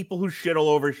be the people who shit all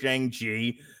over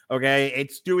Shang-Chi? Okay,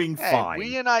 it's doing fine.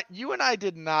 You and I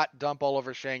did not dump all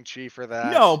over Shang-Chi for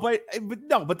that. No, but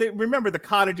remember the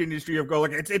cottage industry of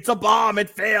going like it's a bomb, it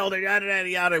failed, yada yada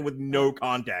yada, with no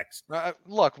context.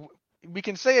 Look, we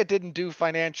can say it didn't do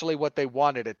financially what they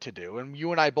wanted it to do, and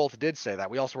you and I both did say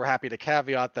that. We also were happy to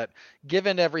caveat that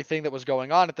given everything that was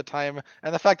going on at the time,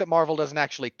 and the fact that Marvel doesn't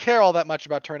actually care all that much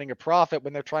about turning a profit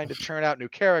when they're trying to churn out new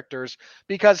characters,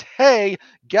 because hey,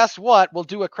 guess what? We'll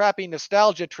do a crappy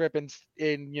nostalgia trip in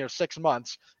 6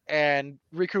 months and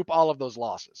recoup all of those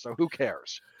losses. So who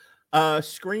cares?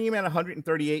 Scream at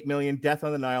 138 million, Death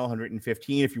on the Nile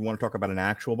 115. If you want to talk about an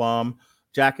actual bomb.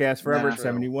 Jackass Forever Nah. at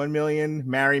 71 million.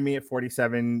 Marry Me at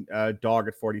 47. Dog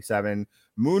at 47.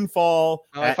 Moonfall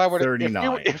at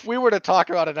 39. If we were to talk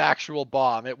about an actual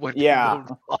bomb, it would be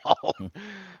Moonfall.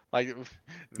 Like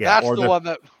that's or the one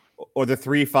that, or the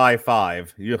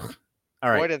 355. Ugh. All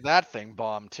right. boy, did that thing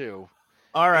bomb too.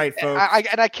 All right, folks.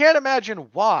 I can't imagine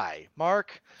why,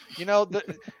 Mark. You know,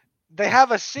 they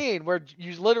have a scene where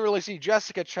you literally see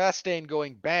Jessica Chastain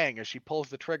going bang as she pulls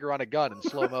the trigger on a gun in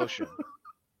slow motion.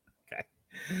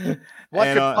 What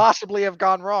could possibly have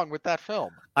gone wrong with that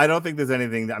film? I don't think there's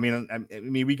anything I mean,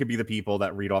 we could be the people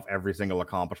that read off every single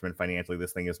accomplishment financially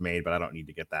this thing has made, but I don't need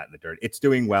to get that in the dirt. It's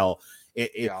doing well.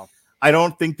 I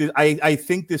don't think that I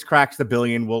think this cracks the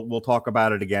billion. We'll talk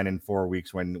about it again in 4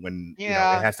 weeks when it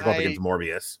has to go up against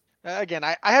Morbius. Again,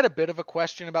 I had a bit of a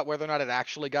question about whether or not it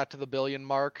actually got to the billion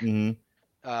mark. Mm-hmm.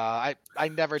 I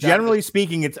never generally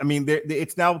speaking,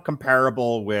 it's now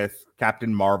comparable with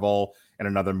Captain Marvel and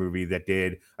another movie that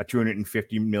did a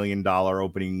 $250 million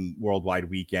opening worldwide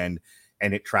weekend,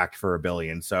 and it tracked for $1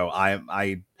 billion. So all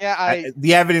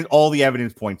the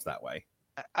evidence points that way.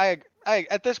 I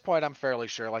at this point I'm fairly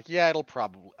sure. Like, yeah, it'll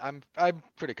probably. I'm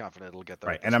pretty confident it'll get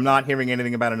there. Right, and I'm not hearing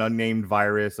anything about an unnamed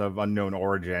virus of unknown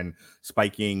origin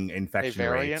spiking infection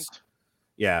rates.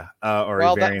 Yeah, or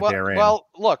a variant therein. Well,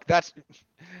 look, that's.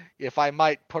 If I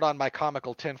might put on my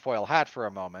comical tinfoil hat for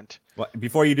a moment. Well,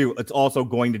 before you do, it's also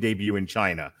going to debut in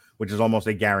China, which is almost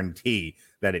a guarantee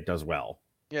that it does well.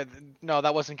 Yeah, no,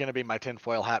 that wasn't going to be my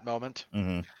tinfoil hat moment.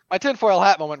 Mm-hmm. My tinfoil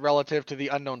hat moment relative to the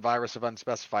unknown virus of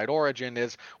unspecified origin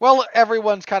is, well,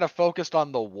 everyone's kind of focused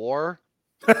on the war.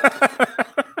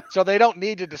 So they don't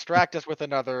need to distract us with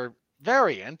another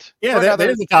variant. Yeah,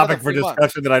 there's a topic for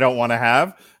discussion that I don't want to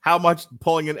have. How much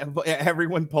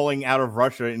everyone pulling out of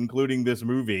Russia, including this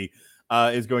movie,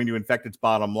 is going to infect its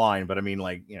bottom line. But I mean,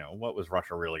 like, what was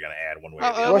Russia really going to add one way or the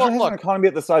other? Russia has an economy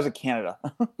at the size of Canada.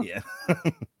 Yeah.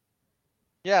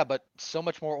 Yeah, but so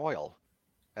much more oil,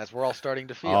 as we're all starting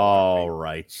to feel. All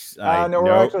right. No,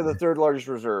 we're actually the third largest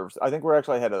reserves. I think we're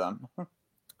actually ahead of them.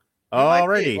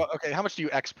 Already. Well, okay, how much do you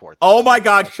export? Oh my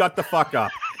God! Shut the fuck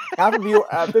up. Half of you,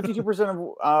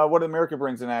 52% of what America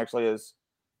brings in actually is.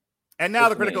 And now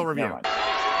the critical review.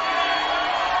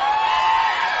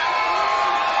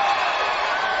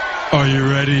 Are you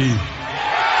ready?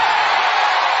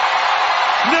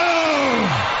 No!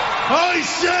 I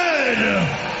said,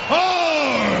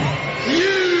 are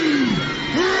you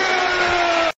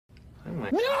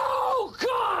ready? No,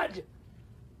 God!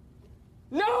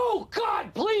 No,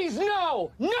 God, please,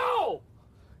 no! No!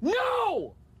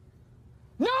 No!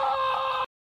 No!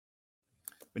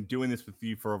 Been doing this with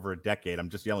you for over a decade. I'm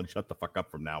just yelling, shut the fuck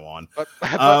up from now on.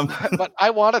 But I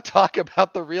want to talk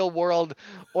about the real world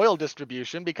oil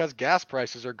distribution because gas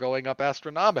prices are going up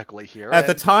astronomically here. At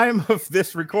the time of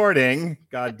this recording,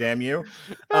 God damn you,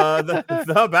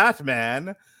 the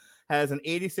Batman has an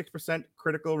 86%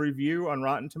 critical review on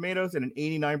Rotten Tomatoes and an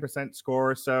 89%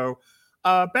 score. So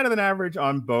better than average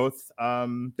on both.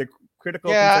 The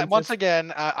critical consensus. Once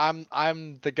again,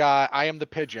 I'm the guy. I am the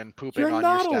pigeon pooping on your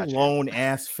statue. You're not alone,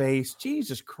 ass face.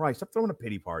 Jesus Christ! Stop throwing a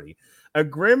pity party. A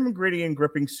grim, gritty, and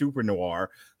gripping super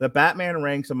noir, the Batman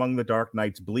ranks among the Dark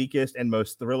Knight's bleakest and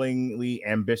most thrillingly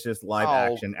ambitious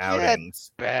live-action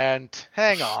outings. Bent.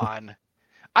 Hang on.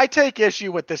 I take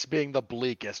issue with this being the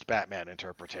bleakest Batman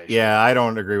interpretation. Yeah, I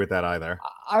don't agree with that either.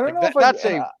 I don't know if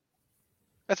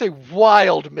that's a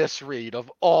wild misread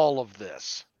of all of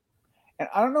this. And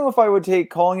I don't know if I would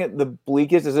take calling it the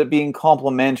bleakest as it being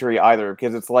complimentary either,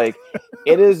 because it's like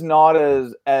it is not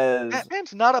as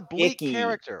Batman's not a bleak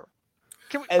character.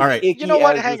 All right, you know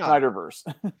what? Hang on. Snyderverse.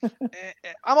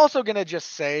 I'm also gonna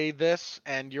just say this,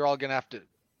 and you're all gonna have to.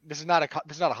 This is not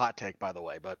a hot take, by the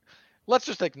way, but let's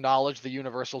just acknowledge the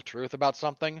universal truth about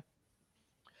something.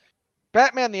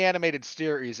 Batman the Animated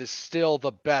Series is still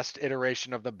the best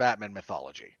iteration of the Batman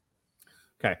mythology.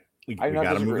 Okay, we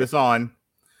got to move this on.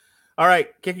 All right,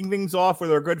 kicking things off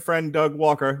with our good friend Doug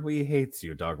Walker. We hate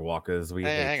you, Doug Walkers.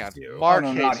 Hang on. You. Mark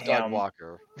hates Doug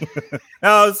Walker.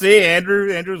 Oh, see,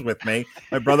 Andrew's with me.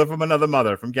 My brother from another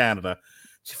mother from Canada.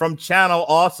 From Channel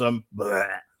Awesome.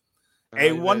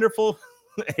 A wonderful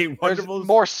There's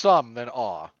more some than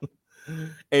awe.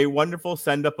 A wonderful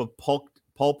send-up of pulp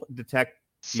detect.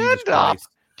 Send-up?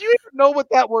 Do you even know what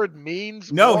that word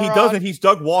means? No, he doesn't. He's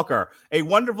Doug Walker. A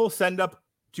wonderful send-up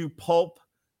to pulp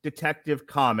detective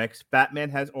comics Batman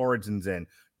has origins in.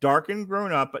 Dark and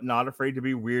grown up, but not afraid to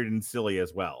be weird and silly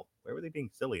as well. Where were they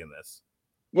being silly in this?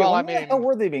 Yeah, well, I mean, how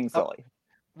were they being silly?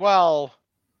 Well,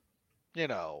 you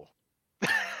know.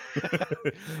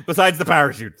 Besides the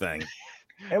parachute thing.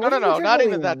 No, not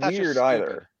even that. That's weird just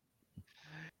either.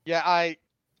 Yeah, I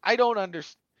don't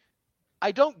understand.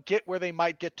 I don't get where they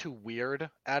might get too weird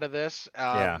out of this.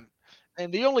 Yeah.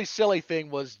 And the only silly thing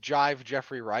was Jive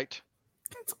Jeffrey Wright.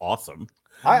 It's awesome.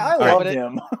 I love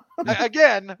him.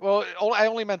 Again, well, I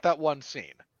only meant that one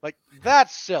scene. Like,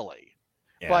 that's silly.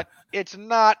 Yeah. But it's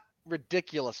not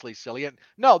ridiculously silly. And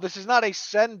no, this is not a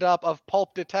send-up of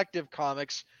pulp detective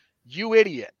comics, you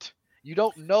idiot. You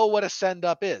don't know what a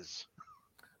send-up is.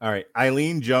 All right.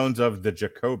 Eileen Jones of The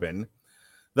Jacobin.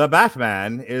 The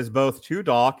Batman is both too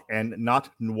dark and not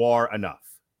noir enough.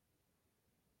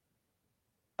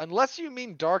 Unless you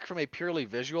mean dark from a purely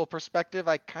visual perspective,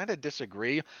 I kind of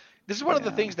disagree. This is one of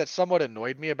the things that somewhat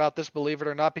annoyed me about this, believe it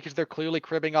or not, because they're clearly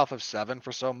cribbing off of Seven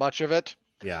for so much of it.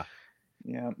 Yeah.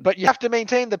 Yeah. But you have to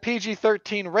maintain the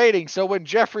PG-13 rating, so when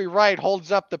Jeffrey Wright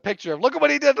holds up the picture of, look at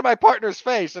what he did to my partner's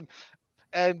face,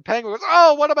 and Penguin goes,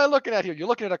 oh, what am I looking at here? You're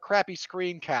looking at a crappy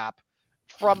screen cap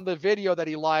from the video that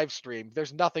he live streamed.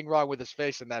 There's nothing wrong with his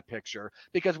face in that picture,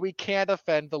 because we can't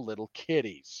offend the little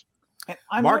kiddies. And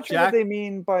I'm not sure what they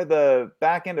mean by the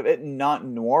back end of it not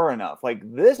noir enough. Like,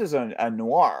 this is a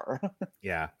noir.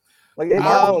 Yeah. Like, they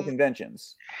follow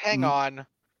conventions. Hang on.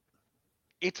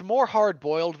 It's more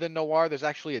hard-boiled than noir. There's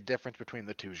actually a difference between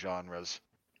the two genres.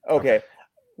 Okay.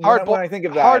 When I think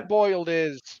of that, hard-boiled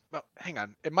is... Well, hang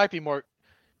on. It might be more...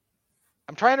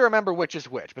 I'm trying to remember which is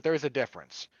which, but there is a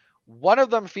difference. One of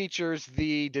them features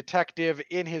the detective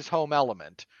in his home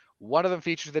element. One of them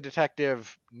features the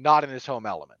detective not in his home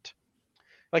element.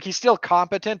 Like, he's still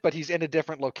competent, but he's in a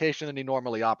different location than he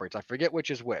normally operates. I forget which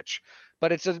is which.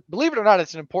 But believe it or not,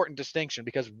 it's an important distinction,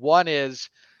 because one is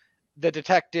the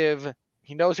detective,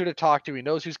 he knows who to talk to, he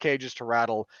knows whose cages to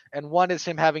rattle, and one is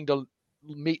him having to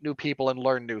meet new people and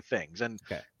learn new things. And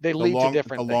they lead to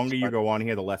different things. The longer you go on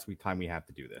here, the less time we have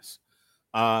to do this.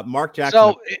 Mark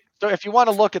Jackson. So if you want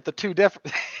to look at the two different...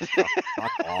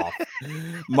 Fuck off.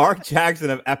 Mark Jackson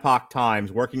of Epoch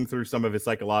Times, working through some of his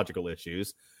psychological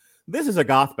issues. This is a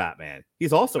goth Batman.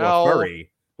 He's also a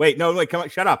furry. Wait, come on,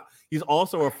 shut up. He's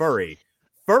also a furry.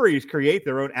 Furries create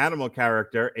their own animal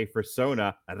character, a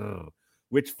persona,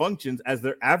 which functions as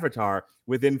their avatar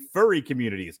within furry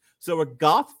communities. So a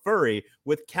goth furry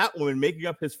with Catwoman making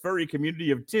up his furry community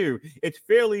of two. It's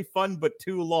fairly fun, but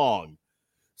too long.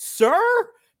 Sir,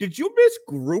 did you miss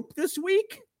group this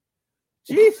week?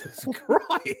 Jesus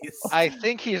Christ. I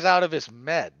think he's out of his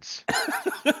meds.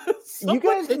 You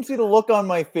guys can see the look on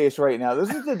my face right now.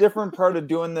 This is the different part of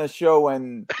doing this show,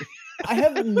 and I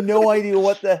have no idea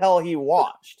what the hell he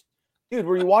watched. Dude,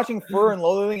 were you watching Fur and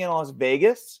Loathing in Las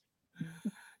Vegas?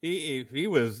 He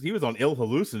was on ill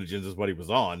hallucinogens is what he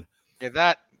was on.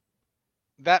 Yeah,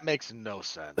 that makes no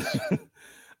sense.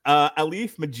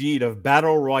 Alif Majid of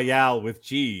Battle Royale with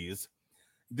Cheese.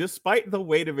 Despite the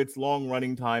weight of its long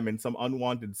running time and some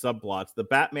unwanted subplots, the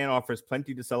Batman offers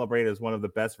plenty to celebrate as one of the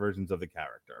best versions of the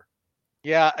character.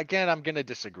 Yeah, again, I'm going to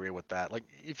disagree with that. Like,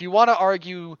 if you want to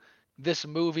argue this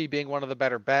movie being one of the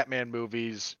better Batman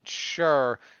movies,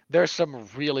 sure, there's some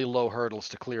really low hurdles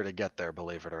to clear to get there,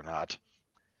 believe it or not.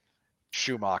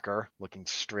 Schumacher, looking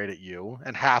straight at you,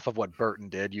 and half of what Burton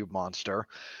did, you monster.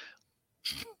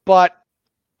 But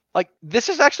like, this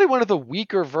is actually one of the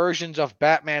weaker versions of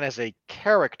Batman as a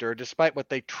character, despite what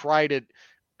they tried it.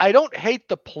 I don't hate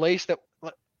the place that...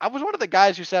 I was one of the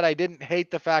guys who said I didn't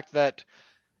hate the fact that,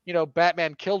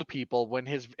 Batman killed people in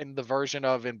his version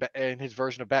of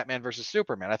Batman versus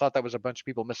Superman. I thought that was a bunch of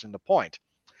people missing the point.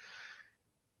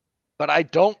 But I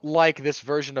don't like this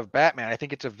version of Batman. I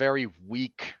think it's a very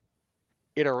weak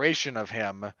iteration of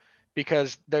him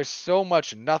because there's so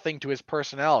much nothing to his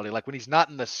personality. Like, when he's not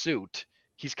in the suit,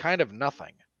 he's kind of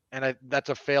nothing, and that's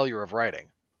a failure of writing.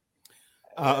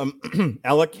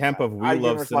 Ella Kemp of We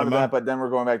Love Cinema. That, but then we're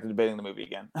going back to debating the movie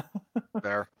again.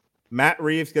 Fair. Matt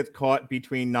Reeves gets caught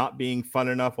between not being fun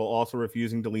enough while also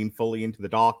refusing to lean fully into the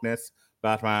darkness,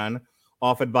 Batman,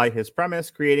 offered by his premise,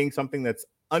 creating something that's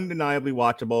undeniably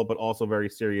watchable, but also very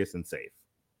serious and safe.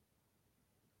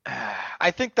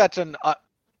 I think that's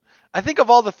I think of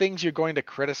all the things you're going to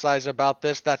criticize about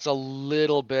this, that's a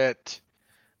little bit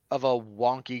of a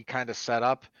wonky kind of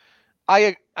setup.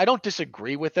 I don't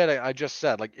disagree with it. I just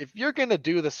said, like, if you're going to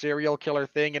do the serial killer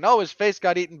thing and, his face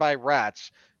got eaten by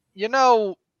rats, you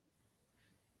got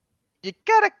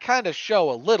to kind of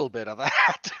show a little bit of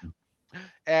that.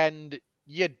 And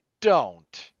you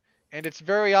don't. And it's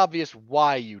very obvious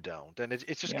why you don't. And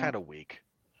it's just kind of weak.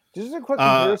 Just a quick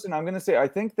comparison. I'm going to say, I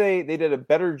think they did a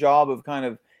better job of kind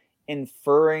of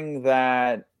inferring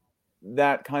that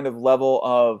kind of level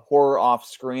of horror off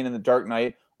screen in The Dark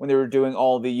Knight when they were doing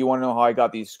all the "you want to know how I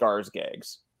got these scars"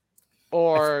 gags.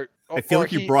 Or I feel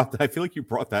like you brought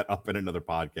that up in another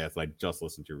podcast I just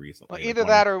listened to recently. Well, either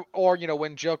that or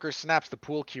when Joker snaps the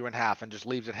pool cue in half and just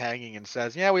leaves it hanging and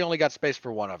says, "Yeah, we only got space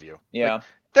for one of you." Yeah. Like,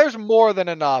 there's more than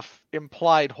enough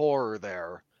implied horror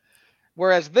there.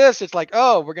 Whereas this, it's like,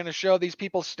 oh, we're going to show these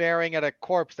people staring at a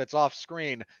corpse that's off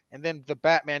screen, and then the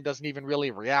Batman doesn't even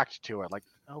really react to it. Like,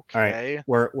 okay.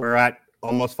 All right. We're at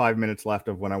almost 5 minutes left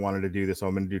of when I wanted to do this, so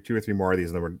I'm going to do 2 or 3 more of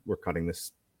these, and then we're cutting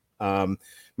this.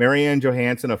 Marianne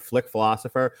Johansson, a flick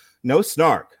philosopher. No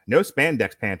snark, no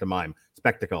spandex pantomime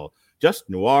spectacle, just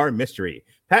noir mystery.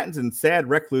 Pattinson's sad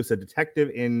recluse, a detective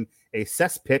in a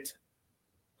cesspit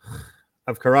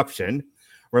of corruption.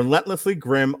 Relentlessly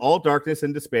grim, all darkness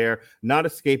and despair, not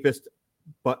escapist,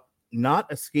 but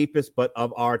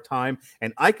of our time.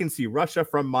 And I can see Russia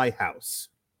from my house.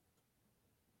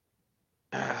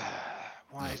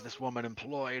 Why is this woman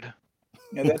employed?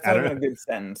 Yeah, that's not a good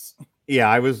sentence. Yeah,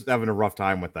 I was having a rough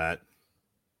time with that.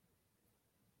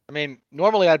 I mean,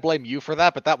 normally I'd blame you for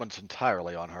that, but that one's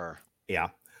entirely on her. Yeah.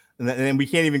 And then we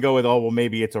can't even go with,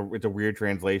 maybe it's a weird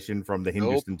translation from the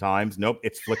Hindustan Times. Nope,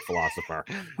 it's flick philosopher.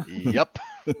 Yep.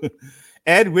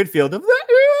 Ed Whitfield of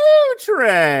the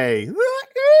Trey,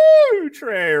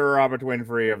 Robert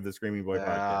Winfrey of the Screaming Boy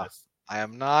podcast. I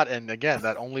am not, and again,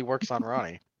 that only works on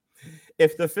Ronnie.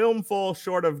 If the film falls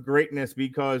short of greatness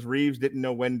because Reeves didn't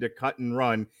know when to cut and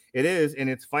run, it is, in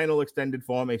its final extended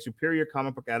form, a superior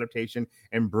comic book adaptation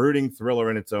and brooding thriller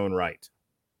in its own right.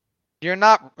 He's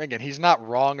not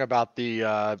wrong about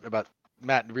about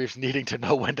Matt Reeves needing to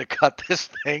know when to cut this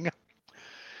thing.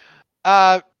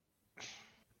 I'm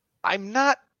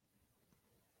not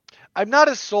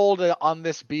as sold on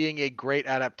this being a great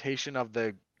adaptation of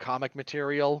the comic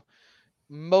material,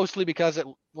 mostly because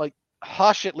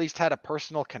Hush at least had a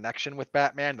personal connection with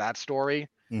Batman, that story.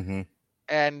 Mm-hmm.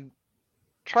 And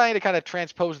trying to kind of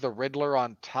transpose the Riddler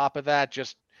on top of that,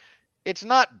 it's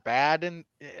not bad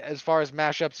as far as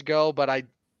mashups go, but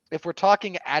if we're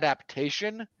talking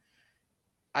adaptation,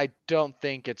 I don't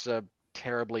think it's a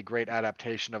terribly great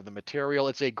adaptation of the material.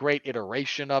 It's a great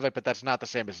iteration of it, but that's not the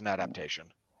same as an adaptation.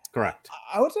 Correct.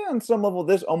 I would say on some level,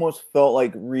 this almost felt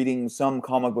like reading some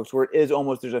comic books where it is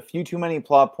almost, there's a few too many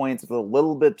plot points. It's a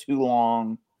little bit too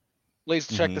long. Please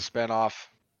check the spinoff.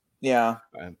 Yeah.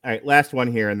 All right, last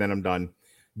one here, and then I'm done.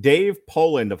 Dave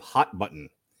Poland of Hot Button.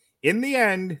 In the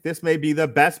end, this may be the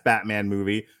best Batman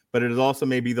movie, but it is also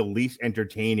maybe the least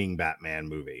entertaining Batman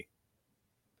movie.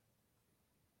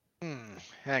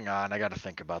 Hang on, I got to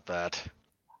think about that.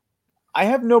 I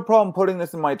have no problem putting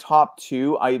this in my top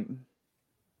 2. I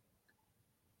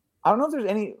don't know if there's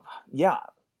any. Yeah,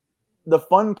 the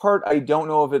fun part, I don't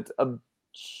know if it's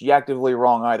objectively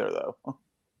wrong either, though.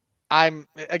 When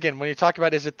you talk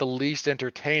about is it the least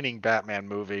entertaining Batman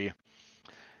movie,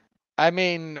 I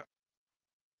mean,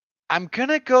 I'm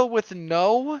gonna go with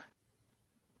no,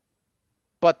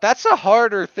 but that's a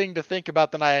harder thing to think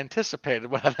about than I anticipated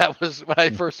when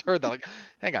I first heard that. Like,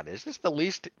 hang on, is this the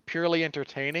least purely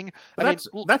entertaining?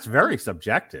 That's very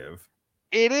subjective.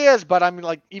 It is, but I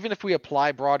mean, even if we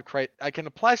apply I can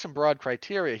apply some broad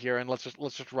criteria here, and let's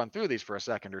just run through these for a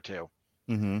second or two.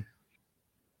 Mm-hmm.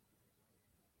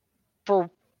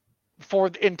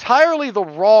 For entirely the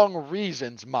wrong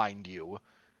reasons, mind you.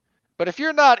 But if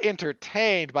you're not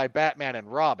entertained by Batman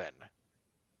and Robin,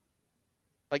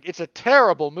 it's a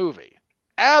terrible movie.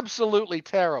 Absolutely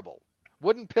terrible.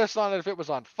 Wouldn't piss on it if it was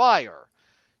on fire.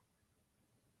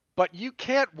 But you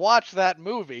can't watch that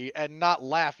movie and not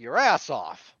laugh your ass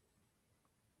off.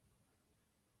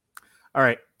 All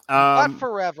right. Not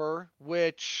Forever,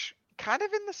 which kind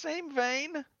of in the same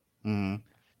vein. Mm-hmm.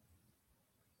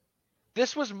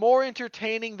 This was more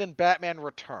entertaining than Batman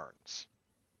Returns.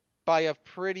 By a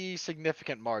pretty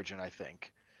significant margin, I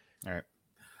think. All right.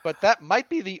 But that might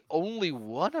be the only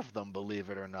one of them, believe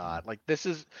it or not. This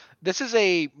is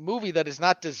a movie that is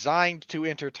not designed to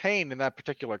entertain in that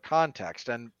particular context.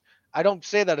 And I don't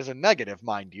say that as a negative,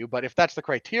 mind you, but if that's the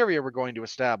criteria we're going to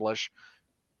establish,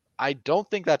 I don't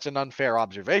think that's an unfair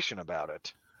observation about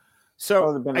it.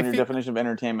 So depending on your definition of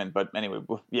entertainment, but anyway,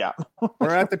 yeah.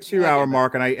 We're at the 2-hour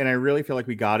mark, and I really feel like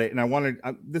we got it. And I wanted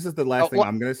this is the last thing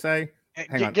I'm going to say.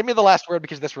 Hang on. Give me the last word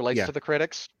because this relates to the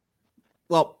critics.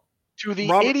 Well, to the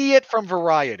idiot from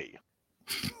Variety.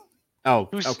 Oh,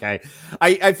 okay.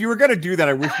 If you were going to do that,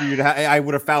 I wish I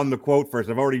would have found the quote first.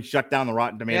 I've already shut down the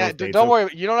Rotten Tomatoes page. Don't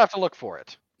worry. You don't have to look for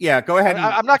it. Yeah, go ahead.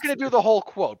 I'm not going to do the whole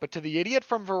quote, but to the idiot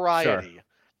from Variety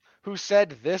who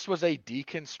said this was a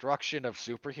deconstruction of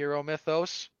superhero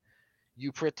mythos,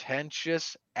 you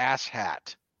pretentious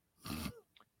asshat.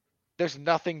 There's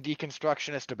nothing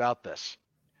deconstructionist about this.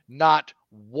 Not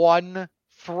one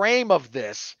frame of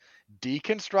this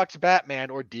deconstructs Batman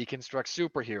or deconstructs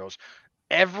superheroes.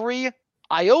 Every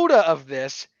iota of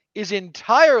this is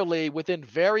entirely within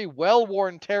very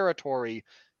well-worn territory.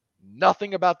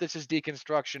 Nothing about this is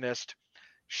deconstructionist.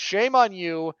 Shame on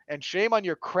you, and shame on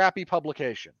your crappy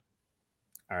publication.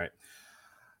 All right.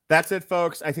 That's it,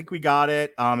 folks. I think we got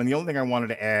it. And the only thing I wanted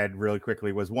to add really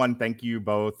quickly was one, thank you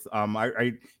both.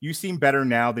 You seem better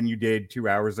now than you did 2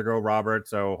 hours ago, Robert.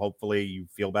 So hopefully you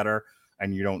feel better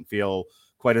and you don't feel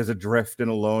quite as adrift and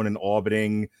alone and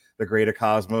orbiting the greater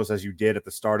cosmos as you did at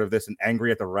the start of this, and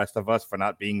angry at the rest of us for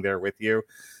not being there with you.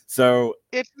 So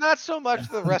it's not so much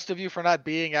the rest of you for not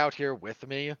being out here with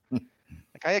me.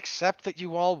 Like, I accept that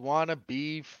you all want to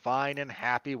be fine and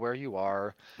happy where you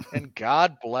are, and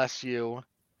God bless you.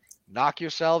 Knock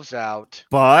yourselves out.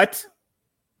 But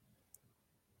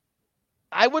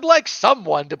I would like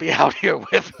someone to be out here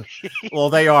with me. Well,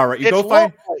 they are. Right? You go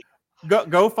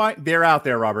find. They're out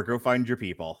there, Robert. Go find your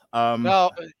people. No,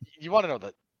 you want to know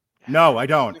that? No, I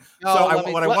don't. No, so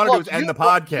what I want to do is end the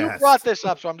podcast. You brought this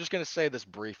up, so I'm just going to say this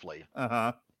briefly.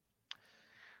 I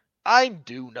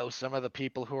do know some of the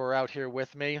people who are out here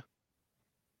with me.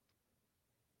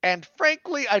 And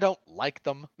frankly, I don't like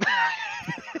them.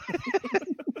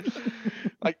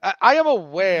 Like, I am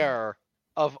aware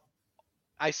of,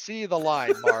 I see the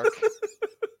line, Mark.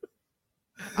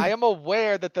 I am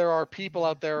aware that there are people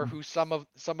out there who some of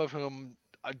whom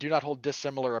do not hold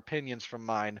dissimilar opinions from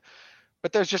mine,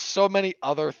 but there's just so many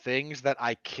other things that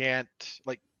I can't,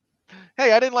 like,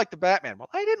 hey, I didn't like the Batman. Well,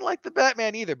 I didn't like the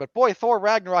Batman either, but boy, Thor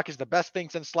Ragnarok is the best thing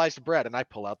since sliced bread, and I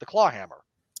pull out the claw hammer.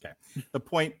 Okay. The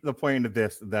point of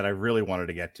this that I really wanted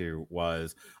to get to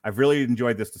was I've really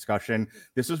enjoyed this discussion.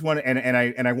 This is one,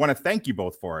 and I want to thank you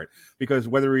both for it, because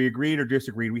whether we agreed or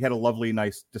disagreed, we had a lovely,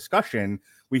 nice discussion.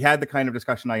 We had the kind of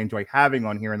discussion I enjoy having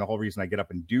on here, and the whole reason I get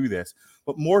up and do this.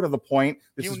 But more to the point,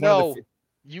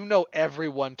 you know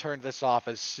everyone turned this off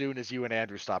as soon as you and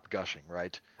Andrew stopped gushing,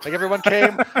 right? Like, everyone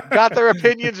came, got their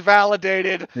opinions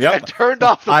validated, and turned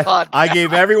off the podcast. I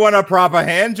gave everyone a proper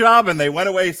hand job, and they went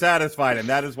away satisfied, and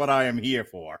that is what I am here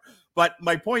for. But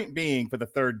my point being, for the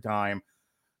third time,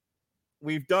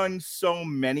 we've done so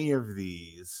many of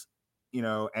these,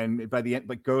 and by the end,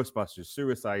 like Ghostbusters,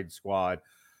 Suicide Squad,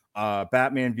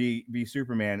 Batman v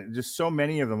Superman, just so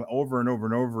many of them over and over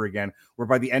and over again, where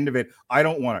by the end of it, I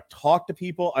don't want to talk to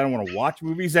people. I don't want to watch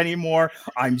movies anymore.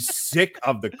 I'm sick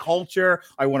of the culture.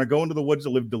 I want to go into the woods to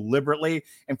live deliberately.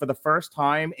 And for the first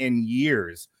time in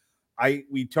years,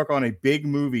 we took on a big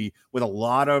movie with a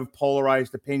lot of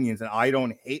polarized opinions, and I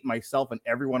don't hate myself and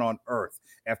everyone on earth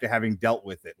after having dealt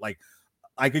with it.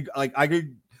 I could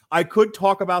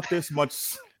talk about this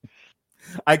much.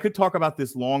 I could talk about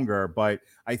this longer, but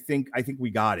I think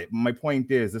we got it. My point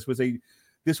is, this was a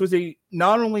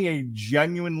not only a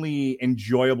genuinely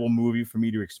enjoyable movie for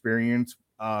me to experience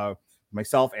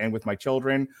myself and with my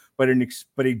children, but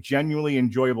a genuinely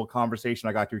enjoyable conversation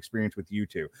I got to experience with you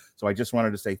two. So I just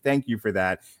wanted to say thank you for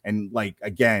that. And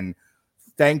again,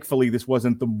 thankfully, this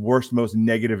wasn't the worst, most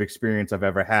negative experience I've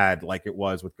ever had, like it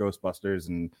was with Ghostbusters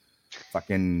and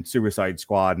fucking Suicide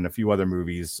Squad and a few other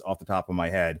movies off the top of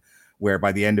my head, where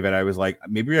by the end of it, I was like,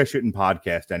 maybe I shouldn't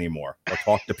podcast anymore or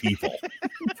talk to people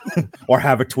or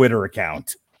have a Twitter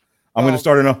account. I'm just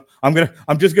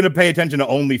going to pay attention to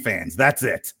OnlyFans. That's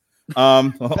it.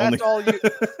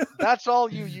 That's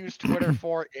all you use Twitter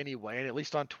for anyway. And at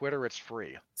least on Twitter, it's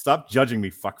free. Stop judging me,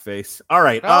 fuckface. All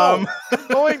right. No, I'm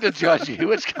going to judge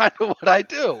you. It's kind of what I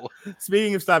do.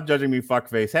 Speaking of stop judging me,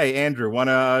 fuckface. Hey, Andrew, want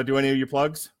to do any of your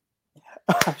plugs?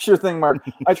 Sure thing, Mark.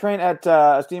 I train at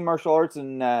Esteem Martial Arts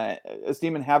and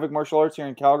Esteem and Havoc Martial Arts here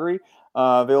in Calgary.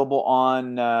 Available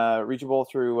on reachable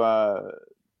through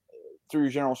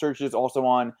general searches. Also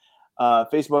on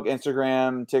Facebook,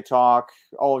 Instagram, TikTok,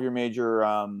 all of your major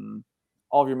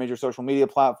social media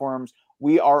platforms.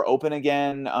 We are open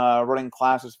again, running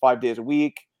classes 5 days a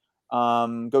week.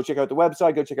 Go check out the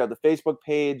website. Go check out the Facebook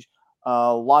page.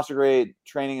 Lots of great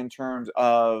training in terms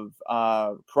of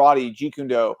karate, Jeet Kune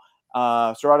Do,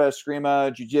 Sarada,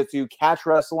 Eskrima, Jiu-Jitsu, catch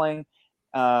wrestling.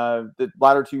 The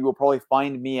latter two you will probably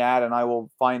find me at, and I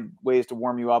will find ways to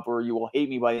warm you up, or you will hate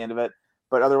me by the end of it.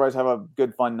 But otherwise, have a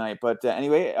good, fun night. But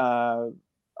anyway,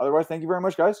 otherwise, thank you very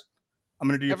much, guys. I'm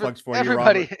going to do your plugs for you,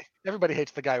 Robert. Everybody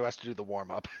hates the guy who has to do the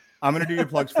warm-up. I'm going to do your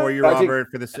plugs for you, Robert,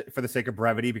 for the sake of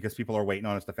brevity, because people are waiting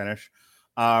on us to finish.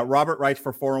 Robert writes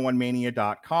for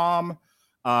 401mania.com.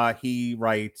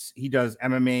 He does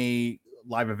MMA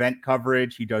live event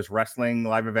coverage. He does wrestling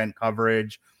live event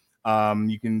coverage.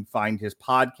 You can find his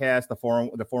podcast, the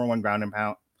 401 Ground and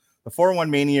Pound, the 401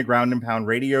 Mania Ground and Pound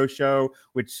radio show,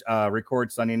 which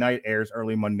records Sunday night, airs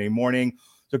early Monday morning.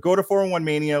 So go to 411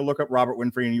 Mania, look up Robert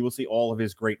Winfree, and you will see all of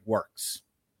his great works.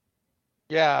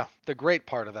 Yeah, the great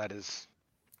part of that is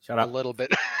Shut up. a little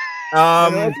bit.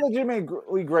 It's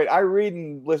legitimately great. I read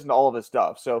and listen to all of his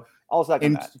stuff, so I'll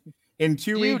second that. In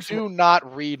 2 weeks, you do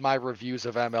not read my reviews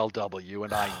of MLW,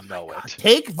 and I know it.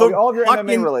 Take the all of your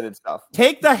MMA related stuff.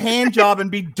 Take the hand job and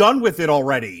be done with it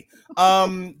already.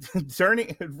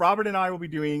 Robert and I will be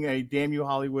doing a Damn You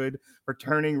Hollywood for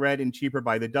Turning Red and Cheaper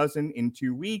by the Dozen in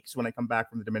 2 weeks when I come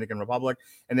back from the Dominican Republic.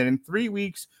 And then in 3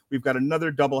 weeks, we've got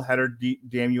another doubleheader,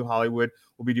 Damn You Hollywood.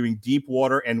 We'll be doing Deep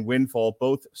Water and Windfall,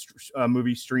 both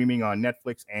movies streaming on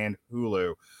Netflix and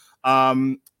Hulu.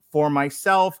 For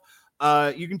myself,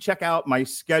 you can check out my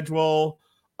schedule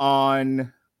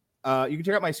on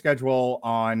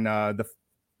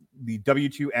the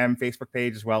W2M Facebook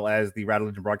page, as well as the Rattle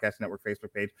Legend Broadcast Network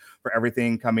Facebook page for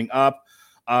everything coming up.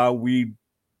 We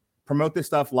promote this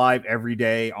stuff live every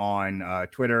day on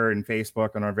Twitter and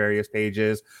Facebook on our various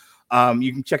pages.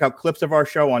 You can check out clips of our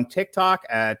show on TikTok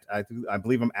at, I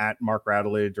believe I'm at Mark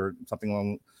Rattledge or something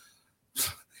along.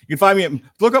 You can find me,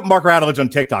 look up Mark Rattledge on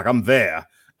TikTok. I'm there.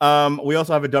 We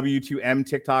also have a W2M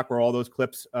TikTok where all those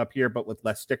clips appear, but with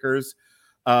less stickers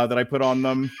that I put on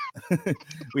them.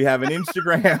 We have an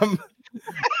Instagram,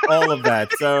 all of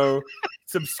that. So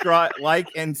subscribe, like,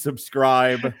 and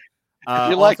subscribe. If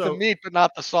you like the meat but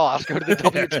not the sauce, go to the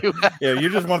W2M. Yeah, you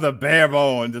just want the bare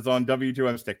bones. It's on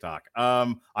W2M's TikTok.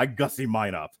 I gussy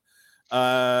mine up.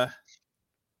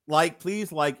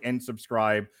 Please like and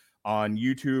subscribe on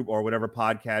YouTube or whatever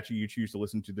podcatcher you choose to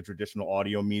listen to the traditional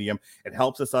audio medium. It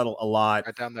helps us out a lot.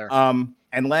 Right down there.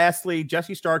 And lastly,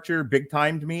 Jesse Starcher big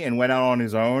timed me and went out on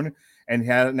his own and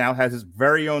now has his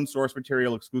very own source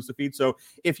material exclusive feed. So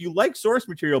if you like source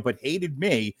material but hated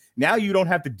me, now you don't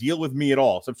have to deal with me at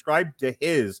all. Subscribe to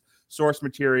his source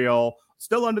material,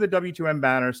 still under the W2M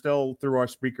banner, still through our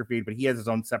Spreaker feed, but he has his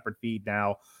own separate feed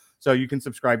now. So you can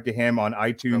subscribe to him on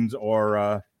iTunes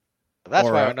or that's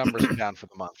why our numbers are down for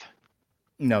the month.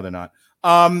 No, they're not.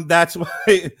 That's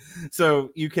why. So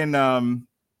you can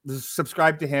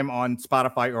subscribe to him on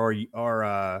Spotify or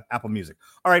Apple Music.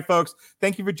 All right, folks.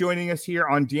 Thank you for joining us here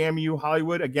on Damn You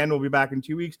Hollywood. Again, we'll be back in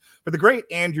 2 weeks for the great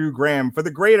Andrew Graham, for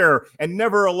the greater and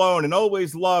never alone and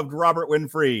always loved Robert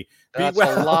Winfree. That's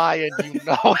a lie, and you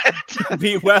know it.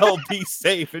 Be well, be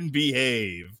safe, and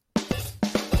behave.